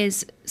Calm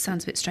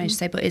sounds a bit strange to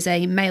say, but is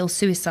a male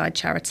suicide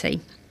charity.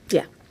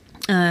 Yeah.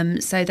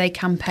 So they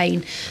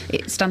campaign,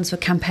 it stands for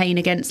Campaign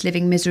Against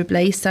Living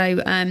Miserably. So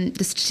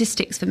the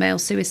statistics for male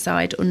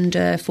suicide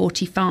under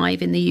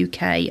 45 in the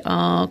UK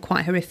are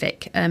quite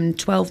horrific.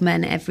 12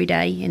 men every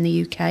day in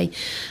the UK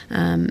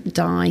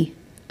die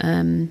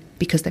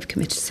because they've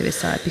committed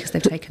suicide, because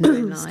they've taken their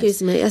own lives.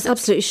 Excuse me, that's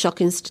absolutely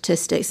shocking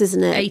statistics,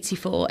 isn't it?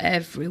 84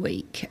 every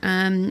week.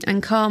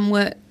 And Calm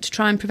work to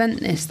try and prevent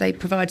this. They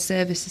provide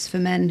services for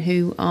men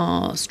who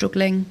are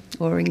struggling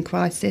or in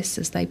crisis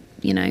as they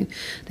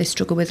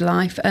struggle with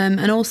life.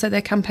 And also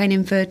they're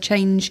campaigning for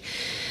change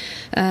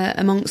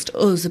amongst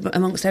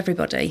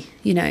everybody,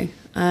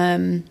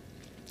 that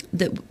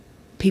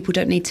people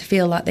don't need to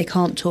feel like they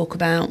can't talk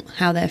about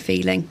how they're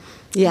feeling.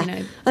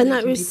 Yeah, and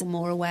making people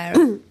more aware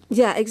of.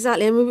 Yeah,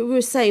 exactly. And we were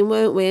saying,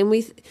 weren't we?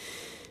 And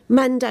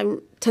men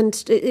don't tend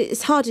to.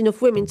 It's hard enough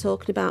women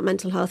talking about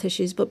mental health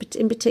issues, but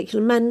in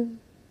particular, men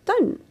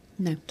don't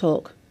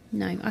talk.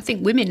 No, I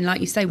think women,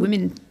 like you say,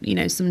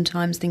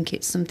 sometimes think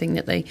it's something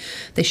that they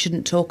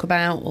shouldn't talk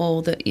about,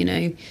 or that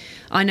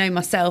I know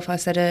myself. I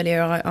said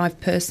earlier, I've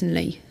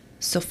personally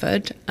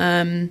suffered.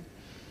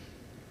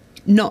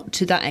 Not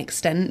to that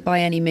extent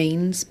by any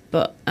means,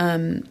 but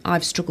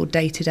I've struggled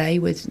day to day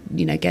with,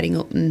 getting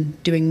up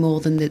and doing more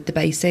than the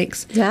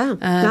basics. Yeah,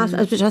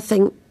 which I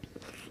think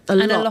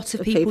a lot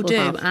of people do.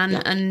 have.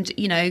 And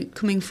you know,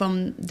 coming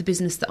from the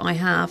business that I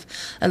have,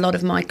 a lot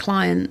of my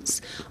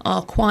clients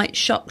are quite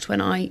shocked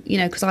when I, you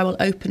know, because I will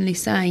openly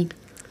say,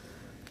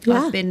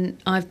 Yeah.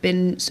 I've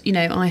been, you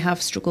know, I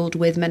have struggled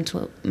with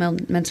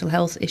mental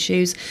health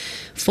issues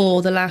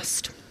for the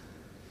last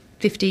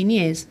 15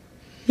 years.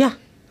 Yeah.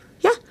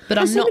 Yeah. But And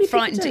I'm so not many people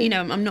frightened, do. you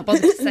know, I'm not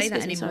bothered to say that Excuse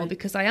me, anymore sorry.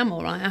 because I am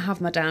all right. I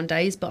have my down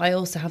days, but I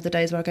also have the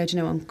days where I go, do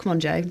you know, come on,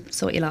 Joe,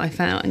 sort your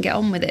life out and get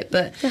on with it.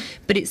 But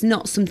it's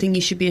not something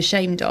you should be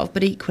ashamed of.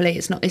 But equally,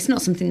 it's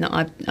not something that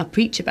I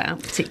preach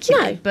about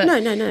particularly.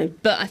 No.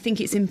 But I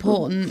think it's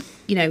important,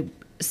 you know,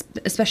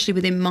 especially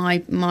within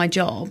my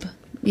job,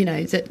 you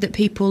know, that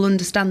people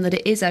understand that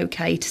it is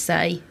okay to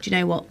say, do you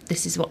know what,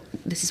 this is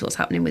what's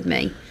happening with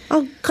me.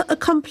 Oh,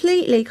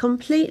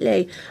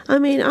 completely. I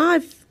mean,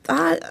 I've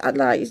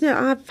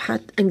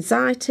had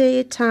anxiety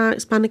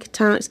attacks, panic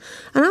attacks,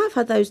 and I've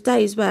had those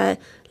days where,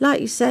 like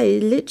you say,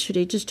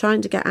 literally just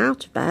trying to get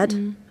out of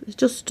bed. It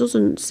just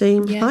doesn't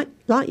seem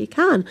like you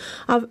can.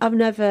 I've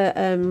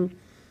never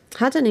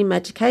had any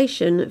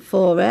medication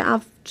for it.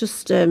 I've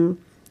just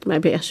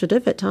maybe I should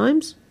have at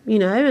times. You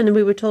know, and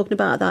we were talking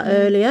about that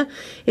earlier.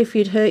 If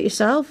you'd hurt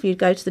yourself, you'd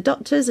go to the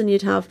doctors and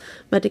you'd have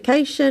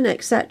medication,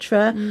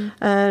 etc.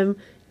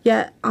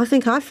 Yeah, I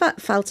think I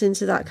felt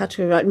into that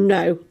category. Like,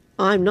 no,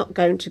 I'm not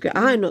going to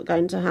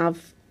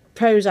have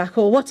Prozac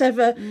or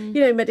whatever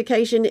you know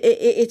medication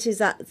it is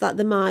that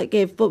they might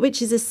give, but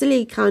which is a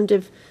silly kind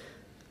of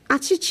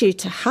attitude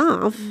to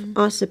have,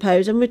 I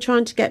suppose. And we're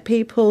trying to get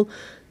people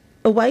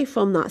away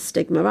from that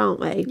stigma,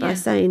 aren't we? By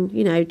saying,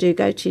 you know, do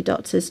go to your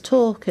doctors,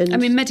 talk. And I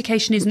mean,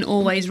 medication isn't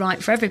always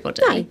right for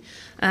everybody. No.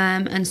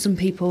 And some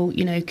people,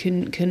 you know,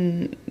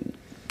 can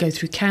go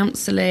through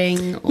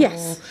counselling or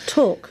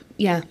talk.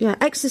 Yeah.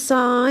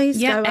 Exercise.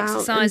 Yeah, go out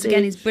exercise and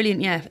again do- is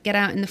brilliant. Yeah, get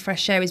out in the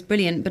fresh air is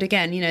brilliant. But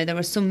again, you know, there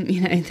are some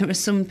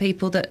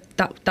people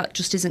that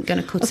just isn't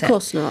going to cut it. Of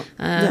course not.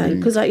 No,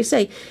 because like you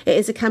say, it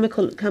is a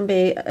chemical. It can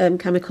be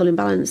chemical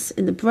imbalance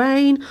in the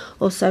brain,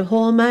 also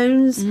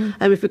hormones.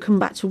 If we come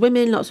back to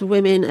women, lots of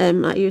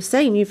women, like you were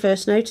saying, you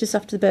first notice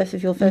after the birth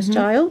of your first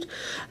child,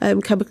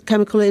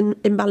 chemical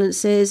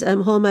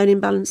imbalances, hormone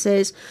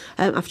imbalances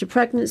after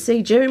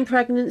pregnancy, during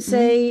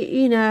pregnancy.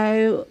 You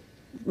know.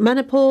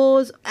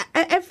 Menopause,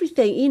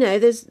 everything, you know,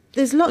 there's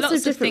lots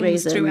of different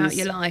things reasons throughout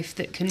your life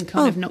that can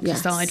kind of knock you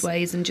yes.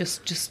 sideways and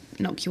just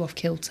knock you off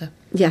kilter.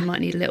 Yeah. You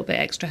might need a little bit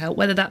extra help,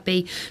 whether that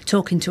be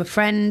talking to a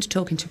friend,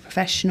 talking to a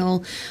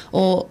professional,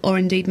 or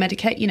indeed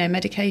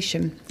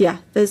medication. Yeah,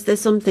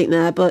 there's something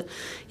there, but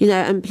you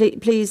know, and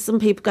please, some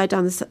people go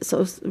down the sort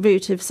of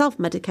route of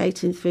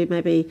self-medicating through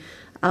maybe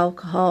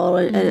alcohol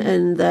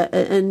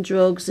and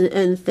drugs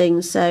and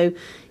things. So,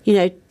 you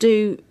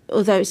know,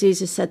 although it's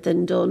easier said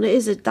than done,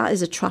 that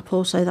is a trap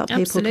also that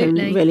people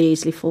Absolutely. can really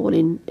easily fall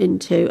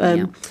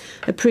into.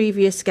 A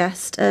previous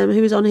guest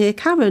who was on here,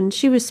 Karen,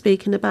 she was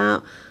speaking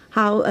about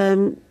how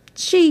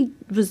she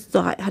was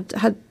like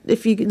had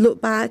if you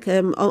look back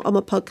on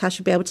my podcast,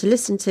 you'll be able to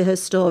listen to her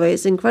story.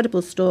 It's an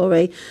incredible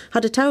story.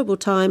 Had a terrible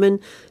time, and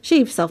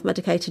she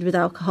self-medicated with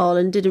alcohol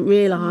and didn't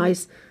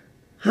realise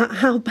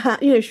how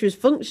bad, you know, she was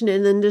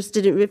functioning, and just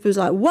didn't. It was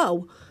like,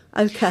 whoa,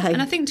 okay.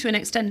 And I think to an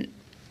extent,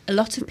 a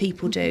lot of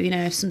people do. You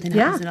know, if something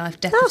happens in life,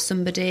 death of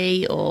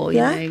somebody, or you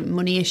know,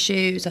 money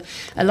issues,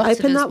 a lot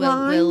Open of that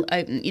us will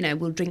wine. open. You know,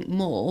 will drink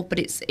more, but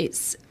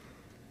it's.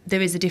 There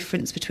is a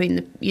difference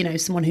between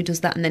someone who does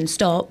that and then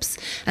stops,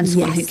 and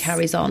someone who Yes.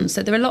 carries on.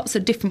 So there are lots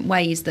of different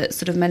ways that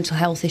sort of mental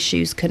health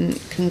issues can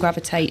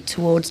gravitate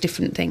towards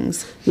different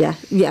things. Yeah,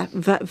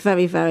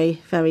 very,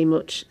 very, very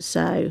much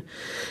so.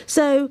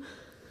 So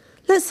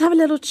let's have a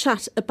little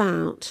chat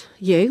about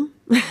you.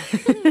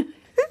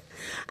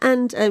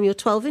 And you're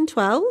 12 in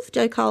 12,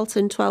 Jo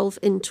Carlton 12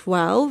 in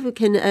 12. We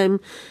can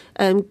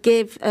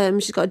give,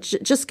 she's got a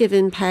Just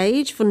Giving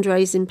page,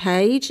 fundraising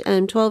page,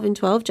 12 in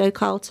 12, Jo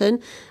Carlton.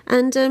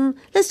 And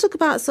let's talk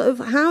about sort of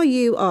how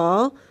you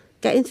are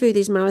getting through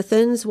these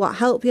marathons, what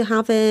help you're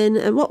having,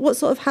 and what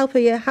sort of help are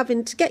you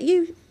having to get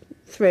you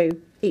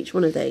through each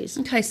one of these.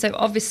 Okay, so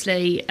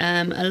obviously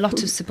a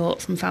lot of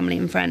support from family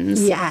and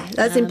friends. Yeah,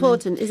 that's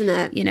important, isn't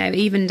it? You know,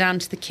 even down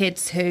to the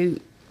kids who,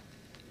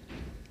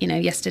 you know,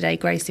 yesterday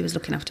Gracie was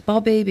looking after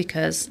Bobby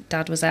because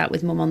Dad was out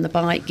with Mum on the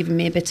bike, giving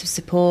me a bit of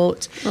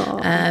support.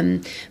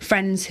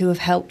 Friends who have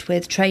helped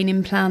with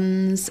training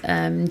plans,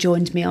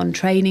 joined me on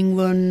training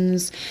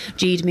runs,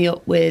 G'd me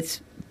up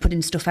with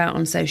putting stuff out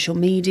on social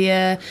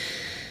media.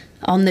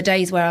 On the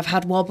days where I've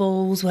had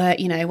wobbles, where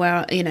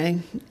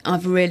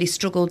I've really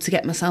struggled to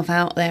get myself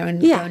out there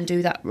and go and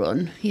do that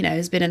run. You know,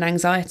 there's been an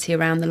anxiety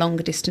around the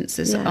longer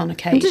distances on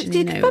occasion.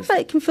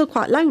 It can feel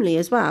quite lonely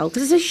as well,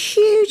 because it's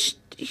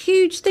a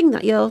huge thing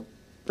that you're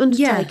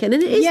undertaking,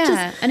 and it is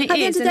just and it at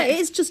the is, end of the day,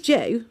 it's just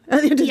you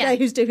at the end of the day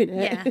who's doing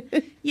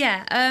it.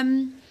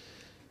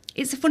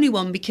 It's a funny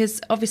one because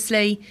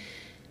obviously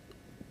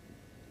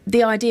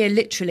the idea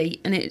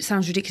literally, and it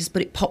sounds ridiculous,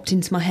 but it popped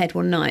into my head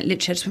one night.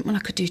 Literally, I just went, well, I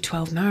could do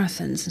 12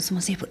 marathons. And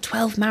someone said, but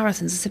 12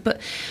 marathons? I said,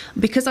 but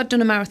because I'd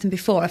done a marathon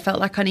before, I felt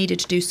like I needed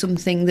to do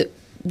something that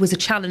was a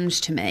challenge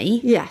to me.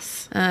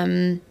 Yes.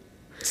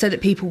 so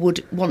that people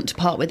would want to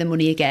part with the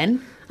money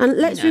again. And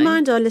let's You know.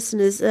 remind our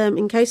listeners,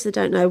 in case they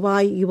don't know,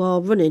 why you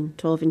are running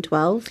 12 in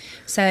 12.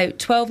 So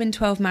 12 in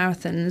 12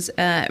 marathons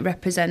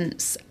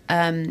represents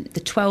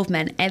the 12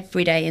 men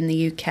every day in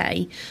the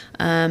UK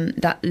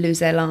that lose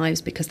their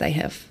lives because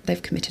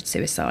they've committed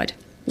suicide.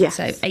 Yes.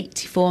 So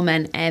 84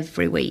 men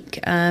every week.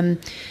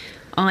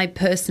 I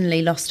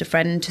personally lost a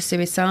friend to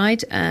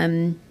suicide.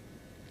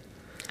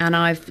 And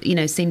I've,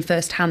 seen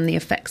firsthand the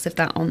effects of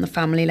that on the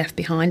family left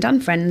behind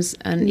and friends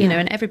and,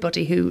 and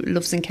everybody who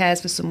loves and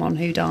cares for someone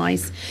who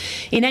dies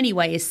in any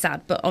way is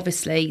sad. But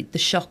obviously the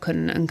shock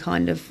and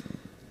kind of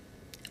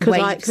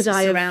waves could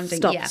I have surrounding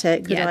stopped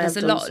it? Could I there's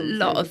have a done lot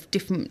something? of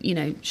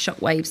different, shock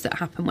waves that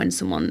happen when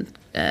someone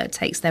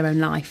takes their own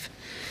life.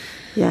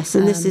 Yes,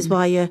 and this is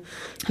why you're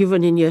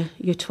running your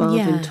 12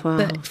 in 12.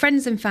 But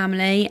friends and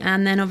family,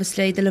 and then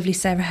obviously the lovely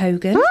Sarah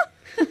Hogan.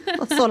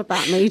 That's all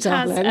about me,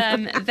 darling.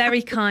 Has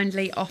very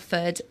kindly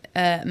offered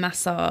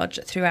massage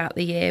throughout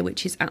the year,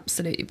 which is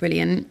absolutely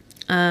brilliant.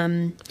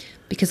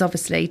 Because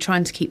obviously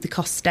trying to keep the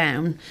costs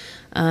down,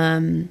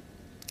 I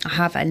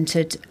have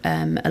entered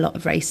a lot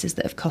of races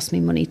that have cost me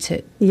money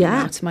to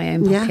out of my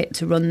own pocket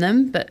to run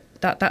them, but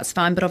that's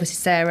fine. But obviously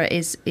Sarah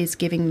is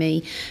giving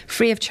me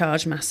free of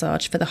charge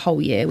massage for the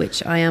whole year,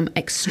 which I am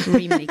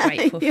extremely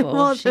grateful You're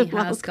more for. She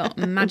than has got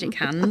magic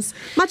hands.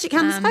 Magic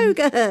Hands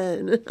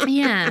Hogan.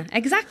 Yeah,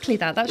 exactly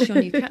that. That's your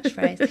new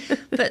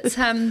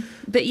catchphrase.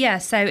 But yeah,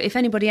 so if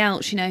anybody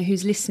else,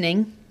 who's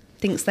listening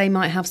thinks they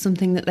might have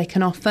something that they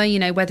can offer,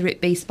 whether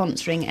it be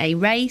sponsoring a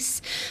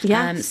race,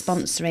 Yes.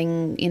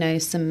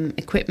 sponsoring, some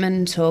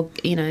equipment or,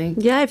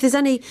 Yeah, if there's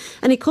any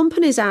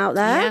companies out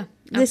there Yeah,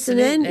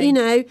 listening,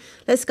 absolutely.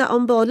 let's get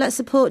on board. Let's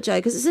support Jo,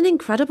 because it's an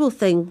incredible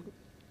thing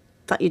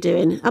that you're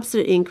doing.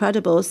 Absolutely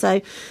incredible.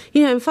 So,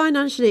 and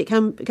financially it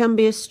can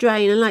be a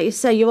strain. And like you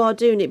say, you are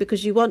doing it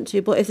because you want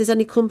to. But if there's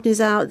any companies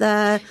out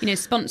there,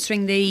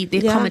 sponsoring the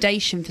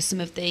accommodation for some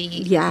of the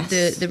Yes.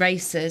 the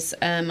races.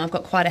 I've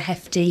got quite a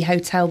hefty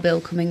hotel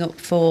bill coming up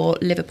for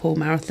Liverpool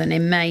Marathon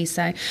in May.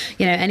 So,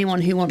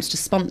 anyone who wants to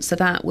sponsor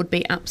that would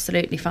be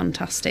absolutely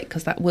fantastic,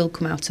 because that will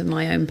come out of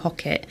my own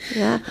pocket.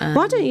 yeah.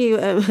 Why don't you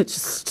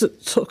just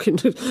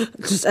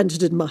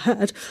entered in my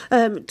head?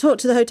 Talk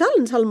to the hotel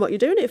and tell them what you're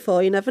doing it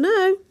for. You never know.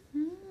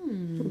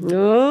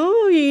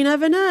 Oh, you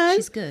never know.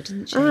 She's good,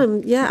 isn't she?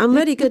 I'm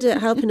really good at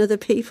helping other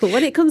people.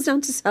 When it comes down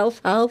to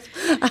self-help,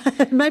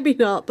 maybe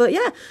not. But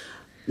yeah,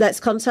 let's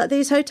contact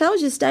these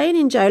hotels you're staying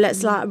in, Jo.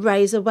 Let's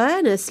raise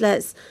awareness.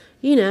 Let's,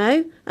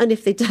 and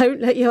if they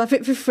don't let you have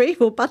it for free,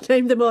 we'll bad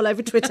name them all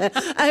over Twitter.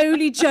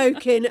 Only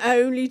joking.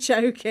 But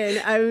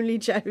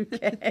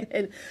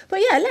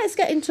yeah, let's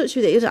get in touch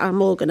with it.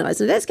 I'm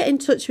organising. Let's get in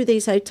touch with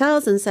these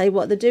hotels and say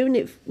what you're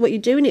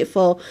doing it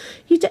for.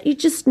 You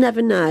just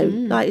never know,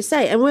 like you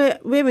say. And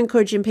we're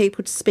encouraging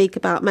people to speak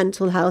about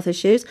mental health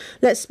issues.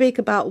 Let's speak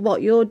about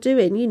what you're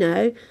doing.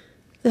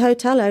 The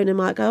hotel owner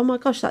might go, oh my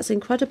gosh, that's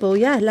incredible.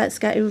 Yeah, let's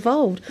get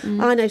involved.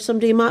 I know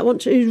somebody who might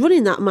want to, who's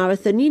running that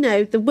marathon.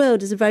 The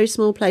world is a very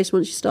small place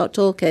once you start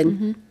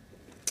talking.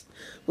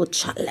 We'll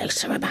chat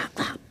later about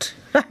that.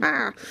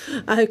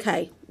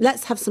 Okay,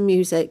 let's have some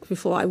music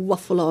before I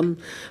waffle on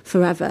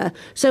forever.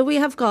 So we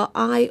have got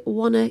I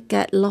Wanna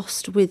Get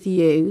Lost With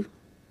You,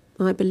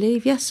 I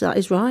believe. Yes, that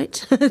is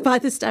right, by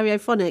the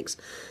Stereophonics.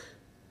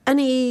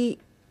 Any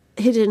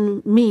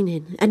hidden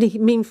meaning, any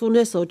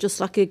meaningfulness, or just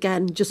love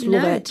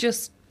it?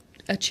 Just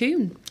a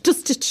tune.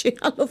 Just a tune.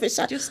 I love it.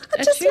 I Just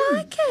just a tune.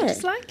 like it.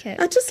 Just like it.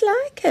 I just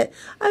like it.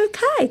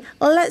 Okay.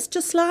 Well, let's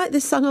just like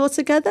this song all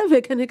together.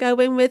 We're going to go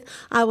in with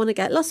I Wanna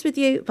Get Lost With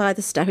You by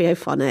the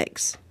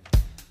Stereophonics.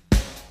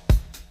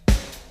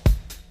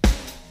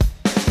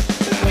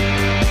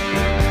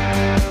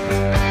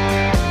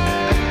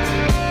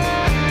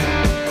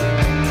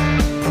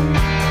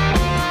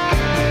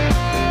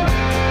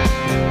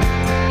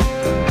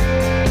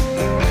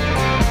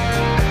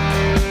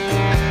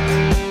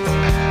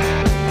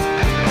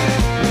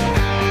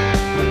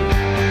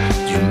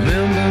 You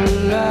remember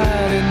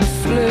lighting the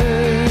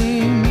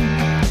flame?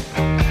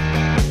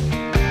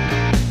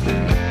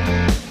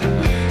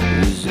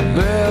 It was a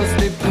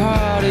birthday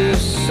party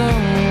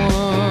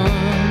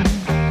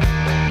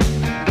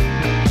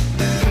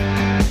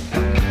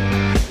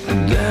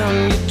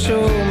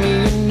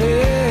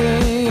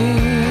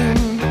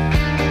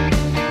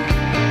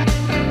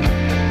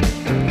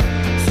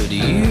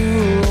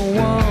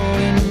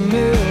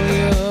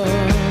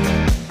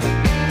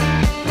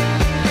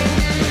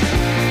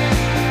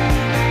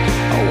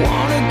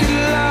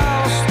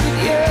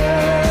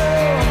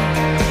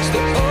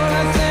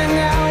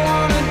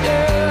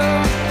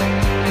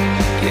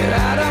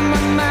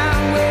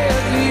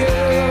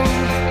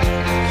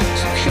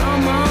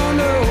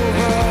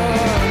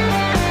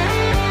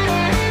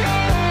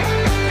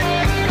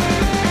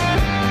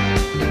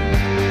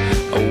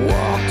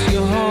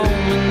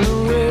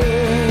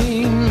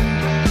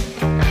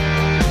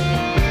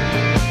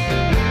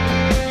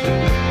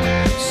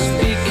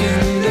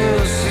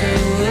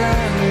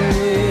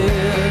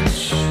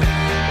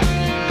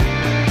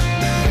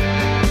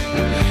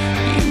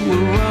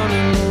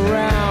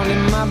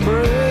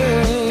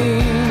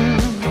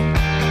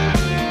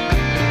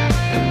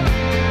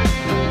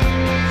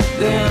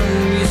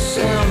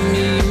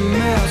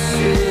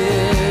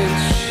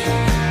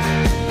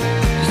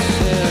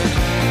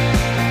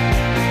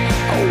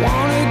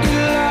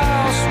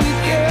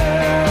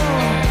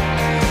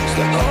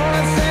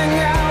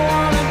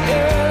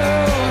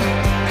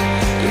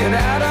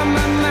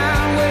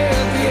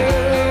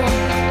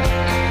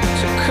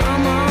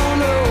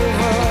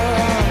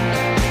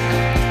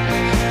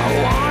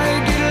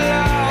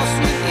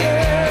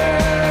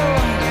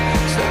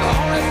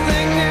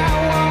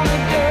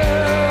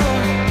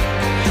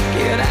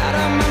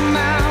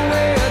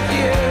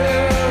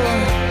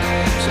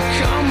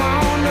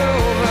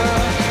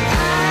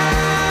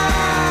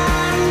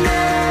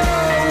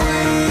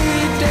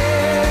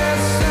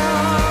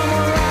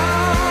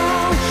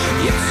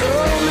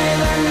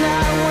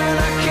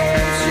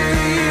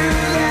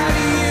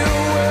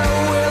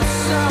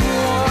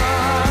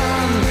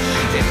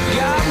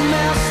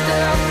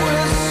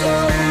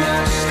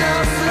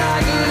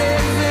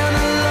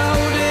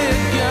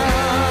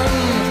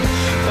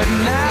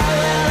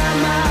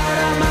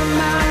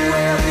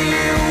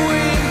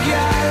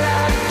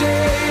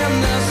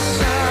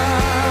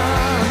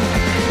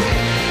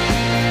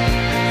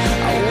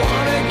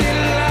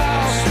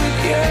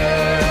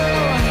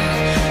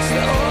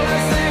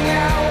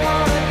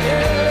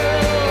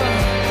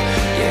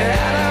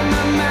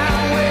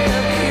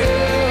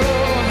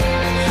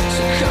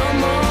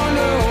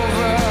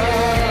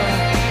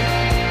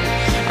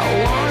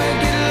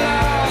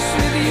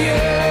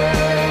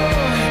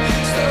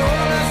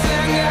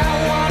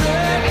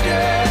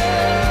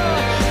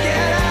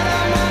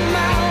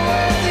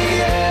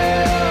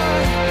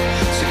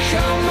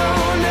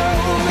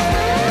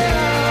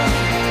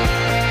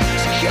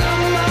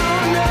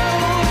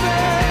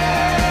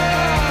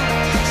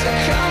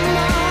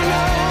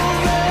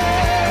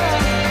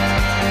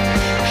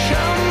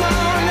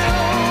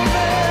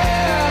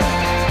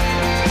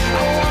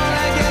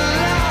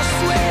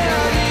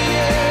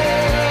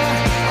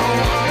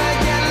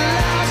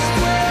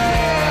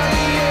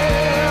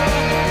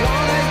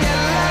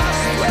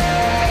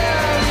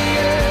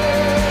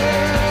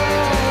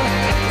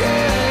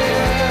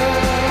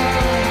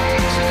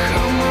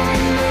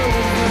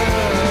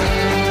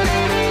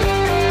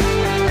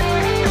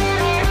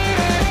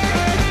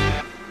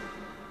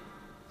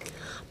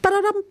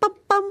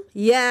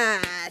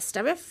Yeah,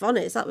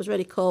 Stereophonics. That was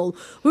really cool.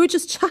 We were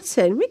just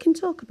chatting. We can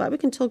talk about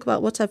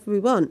whatever we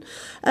want.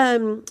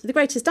 The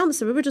Greatest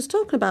Dancer. We were just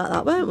talking about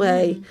that, weren't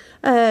we?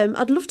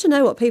 I'd love to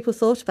know what people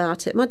thought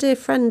about it. My dear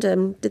friend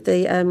did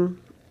the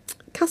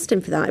casting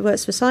for that. He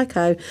works for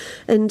Psycho,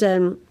 and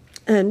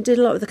did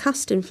a lot of the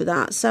casting for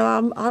that. So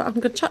I'm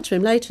going to chat to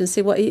him later and see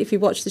if he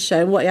watched the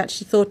show and what he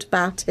actually thought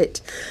about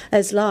it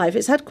as live.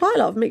 It's had quite a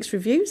lot of mixed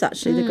reviews,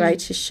 actually, The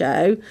Greatest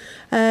Show.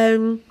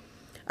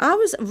 I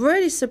was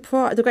really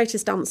surprised, The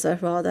Greatest Dancer,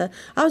 rather.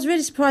 I was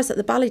really surprised that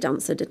the ballet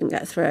dancer didn't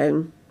get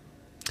through.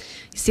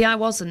 See, I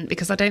wasn't,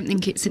 because I don't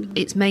think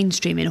it's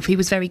mainstream enough. He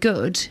was very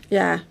good.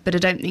 Yeah. But I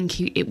don't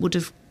think it would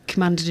have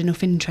commanded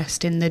enough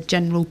interest in the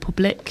general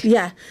public.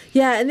 Yeah,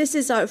 and this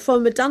is like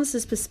from a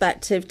dancer's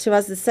perspective to,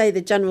 as they say, the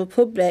general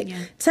public.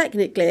 Yeah.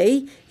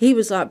 Technically, he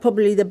was like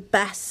probably the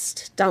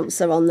best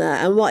dancer on there,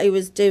 and what he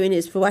was doing,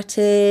 his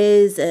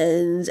pirouettes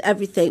and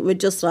everything, were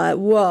just like,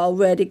 whoa,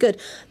 really good.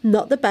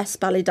 Not the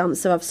best ballet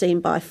dancer I've seen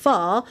by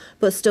far,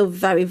 but still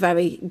very,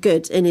 very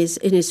good in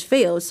his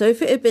field. So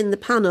if it had been the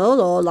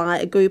panel or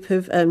like a group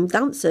of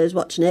dancers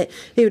watching it,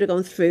 he would have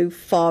gone through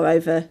far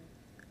over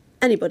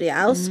anybody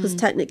else, because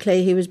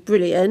technically he was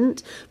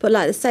brilliant. But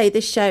like I say,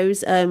 this shows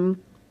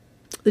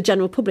the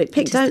general public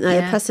pick, don't they? Yeah.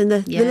 They're pressing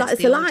the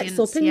lights audience,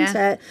 up, isn't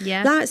it?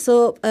 Yeah. Lights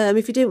up.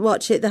 If you didn't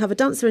watch it, they have a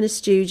dancer in a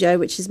studio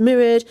which is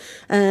mirrored.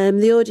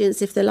 The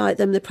audience, if they like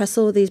them, they press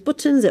all these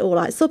buttons, it all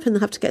lights up, and they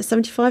have to get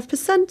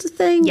 75%, I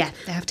think. Yeah,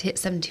 they have to hit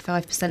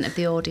 75% of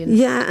the audience.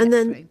 Yeah, and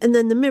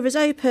then the mirrors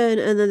open,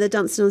 and then they're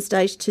dancing on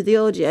stage to the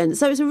audience.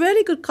 So it's a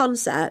really good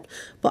concept,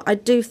 but I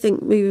do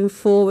think moving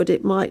forward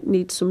it might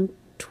need some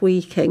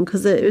tweaking,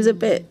 because it was a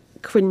bit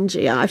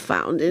cringy, I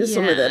found, in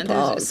some of the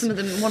parts. Some of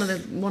them,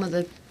 one of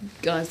the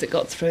guys that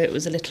got through it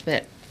was a little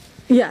bit.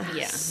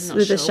 Yes, not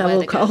with the sure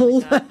where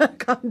shovel they're going with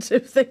coal kind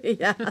of thing.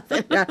 Yeah,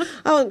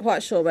 I wasn't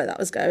quite sure where that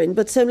was going.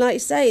 But like you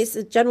say, it's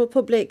the general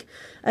public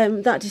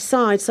that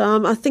decides.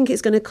 So I think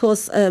it's going to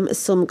cause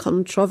some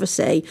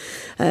controversy.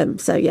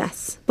 So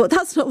yes, but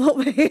that's not what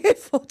we're here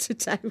for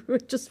today.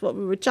 Just what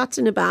we were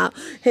chatting about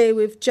here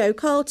with Jo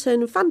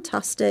Carlton.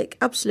 Fantastic,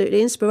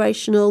 absolutely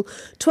inspirational.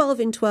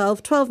 12 in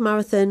 12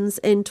 marathons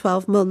in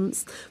 12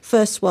 months.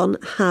 First one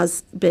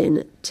has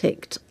been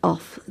ticked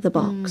off the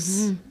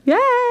box. Yay!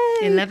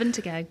 11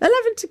 to go. 11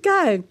 to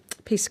go.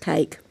 Piece of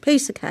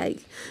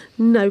cake.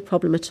 No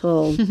problem at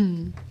all.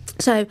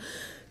 So,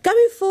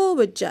 going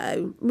forward,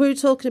 Jo, we were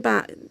talking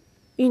about,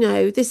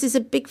 this is a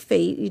big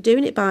feat. You're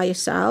doing it by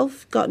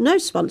yourself. Got no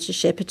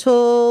sponsorship at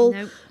all.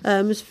 Nope.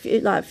 There's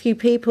a few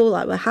people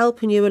were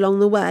helping you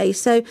along the way.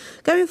 So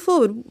going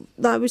forward,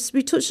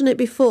 we touched on it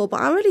before, but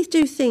I really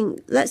do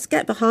think let's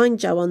get behind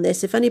Jo on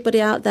this. If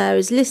anybody out there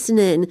is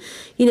listening,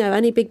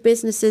 any big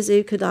businesses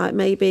who could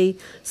maybe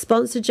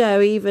sponsor Jo,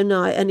 even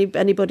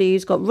anybody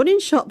who's got running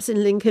shops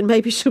in Lincoln,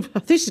 maybe I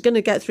think she's going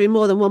to get through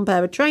more than one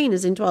pair of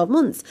trainers in 12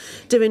 months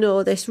doing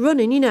all this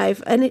running.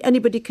 If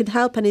anybody could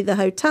help any of the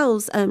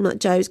hotels that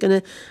Jo's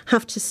going to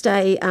have to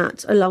stay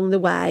at along the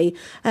way.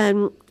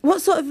 What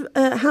sort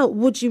of help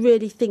would you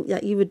really think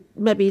that you would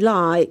maybe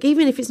like,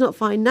 even if it's not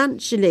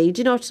financially? Do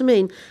you know what I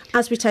mean?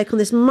 As we take on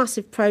this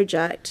massive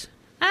project.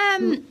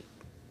 I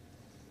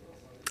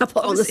put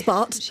her on the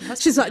spot.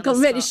 She's like gone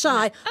really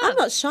shy. I'm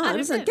not shy. I'm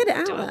just like, get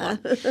it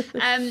out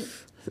there.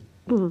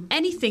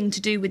 Anything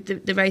to do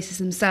with the races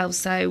themselves.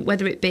 So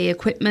whether it be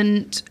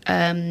equipment,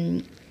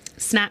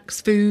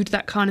 snacks, food,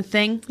 that kind of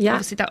thing. Yeah.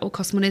 Obviously that will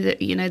cost money.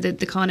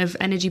 The kind of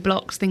energy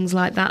blocks, things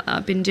like that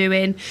I've been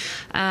doing.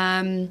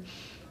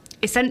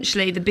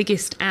 Essentially, the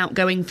biggest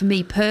outgoing for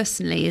me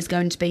personally is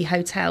going to be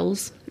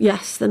hotels.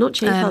 Yes, they're not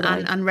cheap, are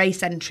they? And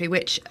race entry,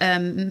 which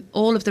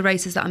all of the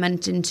races that I'm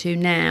entered into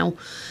now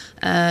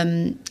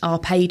are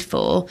paid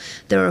for.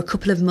 There are a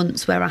couple of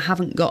months where I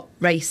haven't got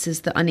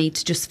races that I need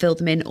to just fill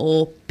them in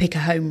or pick a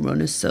home run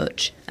as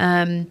such.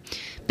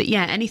 But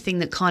yeah, anything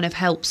that kind of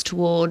helps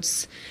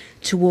towards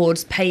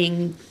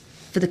paying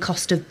for the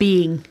cost of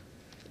being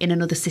in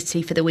another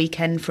city for the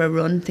weekend for a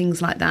run,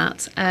 things like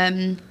that.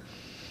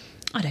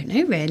 I don't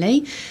know,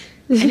 really.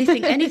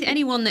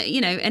 Anyone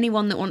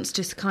that wants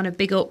to kind of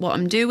big up what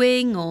I'm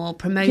doing or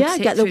promote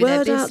it get the through their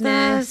word out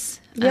there.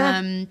 business.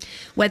 Yeah.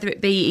 Whether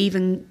it be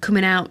even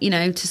coming out,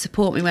 to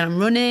support me when I'm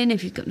running,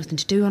 if you've got nothing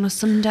to do on a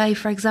Sunday,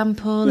 for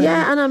example.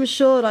 Yeah, and I'm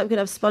sure we could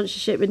have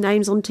sponsorship with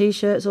names on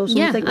T-shirts or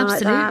something like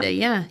that. Absolutely,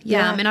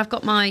 yeah. I mean, I've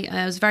got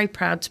I was very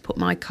proud to put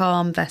my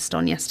Calm vest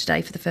on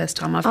yesterday for the first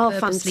time. I've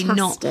purposely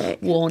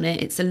fantastic. not worn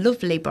it. It's a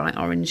lovely bright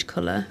orange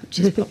colour, which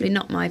is probably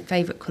not my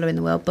favourite colour in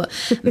the world, but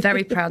I'm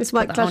very proud to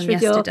put that on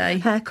yesterday.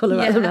 Your hair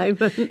colour at the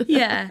moment.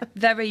 Yeah,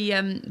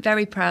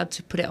 very proud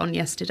to put it on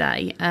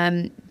yesterday.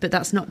 But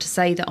that's not to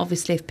say that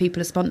obviously if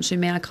people are sponsoring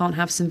me, I can't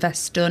have some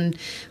vests done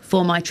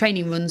for my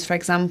training runs, for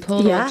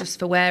example, or just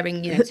for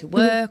wearing, to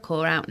work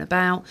or out and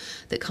about,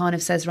 that kind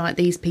of says, right,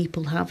 these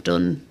people have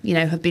done,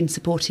 have been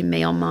supporting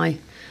me on my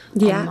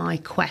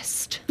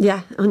quest.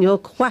 Yeah, on your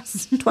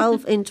quest,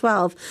 12 in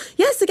 12.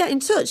 Yes, so get in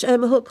touch.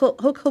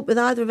 Hook up with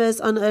either of us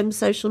on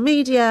social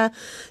media,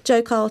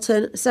 Jo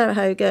Carlton, Sarah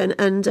Hogan,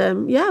 and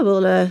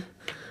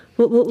we'll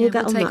We'll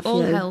get on take that for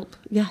all you. help.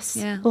 Yes,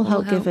 Yeah, all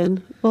help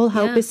given. All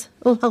help Yeah.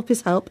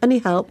 is help. Any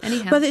help. Any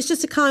help. Whether it's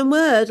just a kind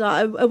word,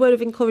 like a word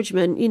of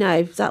encouragement,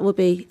 that would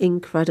be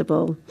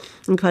incredible.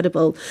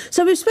 Incredible.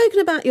 So we've spoken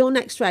about your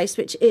next race,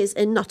 which is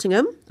in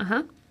Nottingham.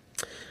 Uh-huh.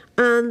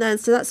 And then,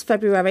 so that's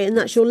February, and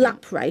that's your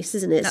lap race,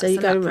 isn't it? That's so you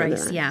the go lap around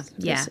race, there. yeah.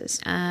 This is-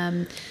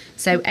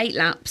 So 8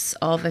 laps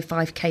of a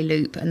 5K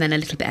loop and then a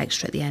little bit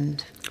extra at the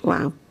end.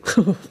 Wow.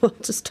 I'm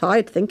just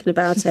tired thinking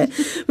about it.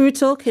 We were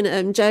talking,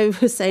 Jo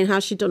was saying how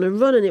she'd done a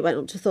run and it went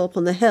up to Thorpe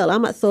on the Hill.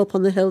 I'm at Thorpe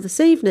on the Hill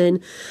this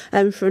evening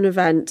for an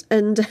event,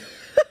 and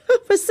I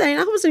was saying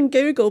I was in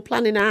Google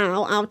planning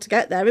out how to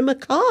get there in my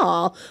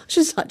car.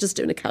 She's like just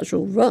doing a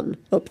casual run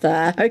up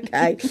there.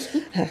 Okay.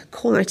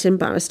 Quite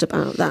embarrassed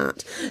about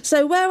that.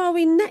 So where are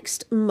we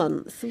next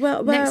month?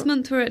 Where, Next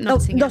month we're at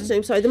Nottingham. Oh,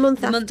 Nottingham, sorry, the month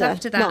after. The month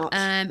after that,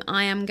 March.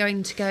 I am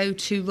going to go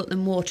to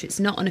Rutland Water. It's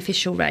not an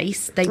official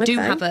race. They do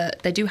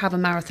Okay. have a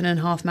marathon and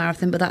half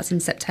marathon, but that's in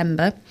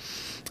September.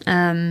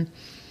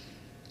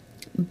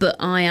 But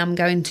I am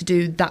going to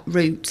do that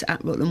route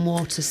at Rutland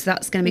Water, so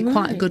that's going to be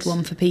quite a good Right.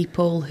 one for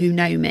people who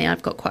know me.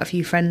 I've got quite a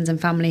few friends and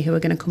family who are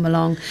going to come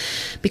along,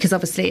 because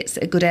obviously it's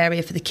a good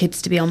area for the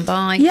kids to be on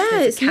bike. Yeah,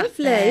 there's a it's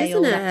lovely, cafe, isn't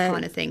all it? that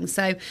kind of thing.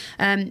 So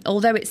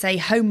although it's a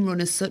home run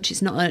as such,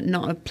 it's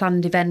not a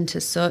planned event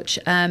as such.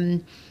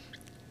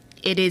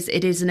 It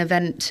is an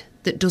event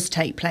that does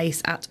take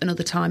place at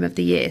another time of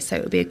the year, so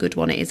it'll be a good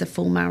one. It is a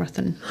full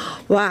marathon.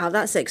 Wow,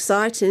 that's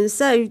exciting.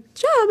 So,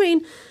 Jo, I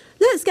mean,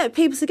 let's get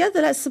people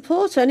together. Let's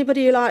support her.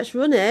 Anybody who likes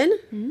running.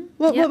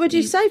 What would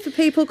you say for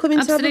people coming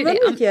to have a run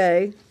with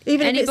you?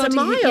 Even if it's a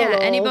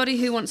mile? Anybody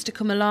who wants to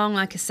come along.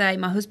 Like I say,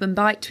 my husband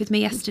biked with me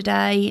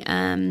yesterday.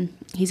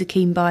 He's a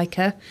keen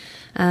biker.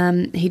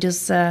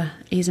 He's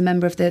a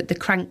member of the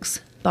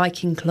Cranks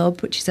Biking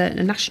Club, which is a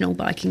national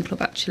biking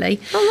club actually.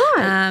 Oh,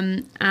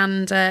 right.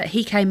 And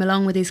he came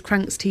along with his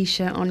Cranks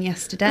t-shirt on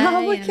yesterday.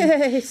 Oh, wicked.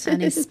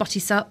 and his spotty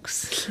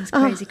socks, his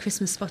crazy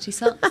Christmas spotty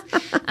socks.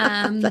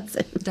 Bless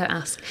him. Don't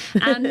ask.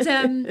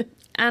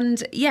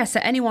 And yeah, so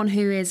anyone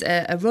who is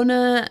a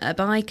runner, a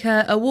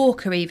biker, a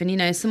walker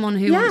even, someone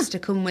who wants to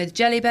come with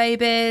jelly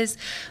babies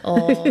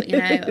or,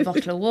 a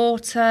bottle of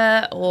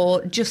water,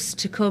 or just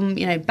to come,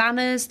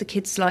 banners. The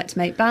kids like to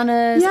make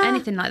banners,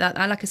 anything like that.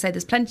 Like I say,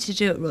 there's plenty to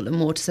do at Rutland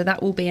Water, so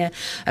that will be a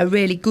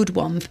really good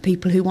one for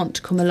people who want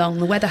to come along.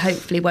 The weather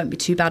hopefully won't be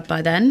too bad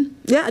by then.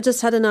 Yeah, I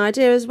just had an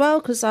idea as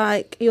well, because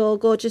your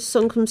gorgeous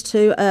son comes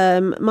to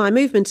my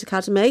movement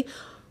academy.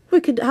 We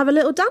could have a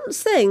little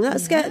dance thing.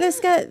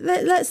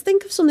 Let's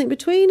think of something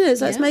between us.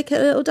 Let's make it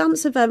a little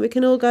dance event. We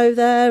can all go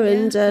there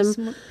and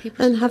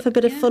have a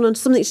bit of fun on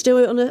something to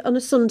do on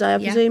a Sunday, I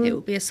presume. It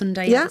will be a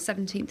Sunday, Yeah. the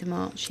 17th of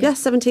March. Yeah,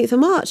 17th of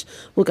March.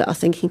 We'll get our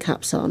thinking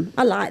caps on.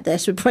 I like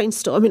this. We're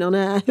brainstorming on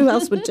air. Who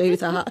else would do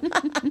that?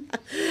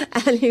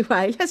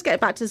 Anyway, let's get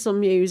back to some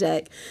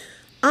music.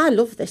 I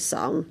love this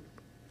song.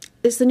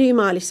 It's the new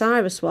Miley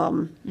Cyrus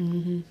one.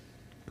 Mm-hmm.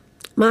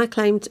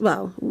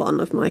 One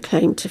of my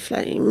claim to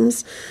fame,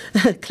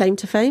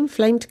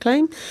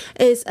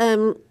 is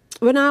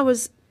when I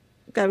was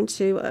going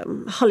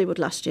to Hollywood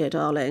last year,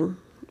 darling,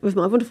 with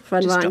my wonderful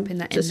friend Just Ryan. dropping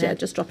that in there.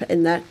 Just drop it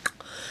in there.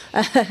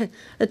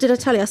 Did I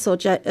tell you I saw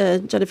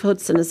Jennifer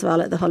Hudson as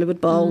well at the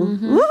Hollywood Bowl?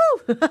 Mm-hmm.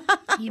 Woo!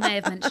 You may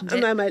have mentioned I it.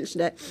 know I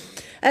mentioned it.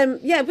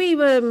 We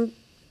were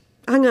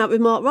hanging out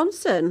with Mark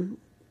Ronson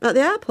at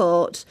the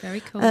airport. Very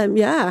cool.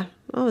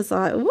 I was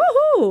like,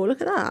 woohoo,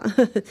 look at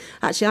that.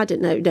 Actually, I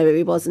didn't know who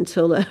he was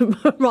until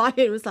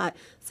Ryan was like,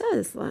 so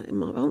there's like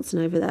Mark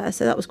Ronson over there.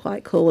 So that was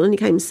quite cool. And he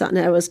came and sat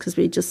near us because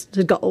we just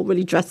had got all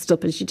really dressed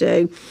up as you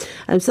do.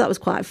 So that was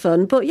quite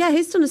fun. But yeah,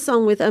 he's done a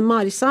song with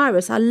Miley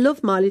Cyrus. I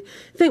love Miley.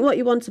 Think what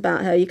you want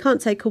about her. You can't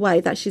take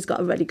away that she's got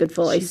a really good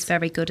voice. She's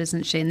very good,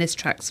 isn't she? And this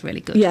track's really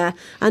good. Yeah,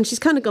 and she's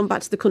kind of gone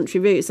back to the country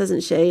roots,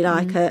 hasn't she?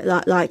 Like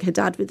her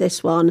dad with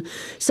this one.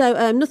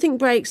 So Nothing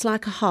Breaks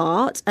Like a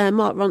Heart.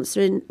 Mark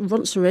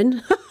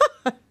Ronson,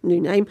 new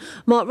name.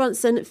 Mark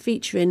Ronson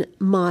featuring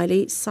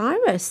Miley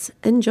Cyrus.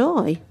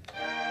 Enjoy.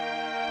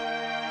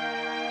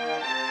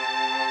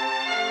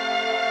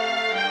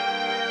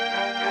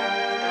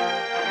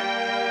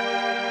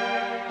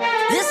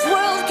 This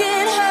world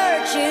can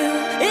hurt you,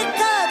 it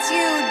cuts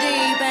you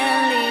deep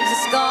and leaves a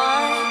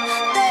scar.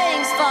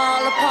 Things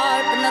fall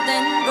apart, but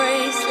nothing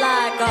breaks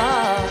like a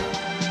heart.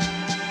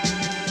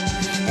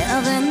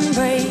 Nothing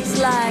breaks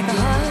like a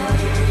heart.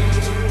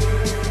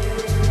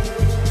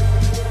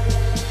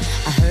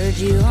 I heard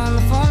you on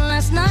the phone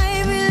last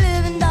night. We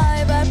live and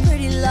die by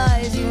pretty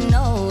lies, you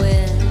know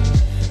it.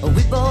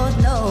 We both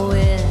know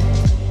it.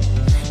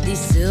 These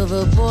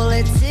silver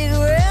bullet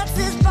cigarettes,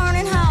 this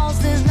burning house,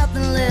 there's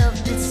nothing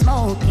left, it's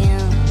smoking.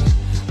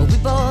 We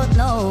both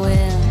know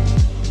it.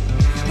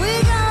 We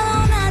got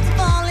all night to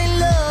fall in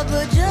love,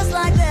 but just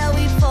like that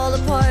we fall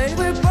apart.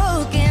 We're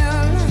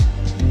broken,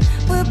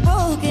 we're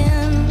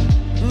broken.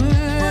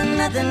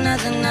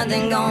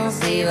 Nothing gonna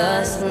save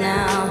us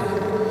now.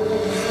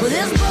 Well,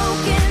 this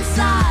broken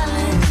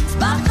silence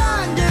by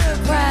thunder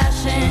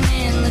crashing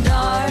in the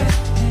dark,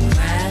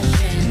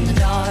 crashing in the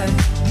dark.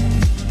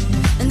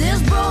 And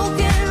this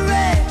broken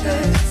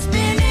record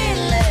spinning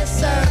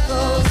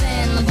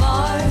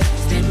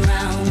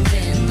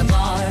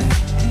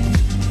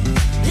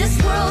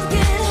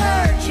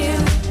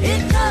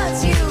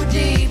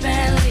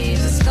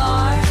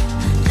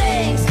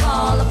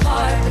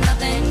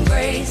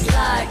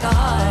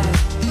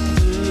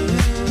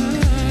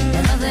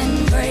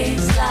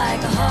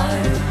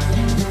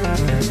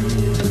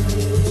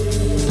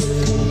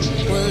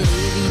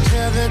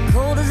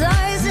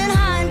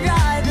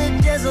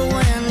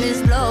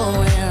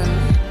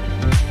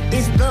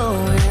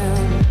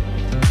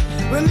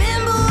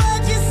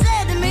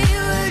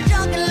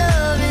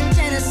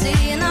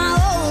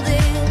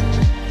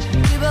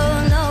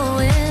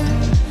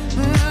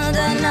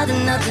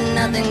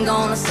Nothing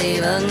gonna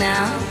save her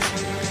now.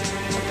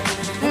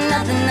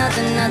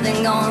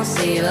 Nothing gonna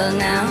save her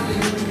now.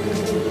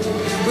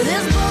 With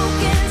this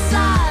broken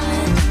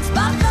silence,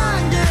 by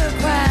thunder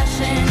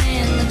crashing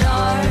in the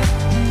dark,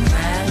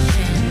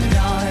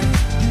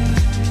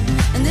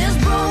 and this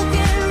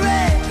broken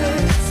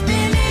record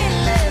spinning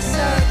less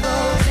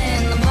circles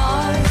in the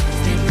bar,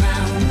 spin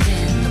round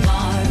in the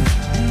bar.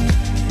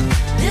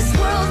 This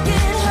world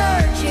can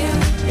hurt you,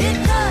 it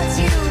cuts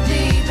you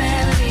deep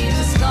and leaves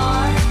a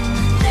scar.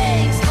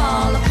 Things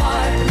fall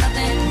apart, but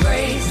nothing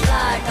breaks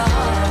like a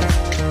heart.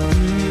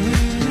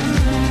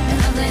 And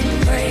nothing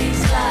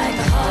breaks like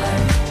a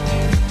heart.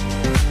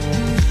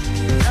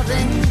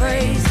 Nothing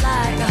breaks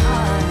like a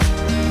heart.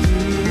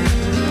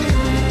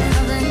 And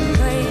nothing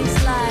breaks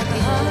like a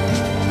heart.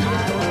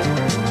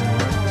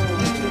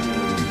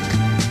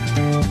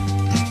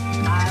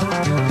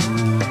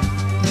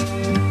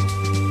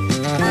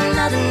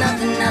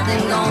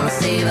 Nothing gonna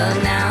save her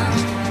now.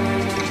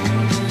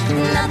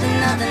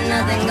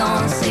 Nothing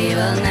gonna save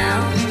her now.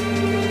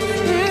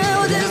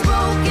 With this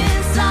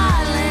broken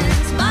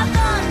silence, by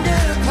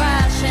thunder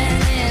crashing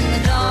in the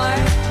dark,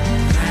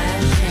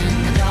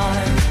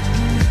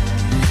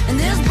 and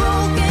this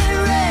broken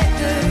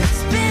record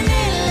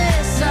spinning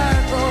less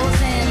circles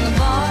in the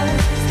bar,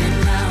 spin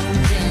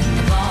round in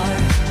the bar.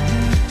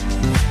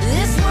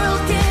 This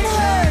world can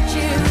hurt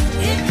you,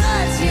 it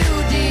cuts you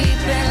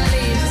deep and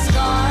leaves a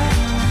scar.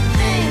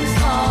 Things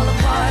fall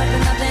apart,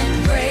 but nothing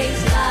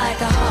breaks like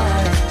a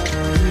heart.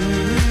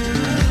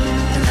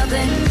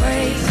 Nothing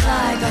breaks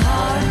like a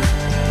heart.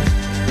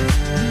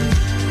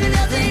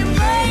 Nothing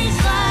breaks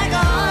like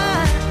a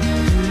heart.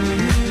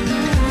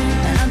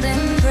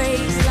 Nothing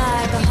breaks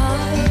like a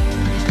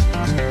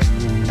heart.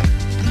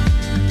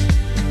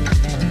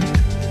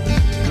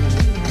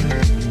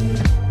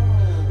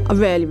 I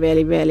really,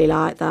 really, really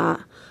like that.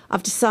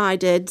 I've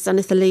decided,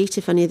 Zenith Elite,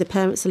 if any of the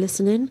parents are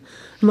listening,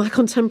 my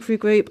contemporary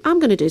group, I'm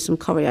going to do some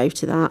choreo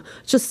to that.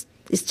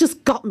 It's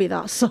just got me,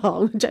 that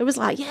song. Joe was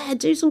like, yeah,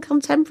 do some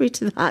contemporary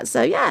to that.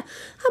 So, yeah,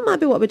 that might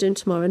be what we're doing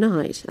tomorrow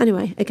night.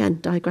 Anyway, again,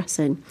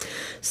 digressing.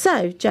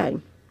 So,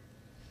 Joe,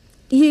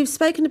 you've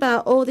spoken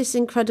about all this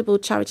incredible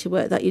charity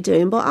work that you're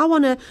doing, but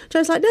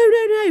Joe's like,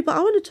 no, but I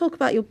want to talk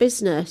about your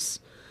business.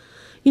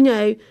 You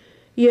know,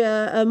 you're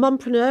a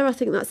mompreneur, I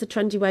think that's a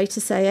trendy way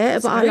to say it.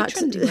 It's but a very I like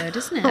trendy word,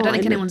 isn't it? I don't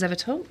think anyone's ever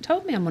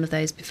told me I'm one of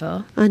those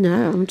before. I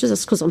know, I'm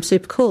just because I'm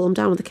super cool. I'm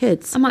down with the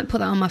kids. I might put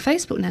that on my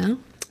Facebook now.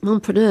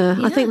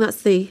 Mompreneur. I think Yeah.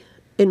 that's the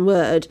in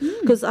word,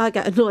 because I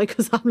get annoyed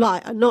because I'm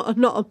like, I'm not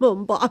a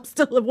mum, but I'm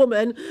still a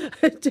woman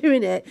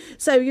doing it.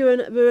 So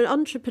we're an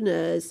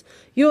entrepreneurs.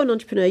 You're an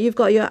entrepreneur. You've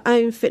got your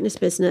own fitness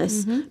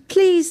business.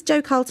 Please,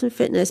 Joe Carlton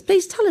Fitness,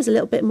 please tell us a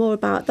little bit more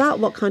about that,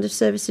 what kind of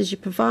services you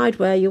provide,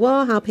 where you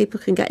are, how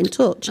people can get in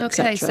touch,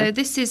 Okay, etc. so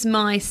this is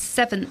my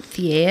 7th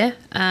year.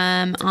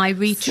 I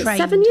retrained.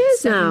 7 years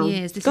 7 now?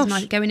 years. This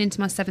Gosh. is going into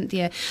my 7th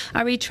year.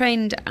 I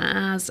retrained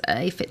as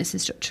a fitness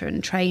instructor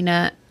and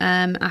trainer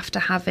after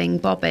having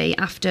Bobby,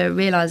 after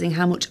realising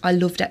how much I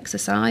loved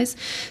exercise.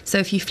 So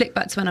if you flick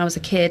back to when I was a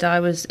kid,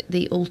 I was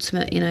the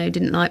ultimate,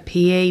 didn't like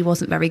PE,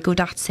 wasn't very good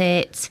at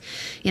it.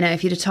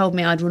 If you'd have told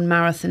me I'd run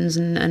marathons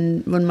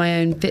and run my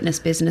own fitness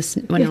business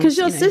when Because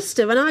I was, your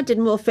sister, when I did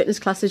more fitness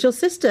classes, your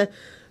sister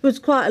was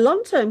quite a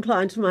long-term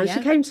client of mine. Yeah.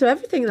 She came to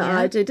everything that Yeah.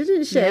 I did,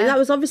 didn't she? Yeah. And that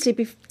was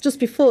obviously just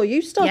before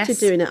you started Yes.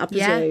 doing it, I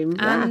presume.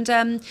 Yeah.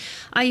 And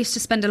I used to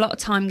spend a lot of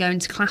time going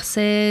to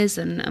classes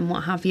and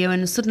what have you,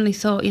 and suddenly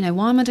thought,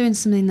 why am I doing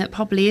something that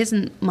probably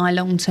isn't my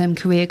long-term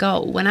career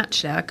goal when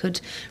actually I could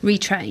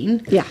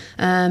retrain? Yeah.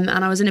 And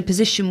I was in a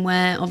position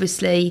where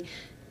obviously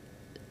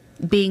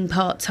being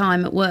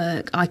part-time at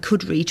work, I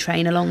could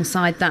retrain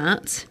alongside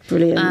that.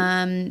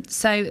 Brilliant.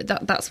 So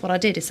that's what I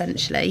did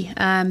essentially.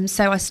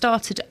 So I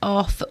started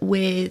off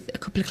with a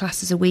couple of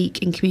classes a week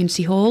in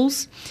community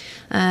halls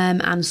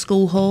and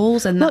school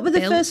halls. And What that were the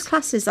built. first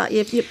classes that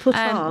you put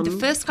on? The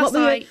first What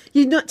class were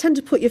you not tend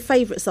to put your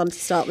favourites on to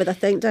start with, I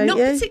think, don't Not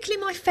you?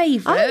 particularly my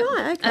favourite. Oh,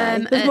 right,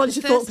 okay. There's ones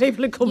you thought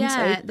people had come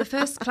to. The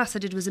first class I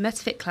did was a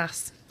MetaFit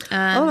class. Oh,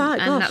 right,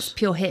 and gosh. that's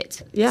pure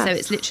HIIT. Yes. So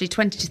it's literally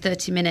 20 to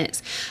 30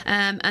 minutes.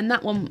 And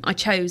that one I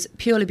chose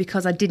purely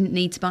because I didn't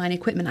need to buy any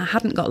equipment. I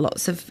hadn't got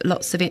lots of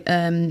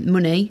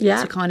money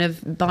Yeah. to kind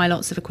of buy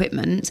lots of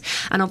equipment.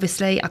 And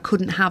obviously I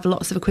couldn't have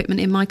lots of equipment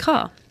in my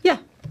car. Yeah.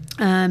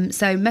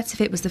 So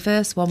MetaFit was the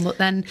first one, but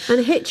then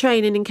And HIIT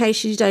training, in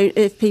case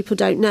if people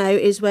don't know,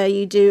 is where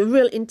you do a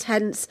real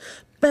intense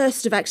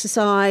burst of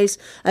exercise,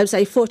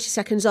 say 40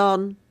 seconds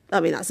on. I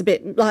mean, that's a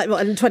bit like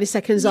and 20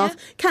 seconds Yeah. off.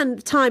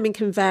 Timing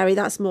can vary.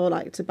 That's more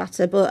like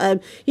Tabata,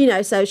 but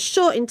so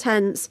short,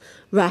 intense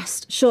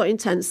rest, short,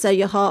 intense. So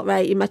your heart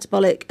rate, your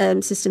metabolic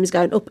system is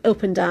going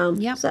up and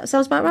down. Yep. Does that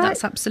sounds about right?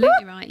 that's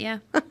absolutely right, yeah.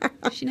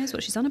 She knows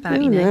what she's on about,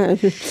 Oh, you know. no.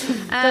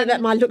 Don't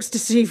let my looks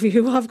deceive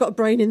you. I've got a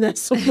brain in there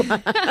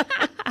somewhere.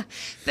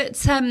 But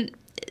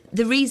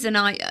the reason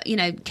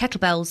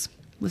kettlebells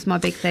was my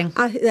big thing.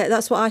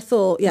 That's what I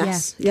thought.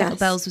 Yes, yes.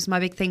 Kettlebells was my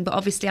big thing, but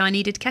obviously I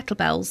needed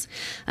kettlebells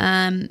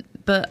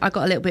but I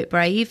got a little bit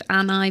brave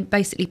and I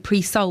basically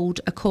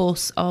pre-sold a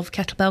course of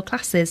kettlebell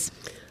classes.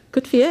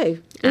 Good for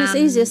you. And it's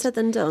And easier said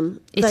than done.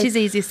 It is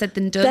easier said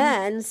than done.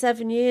 Then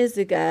 7 years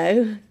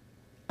ago,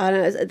 I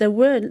know there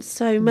weren't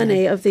so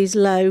many of these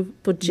low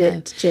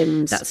budget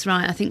gyms. That's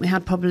right. I think we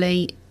had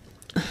probably,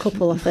 a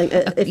couple, I think,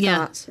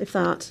 if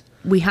that.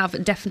 we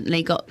have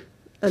definitely got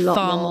A lot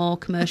far more. more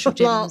commercial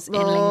A lot gyms in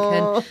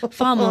Lincoln,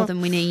 far more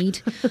than we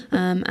need,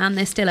 and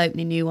they're still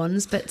opening new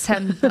ones, but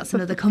that's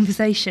another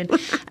conversation.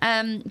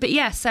 But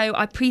yeah, so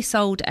I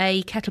pre-sold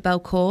a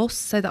kettlebell course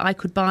so that I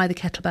could buy the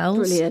kettlebells.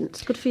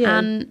 Brilliant. Good for you.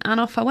 And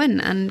off I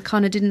went and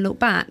kind of didn't look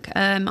back.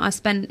 I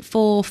spent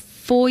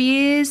four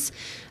years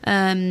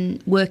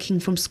working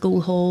from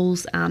school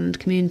halls and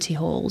community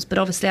halls, but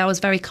obviously I was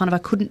very I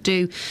couldn't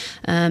do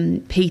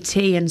PT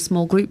and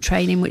small group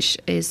training, which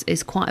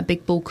is quite a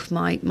big bulk of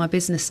my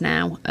business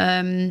now,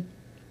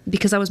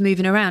 because I was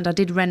moving around. I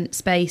did rent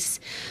space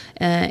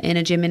in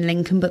a gym in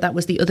Lincoln, but that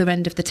was the other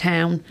end of the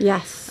town.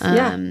 Yes.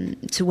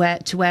 To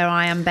where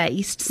I am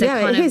based. So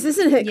Yeah, it is,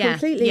 isn't it? Yeah,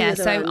 Completely yeah. the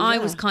So other end, I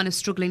yeah. was kind of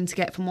struggling to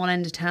get from one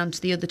end of town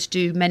to the other to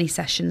do many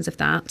sessions of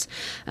that.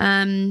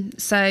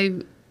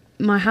 So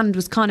my hand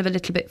was kind of a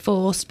little bit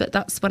forced, but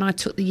that's when I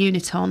took the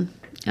unit on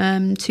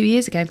 2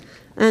 years ago.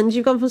 And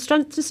you've gone from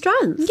strength to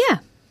strength. Yeah.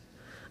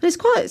 And it's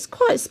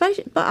quite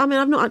spacious. But I mean,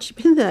 I've not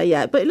actually been there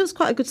yet, but it looks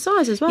quite a good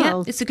size as well.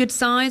 Yeah, it's a good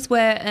size.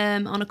 We're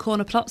on a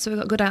corner plot, so we've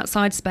got good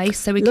outside space,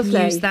 so we Lovely.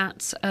 can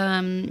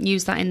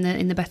use that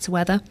in the better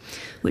weather,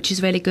 which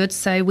is really good.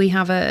 So we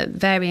have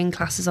varying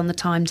classes on the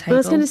timetable. I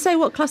was going to say,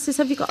 what classes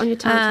have you got on your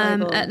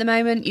timetable? At the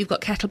moment, you've got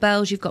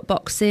kettlebells, you've got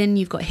boxing,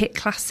 you've got HIIT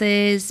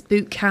classes,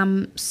 boot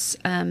camps,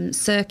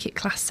 circuit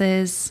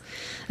classes.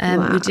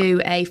 Wow. We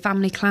do a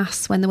family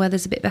class when the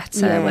weather's a bit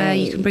better, where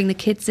you can bring the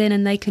kids in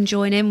and they can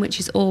join in, which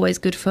is always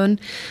good fun.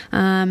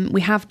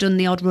 We have done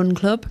the odd run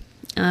club,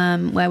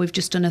 where we've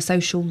just done a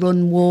social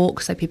run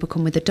walk, so people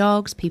come with the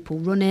dogs, people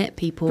run it,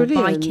 people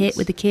Brilliant. bike it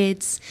with the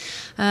kids.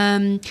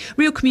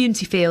 Real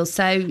community feel.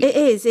 So It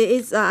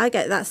is. I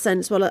get that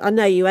sense. Well, I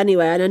know you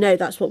anyway, and I know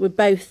that's what we're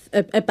both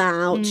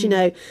about. You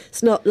know,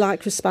 it's not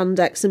like for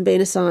spandex and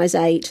being a size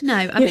 8. no,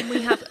 I mean,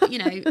 we have,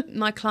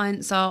 my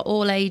clients are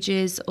all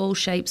ages, all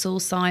shapes, all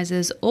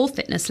sizes, all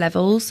fitness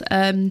levels.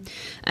 And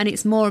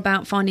it's more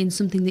about finding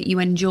something that you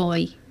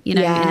enjoy, in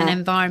Yeah. an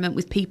environment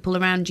with people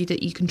around you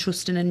that you can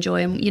trust and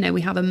enjoy. And, we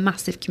have a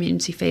massive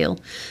community feel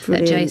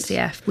Brilliant. at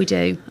JCF. We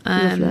do.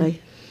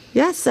 Lovely.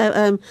 Yeah,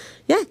 so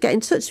get in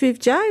touch with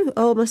Joe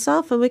or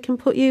myself, and we can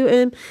put you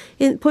in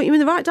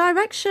the right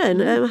direction.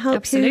 Help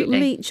absolutely.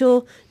 you meet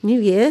your new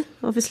year.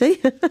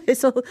 Obviously,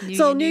 it's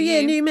all new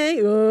year, new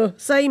me. Oh,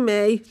 same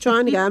me.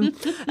 Trying again.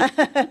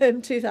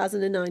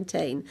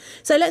 2019.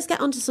 So let's get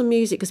on to some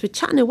music because we're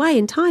chatting away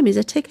and time is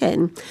a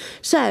ticking.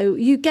 So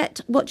you get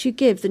what you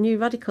give, the New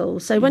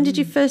Radicals. So when did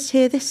you first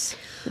hear this?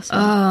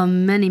 Oh,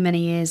 many,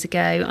 many years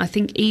ago. I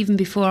think even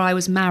before I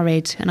was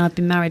married, and I've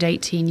been married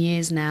 18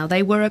 years now,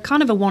 they were a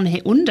kind of a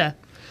one-hit wonder.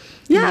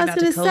 Yeah, New I was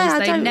going to say, Radicals. I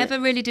They don't... never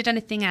really did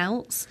anything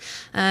else,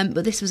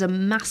 but this was a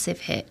massive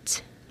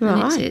hit.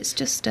 Right. And it's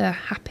just a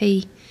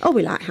happy Oh,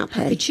 we like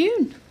happy.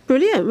 tune.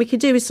 Brilliant. We could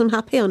do with some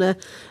happy on a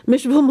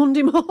miserable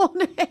Monday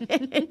morning.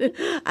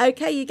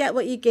 Okay, you get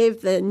what you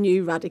give, the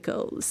New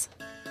Radicals.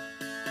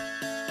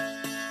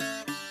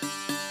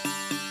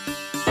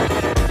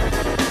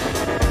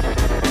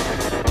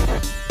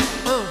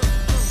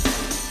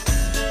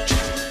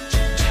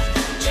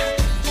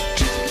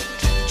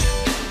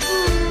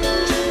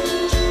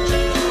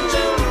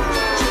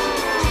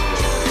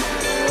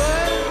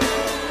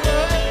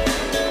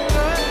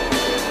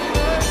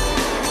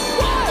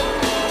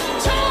 One,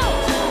 two,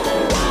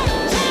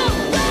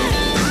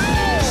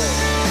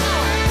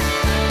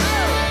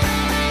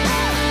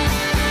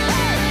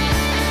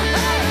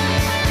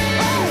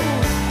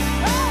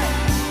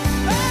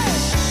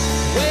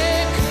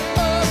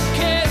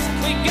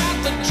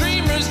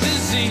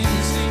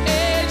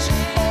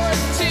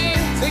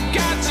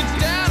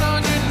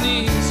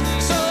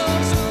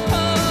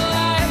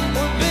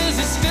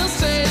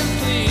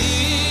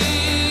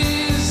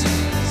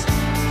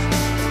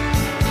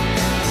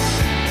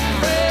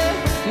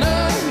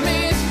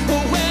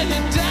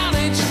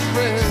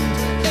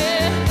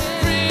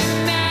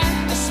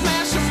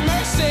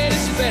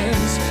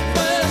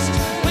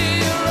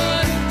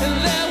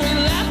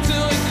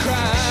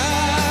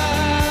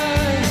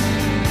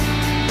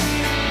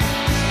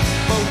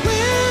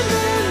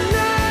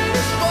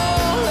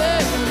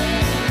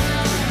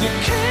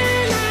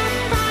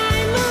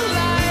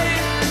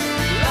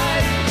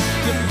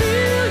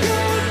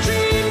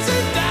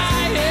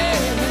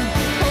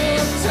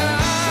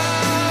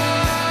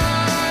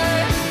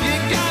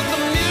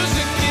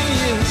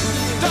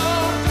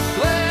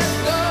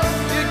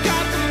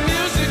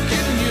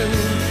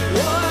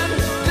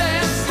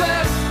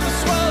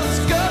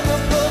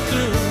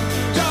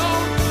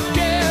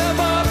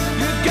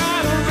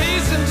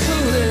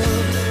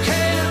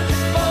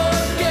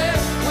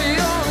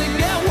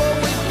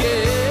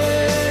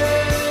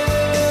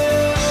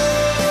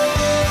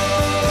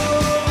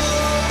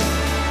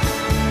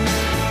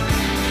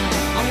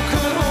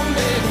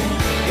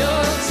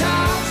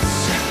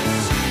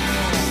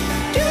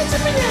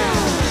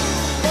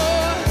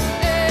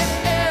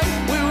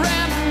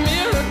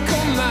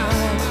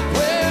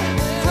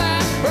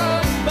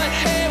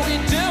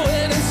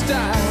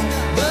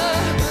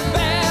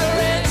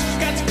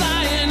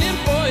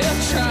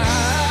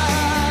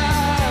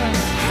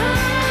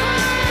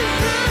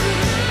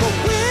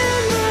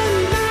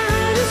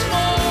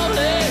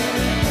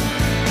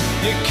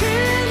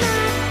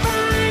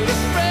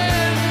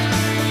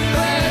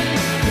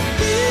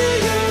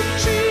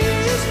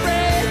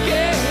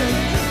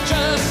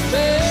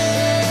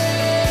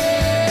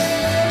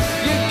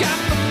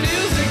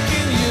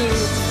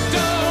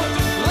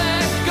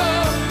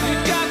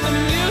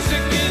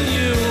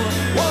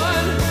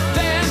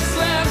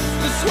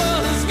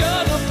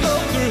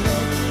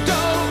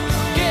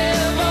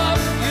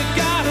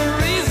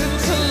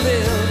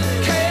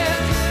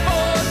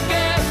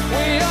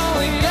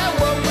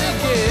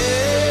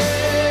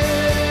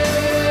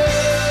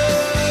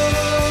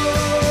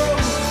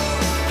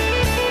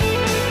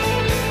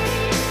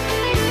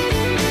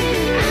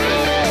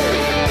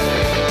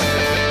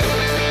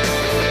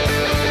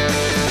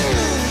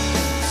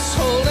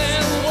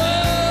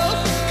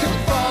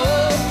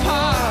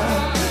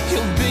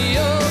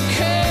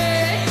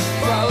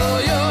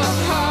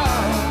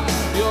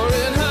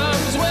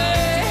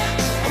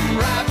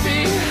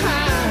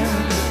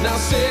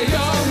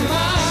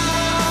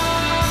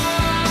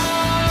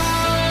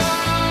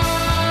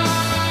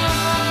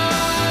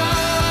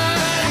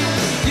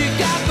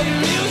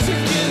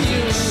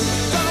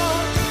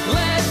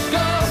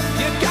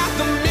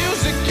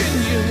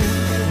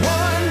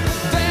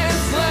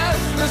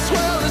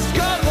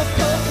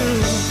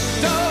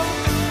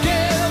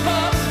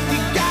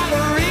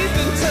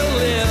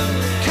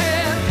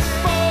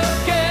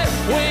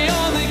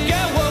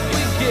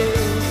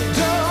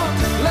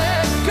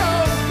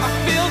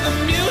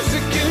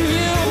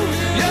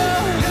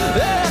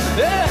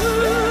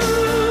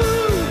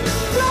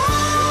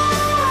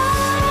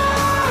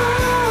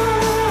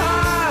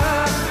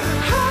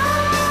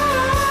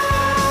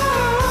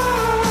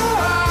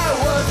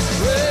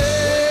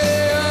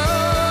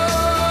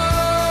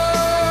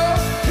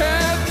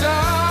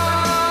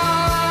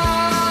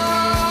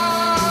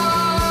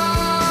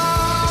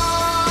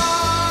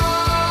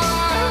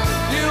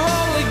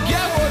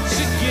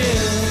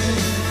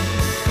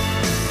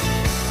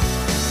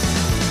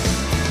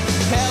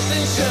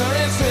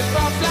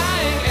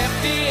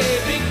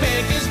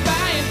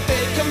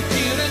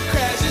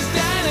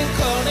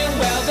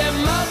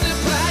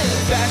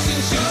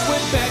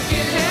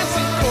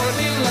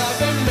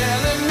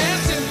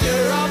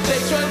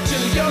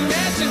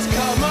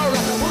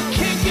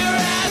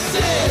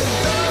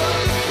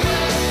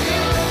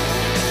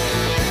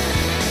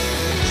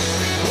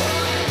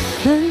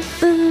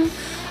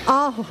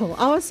 Oh,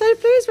 I was so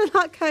pleased when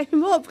that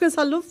came up because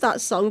I love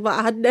that song, but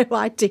I had no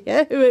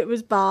idea who it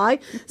was by.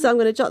 So I'm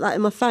going to jot that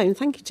in my phone.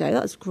 Thank you, Joe.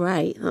 That was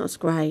great. That was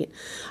great.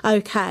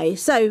 Okay,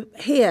 so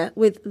here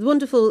with the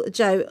wonderful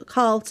Jo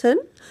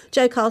Carlton.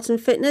 Jo Carlton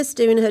Fitness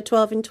doing her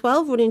 12 in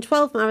 12, running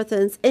 12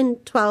 marathons in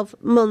 12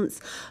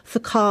 months for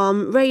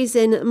Calm,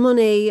 raising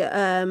money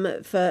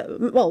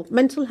for,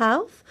 mental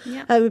health.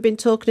 Yeah. We've been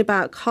talking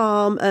about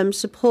Calm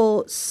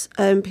supports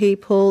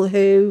people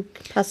who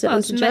pass it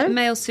on to Jo.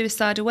 Male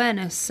suicide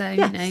awareness. So,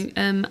 Yes.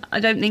 I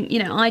don't think,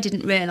 I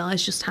didn't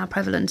realise just how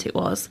prevalent it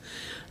was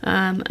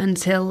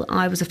until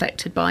I was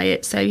affected by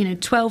it. So,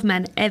 12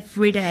 men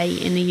every day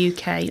in the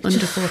UK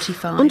under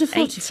 45. Under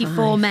 45.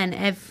 84 men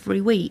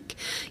every week.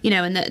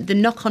 And the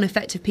knock-on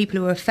effect of people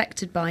who are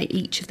affected by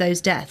each of those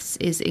deaths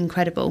is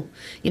incredible.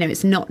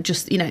 It's not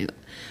just,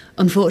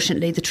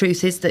 unfortunately, the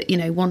truth is that,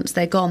 once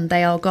they're gone,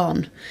 they are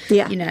gone.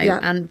 Yeah,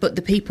 yeah. But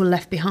the people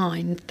left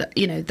behind,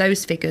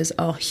 those figures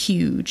are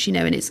huge,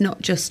 and it's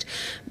not just,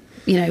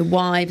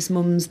 wives,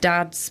 mums,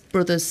 dads,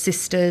 brothers,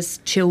 sisters,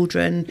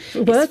 children,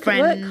 it's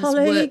friends,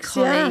 work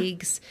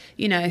colleagues,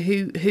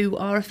 who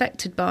are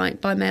affected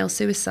by male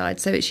suicide.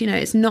 So it's,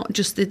 it's not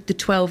just the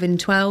 12 in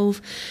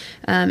 12.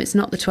 It's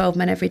not the 12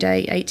 men every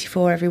day,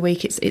 84 every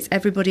week. It's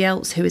everybody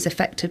else who is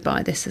affected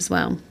by this as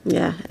well.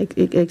 Yeah,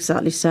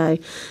 exactly so.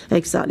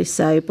 Exactly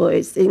so. But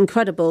it's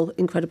incredible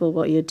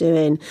what you're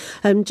doing.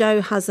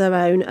 Jo has her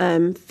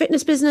own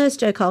fitness business,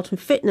 Jo Carlton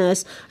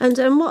Fitness. And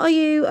what are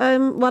you,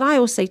 what I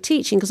always say,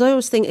 teaching? Because I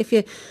always think if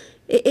you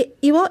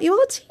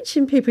are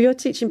teaching people, you're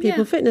teaching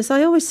people fitness.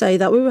 I always say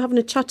that. We were having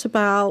a chat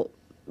about,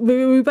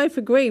 we both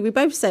agree, we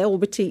both say,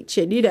 we're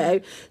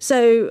teaching,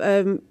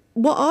 So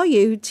what are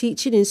you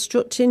teaching,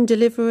 instructing,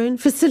 delivering,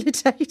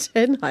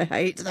 facilitating? I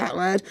hate that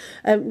word.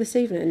 This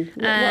evening,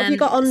 what have you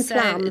got on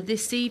plan?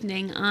 This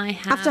evening I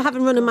have... After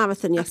having run a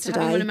marathon yesterday.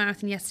 After having run a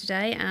marathon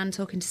yesterday and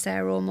talking to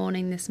Sarah all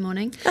morning this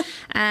morning.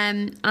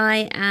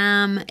 I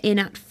am in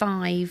at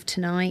 5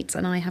 tonight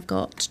and I have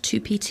got 2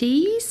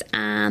 PTs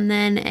and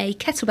then a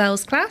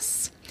kettlebells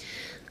class.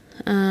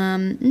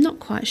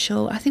 Not quite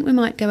sure. I think we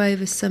might go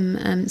over some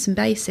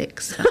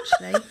basics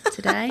actually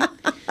today.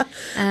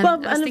 I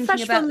was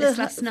thinking about this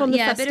last night.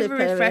 Yeah, a bit of a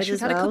refresh. We've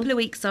had a couple of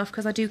weeks off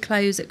because I do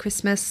close at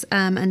Christmas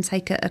and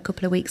take a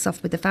couple of weeks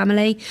off with the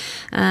family.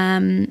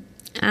 And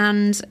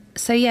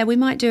so, we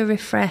might do a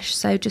refresh.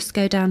 So just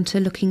go down to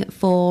looking at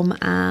form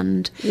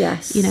and,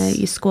 yes,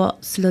 your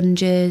squats,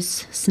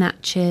 lunges,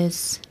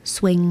 snatches,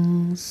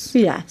 swings.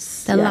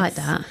 Yes. They'll like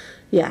that.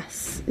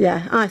 Yes,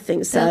 yeah, I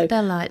think so.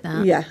 They'll like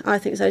that. Yeah, I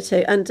think so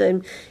too.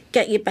 And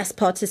get your best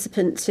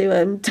participant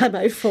to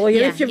demo for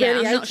you if you're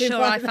really I'm not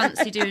sure I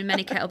fancy doing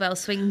many kettlebell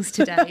swings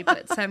today,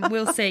 but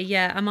we'll see.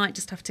 Yeah, I might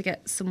just have to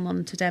get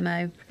someone to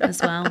demo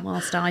as well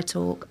whilst I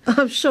talk.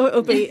 I'm sure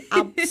it'll be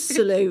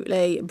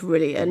absolutely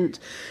brilliant.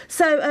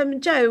 So,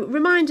 Jo,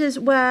 remind us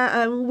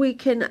where we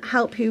can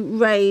help you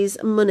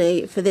raise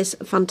money for this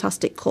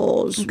fantastic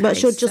cause. Okay,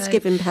 What's your Just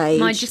Giving page?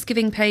 My Just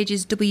Giving page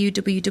is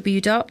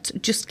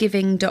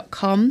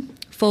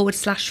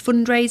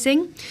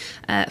www.justgiving.com/fundraising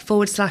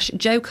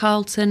 /Jo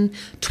Carlton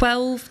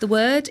 12 the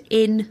word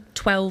in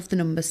 12 the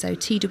number, so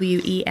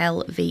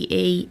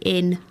TWELVE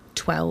in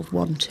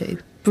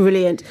 1212.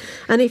 Brilliant.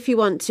 And if you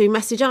want to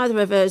message either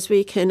of us,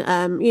 we can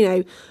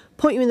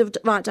point you in the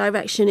right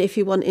direction if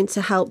you're wanting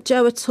to help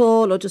Jo at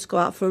all, or just go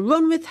out for a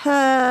run with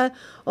her,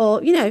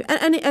 or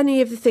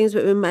any of the things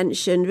that were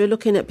mentioned. We're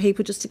looking at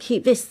people just to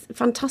keep this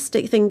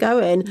fantastic thing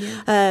going.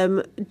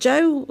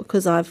 Jo,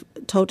 because I've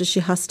told her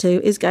she has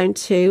to, is going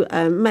to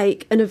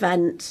make an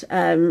event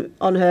on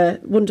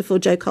her wonderful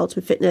Jo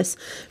Carlton Fitness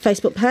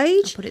Facebook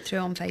page. I'll put it through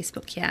on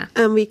Facebook, yeah.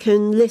 And we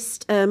can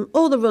list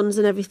all the runs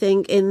and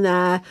everything in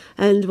there,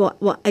 and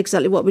what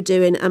exactly what we're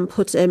doing, and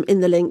put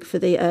in the link for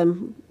the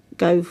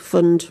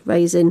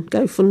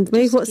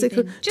GoFundMe. What's it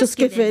called? Just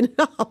Giving.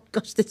 Oh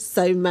gosh, there's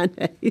so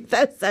many.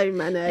 There's so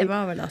many. There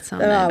are a lot,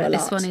 aren't there? But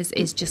this one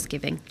is Just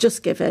Giving.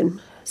 Just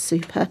Giving.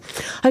 Super.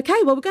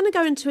 Okay, well, we're going to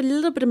go into a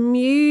little bit of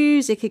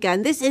music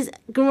again. This is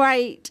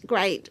great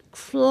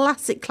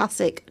classic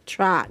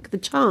track, The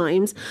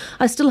Chimes.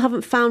 I still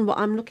haven't found what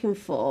I'm looking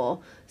for.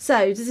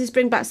 So, does this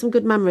bring back some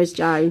good memories,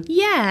 Jo?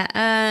 Yeah,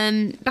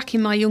 back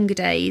in my younger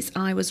days,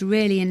 I was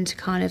really into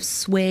kind of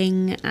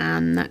swing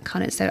and that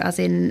kind of, so as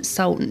in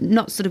soul,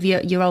 not sort of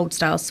your old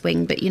style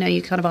swing, but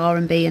your kind of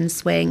R&B and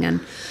swing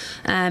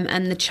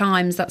and The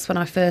Chimes. That's when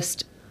I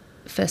first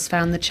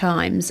found The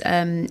Chimes.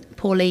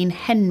 Pauline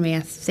Henry,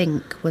 I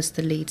think, was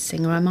the lead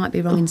singer. I might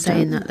be wrong in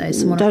saying that though.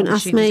 Someone don't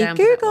ask me.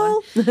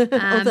 Google.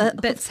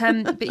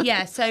 But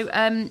yeah,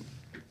 so.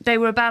 They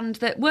were a band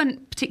that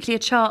weren't particularly a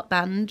chart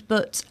band,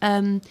 but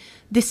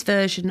this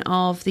version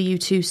of the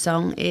U2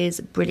 song is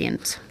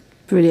brilliant.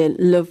 Brilliant,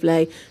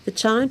 lovely. The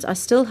Chimes, I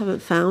still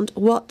haven't found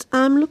what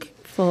I'm looking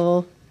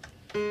for.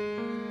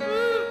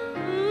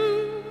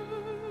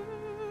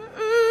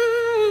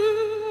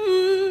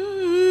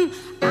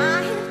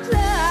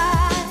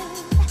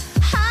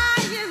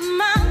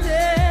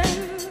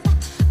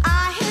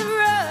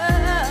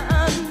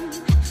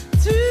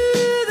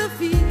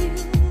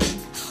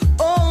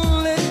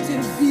 Only to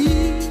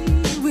be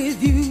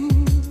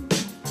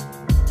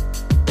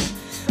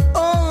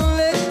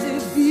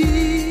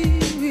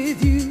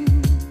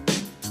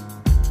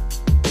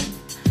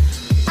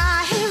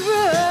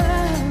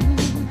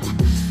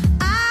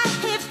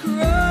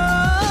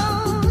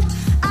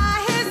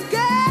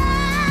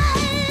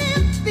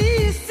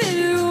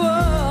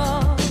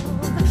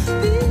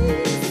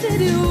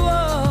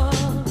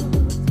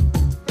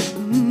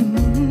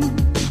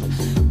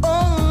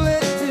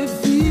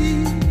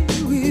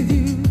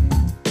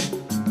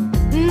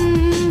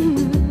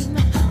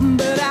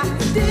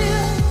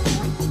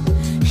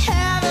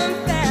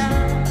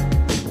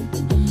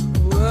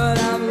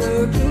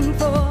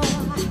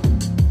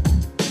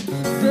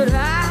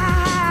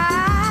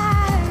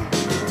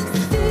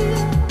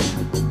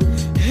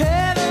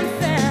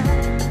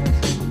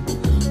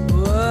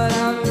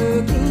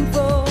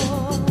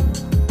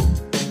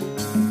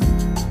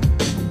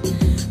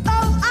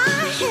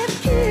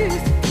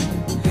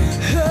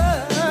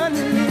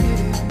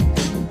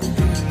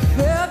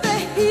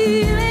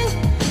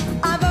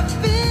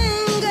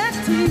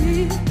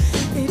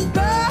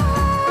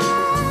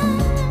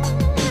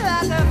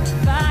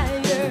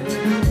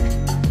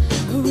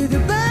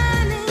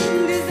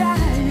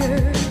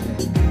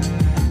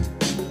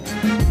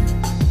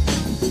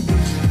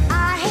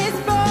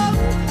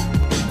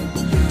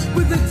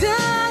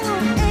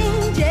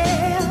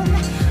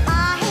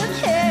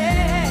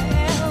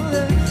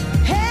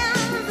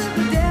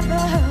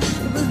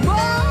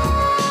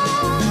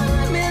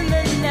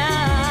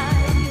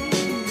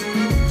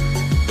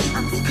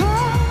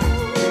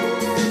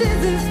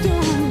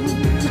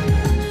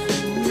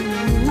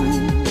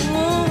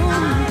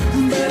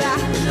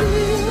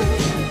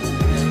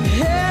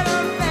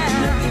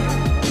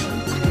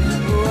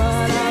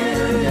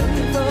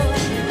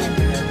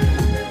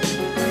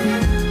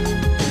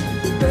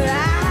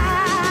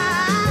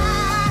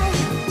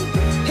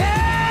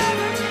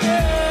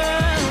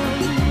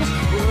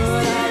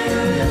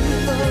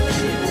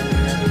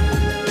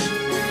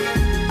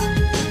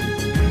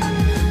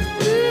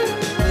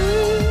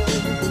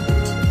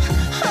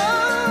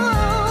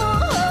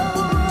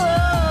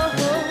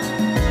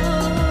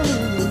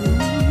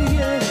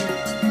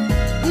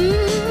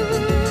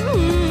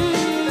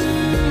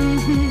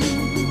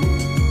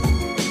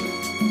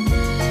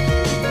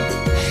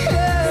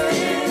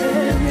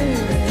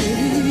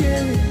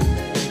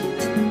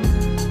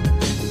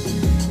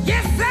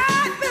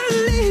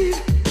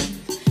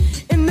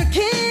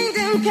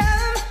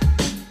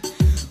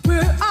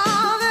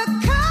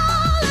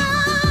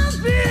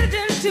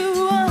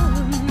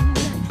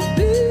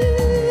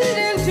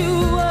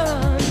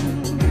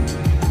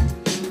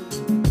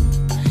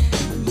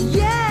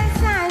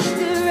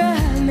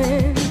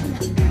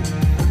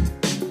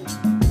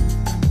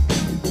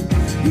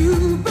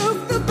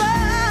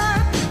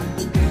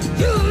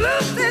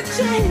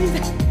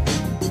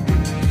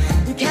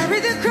carry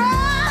the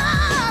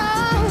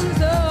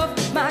crowns of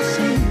my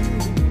shame.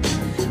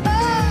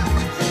 Oh,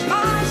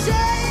 my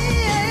shame.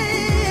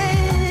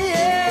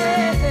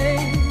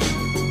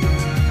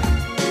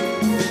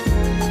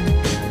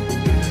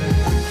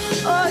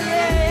 Oh,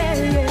 yeah,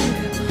 yeah.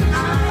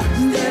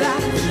 That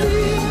I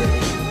still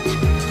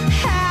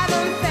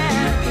haven't found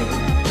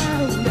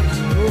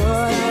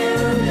what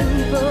I'm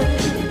looking for.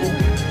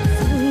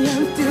 See,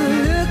 I'm still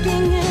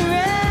looking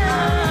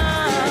around.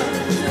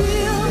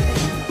 Still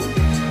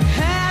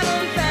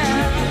haven't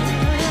found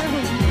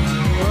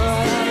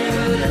what I'm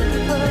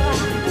looking for.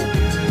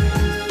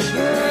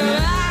 Girl,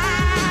 I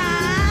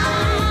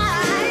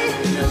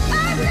feel like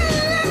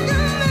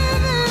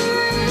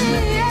I'm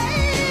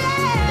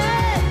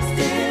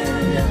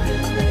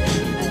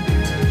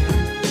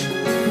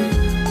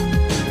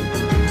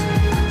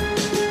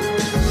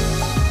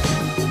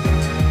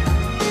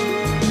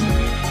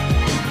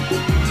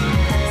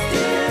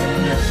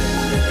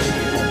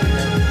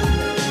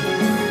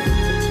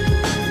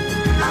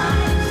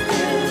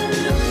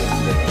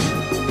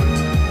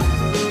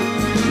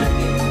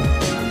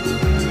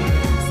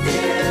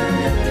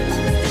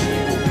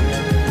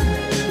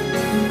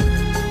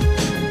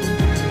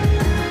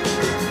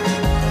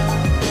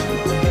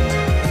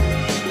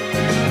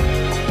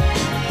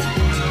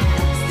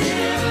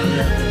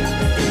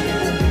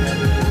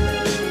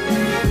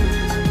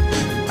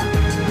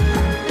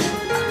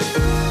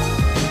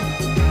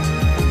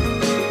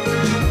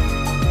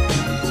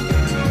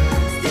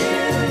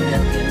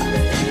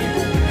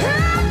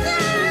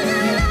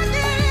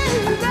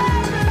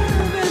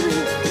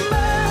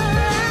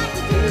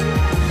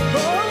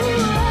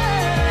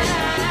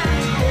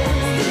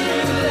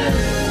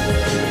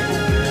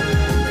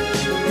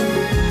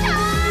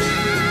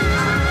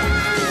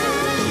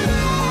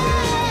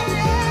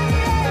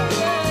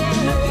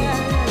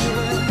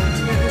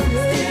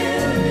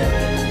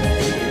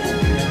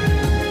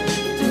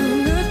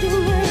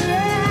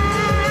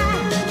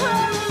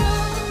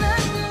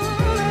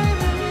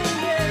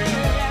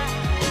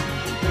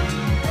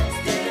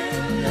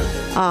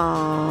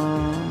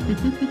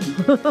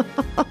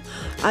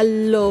I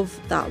love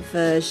that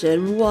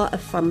version. What a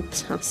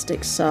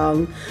fantastic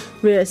song.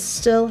 We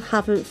still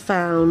haven't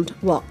found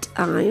what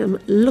I am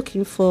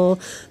looking for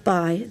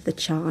by The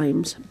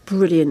Chimes.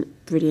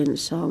 Brilliant, brilliant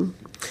song.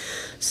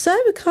 So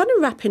we're kind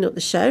of wrapping up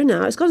the show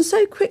now. It's gone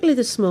so quickly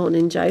this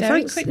morning, Jo.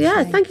 Very Thanks. quickly.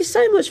 Yeah, thank you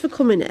so much for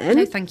coming in.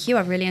 No, thank you.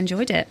 I've really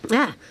enjoyed it.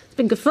 Yeah, it's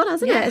been good fun,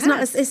 hasn't Yeah, it? it It's not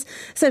has. as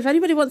so if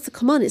anybody wants to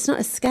come on, it's not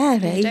as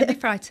scary. Don't be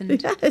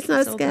frightened. Yeah, it's not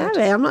as all scary.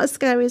 good. I'm not as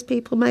scary as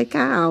people make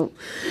out.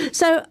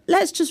 So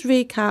let's just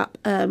recap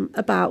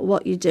about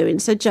what you're doing.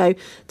 So Jo,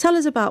 tell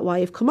us about why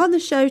you've come on the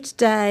show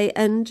today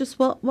and just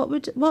what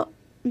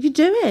you're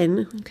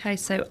doing. Okay,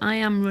 so I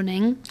am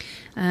running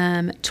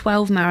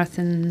 12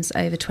 marathons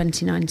over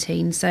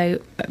 2019,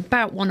 so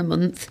about one a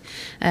month.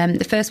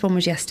 The first one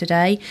was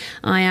yesterday.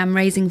 I am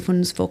raising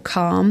funds for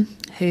Calm,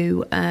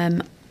 who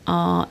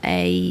are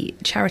a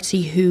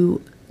charity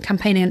who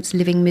campaign against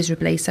living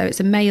miserably. So it's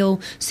a male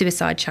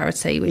suicide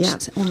charity, which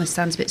almost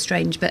sounds a bit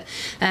strange, but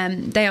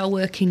they are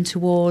working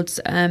towards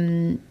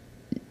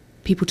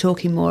people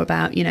talking more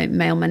about,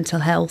 male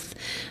mental health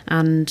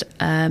and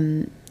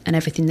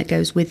everything that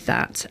goes with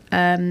that.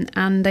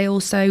 And they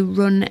also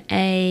run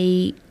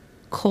a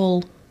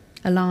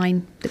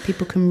line that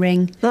people can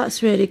ring.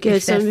 That's really good.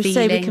 If So they're we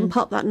say we feeling- can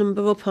pop that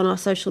number up on our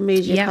social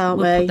media, Yeah, can't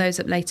we'll we? put those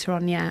up later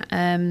on, yeah.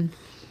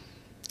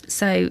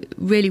 So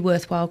really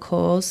worthwhile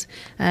cause.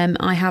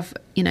 I have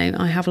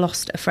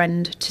lost a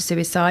friend to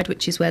suicide,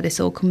 which is where this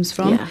all comes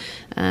from.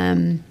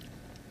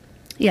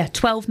 Yeah.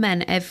 12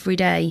 men every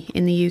day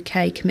in the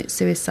UK commit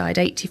suicide,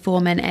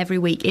 84 men every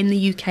week in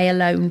the UK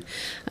alone,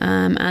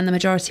 and the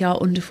majority are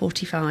under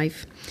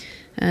 45.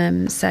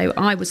 So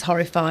I was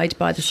horrified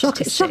by the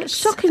statistics.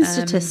 Shocking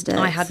statistics.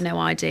 I had no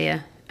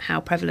idea how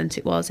prevalent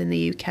it was in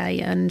the UK,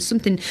 and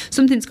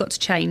something's got to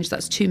change.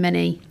 That's too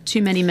many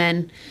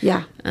men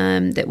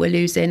that we're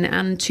losing,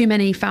 and too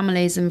many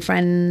families and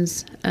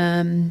friends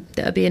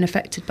that are being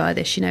affected by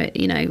this.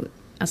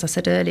 As I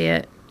said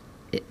earlier,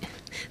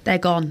 they're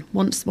gone.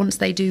 Once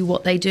they do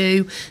what they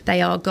do,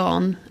 they are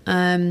gone.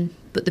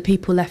 But the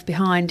people left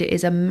behind, it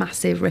is a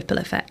massive ripple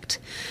effect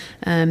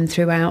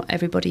throughout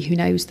everybody who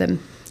knows them.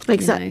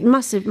 Exactly,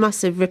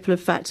 massive ripple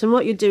effect. And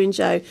what you're doing,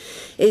 Jo,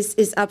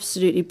 is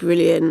absolutely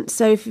brilliant.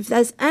 So if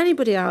there's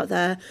anybody out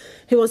there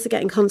who wants to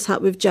get in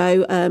contact with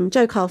Jo,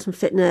 Jo Carlton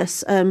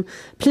Fitness,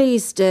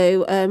 please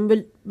do.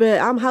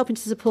 I'm helping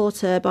to support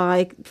her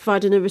by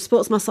providing a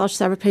sports massage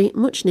therapy,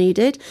 much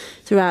needed,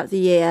 throughout the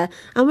year.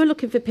 And we're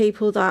looking for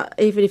people that,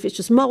 even if it's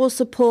just moral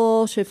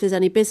support, or if there's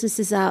any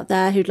businesses out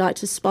there who'd like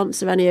to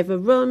sponsor any of her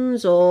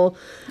runs or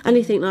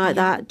anything like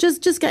that,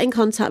 just get in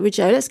contact with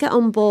Jo. Let's get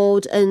on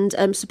board and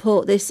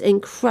support this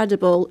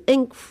incredible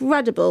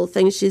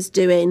thing she's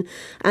doing.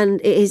 And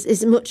it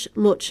is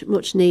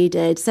much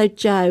needed. So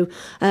Jo,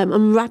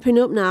 I'm wrapping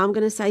up now. I'm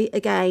going to say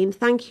again,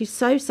 thank you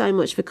so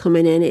much for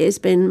coming in. It has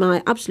been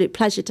my absolute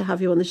pleasure pleasure to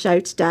have you on the show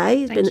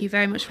today. Thank you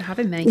very much for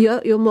having me.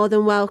 You're more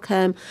than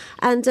welcome.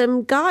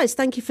 And guys,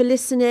 thank you for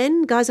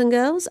listening, guys and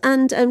girls,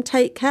 and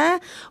take care.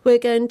 We're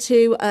going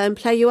to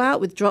play you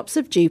out with Drops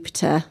of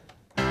Jupiter.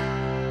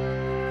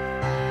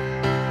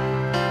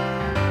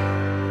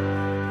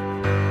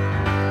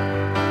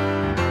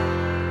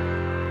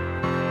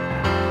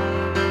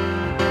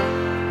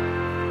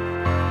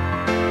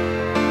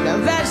 Now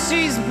that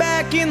she's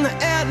back in the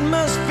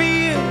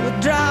atmosphere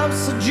with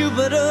drops of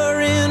Jupiter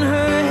in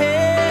her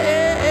head.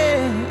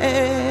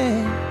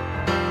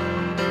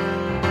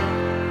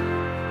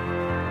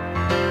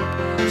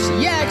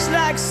 She acts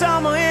like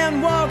summer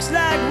and walks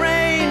like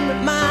rain.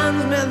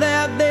 Reminds me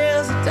that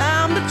there's a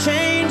time to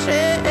change.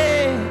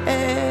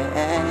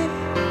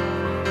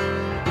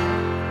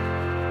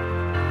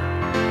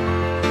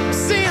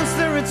 Since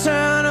the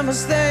return of her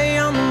stay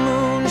on the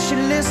moon, she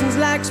listens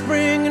like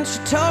spring and she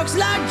talks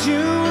like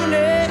June.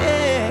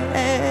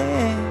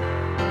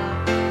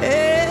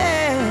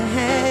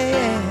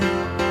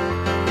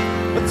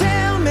 But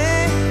tell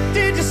me,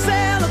 did you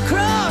sail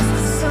across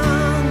the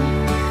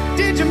sun?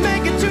 Did you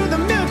make it to the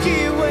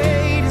Milky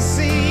Way to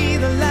see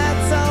the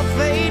lights all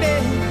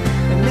faded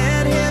and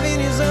that heaven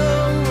is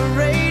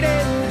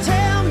overrated?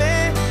 Tell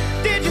me,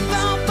 did you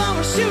fall for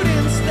a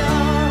shooting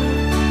star,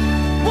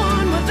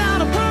 one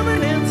without a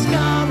permanent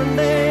scar, and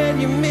then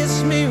you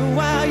missed me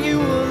while you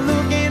were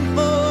looking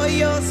for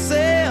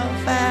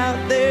yourself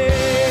out there?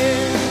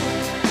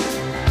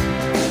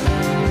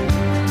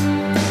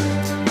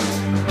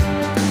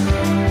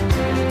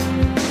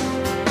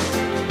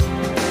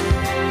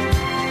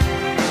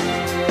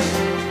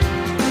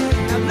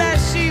 Now that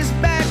she's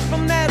back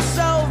from that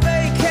soul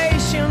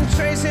vacation,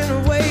 tracing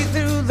her way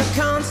through the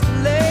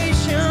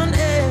constellation.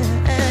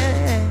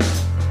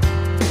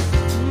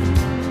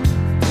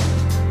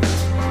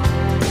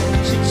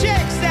 She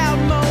checks out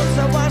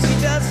Mozart while she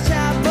does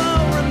Chapel.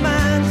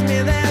 Reminds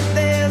me that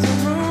there's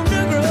room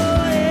to grow.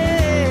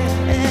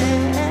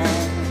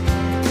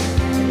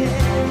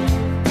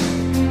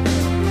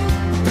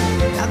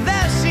 Now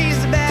that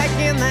she's back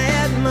in the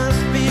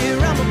atmosphere,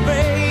 I'm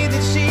afraid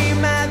that she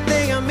might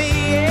think of me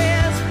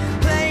as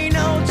plain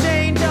old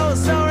Jane Doe.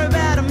 Sorry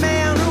about a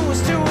man who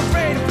was too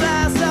afraid to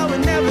fly, so we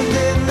never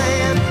did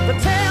land. But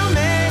tell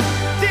me,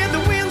 did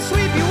the wind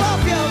sweep you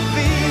off your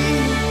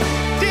feet?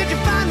 Did you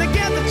finally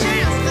get the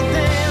chance to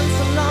dance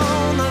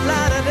along the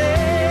light of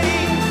day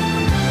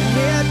and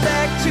head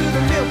back to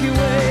the Milky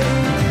Way?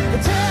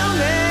 But tell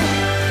me,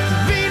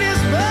 did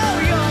Venus blow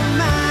your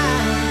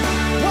mind?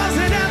 Was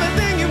it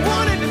everything you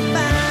wanted to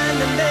find?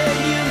 And then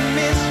you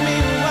missed me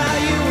while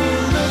you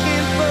were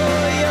looking for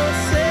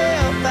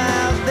yourself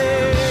out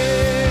there.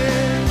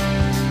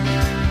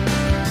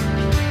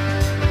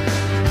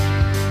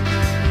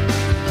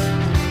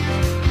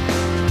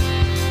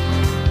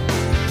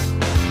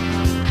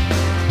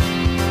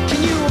 Can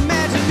you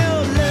imagine no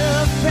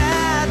love,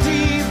 fried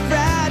deep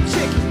fried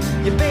chicken?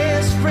 Your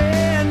best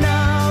friend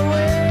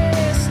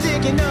always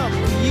sticking up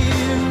for you.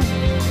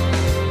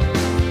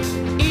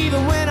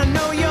 Even when I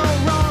know you're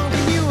wrong,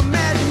 can you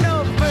imagine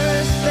no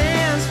first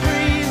dance,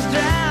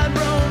 freeze-dried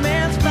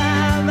romance,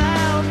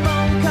 5-hour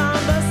phone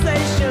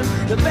conversation,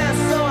 the best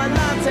soy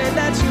latte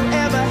that you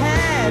ever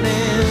had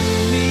in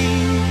me?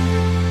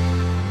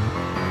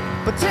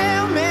 But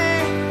tell me,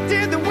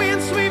 did the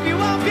wind sweep you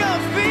off your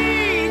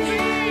feet?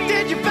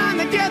 Did you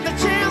finally get the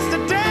chance to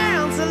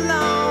dance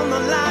along the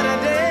light of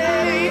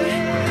day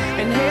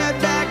and head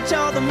back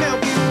to the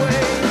Milky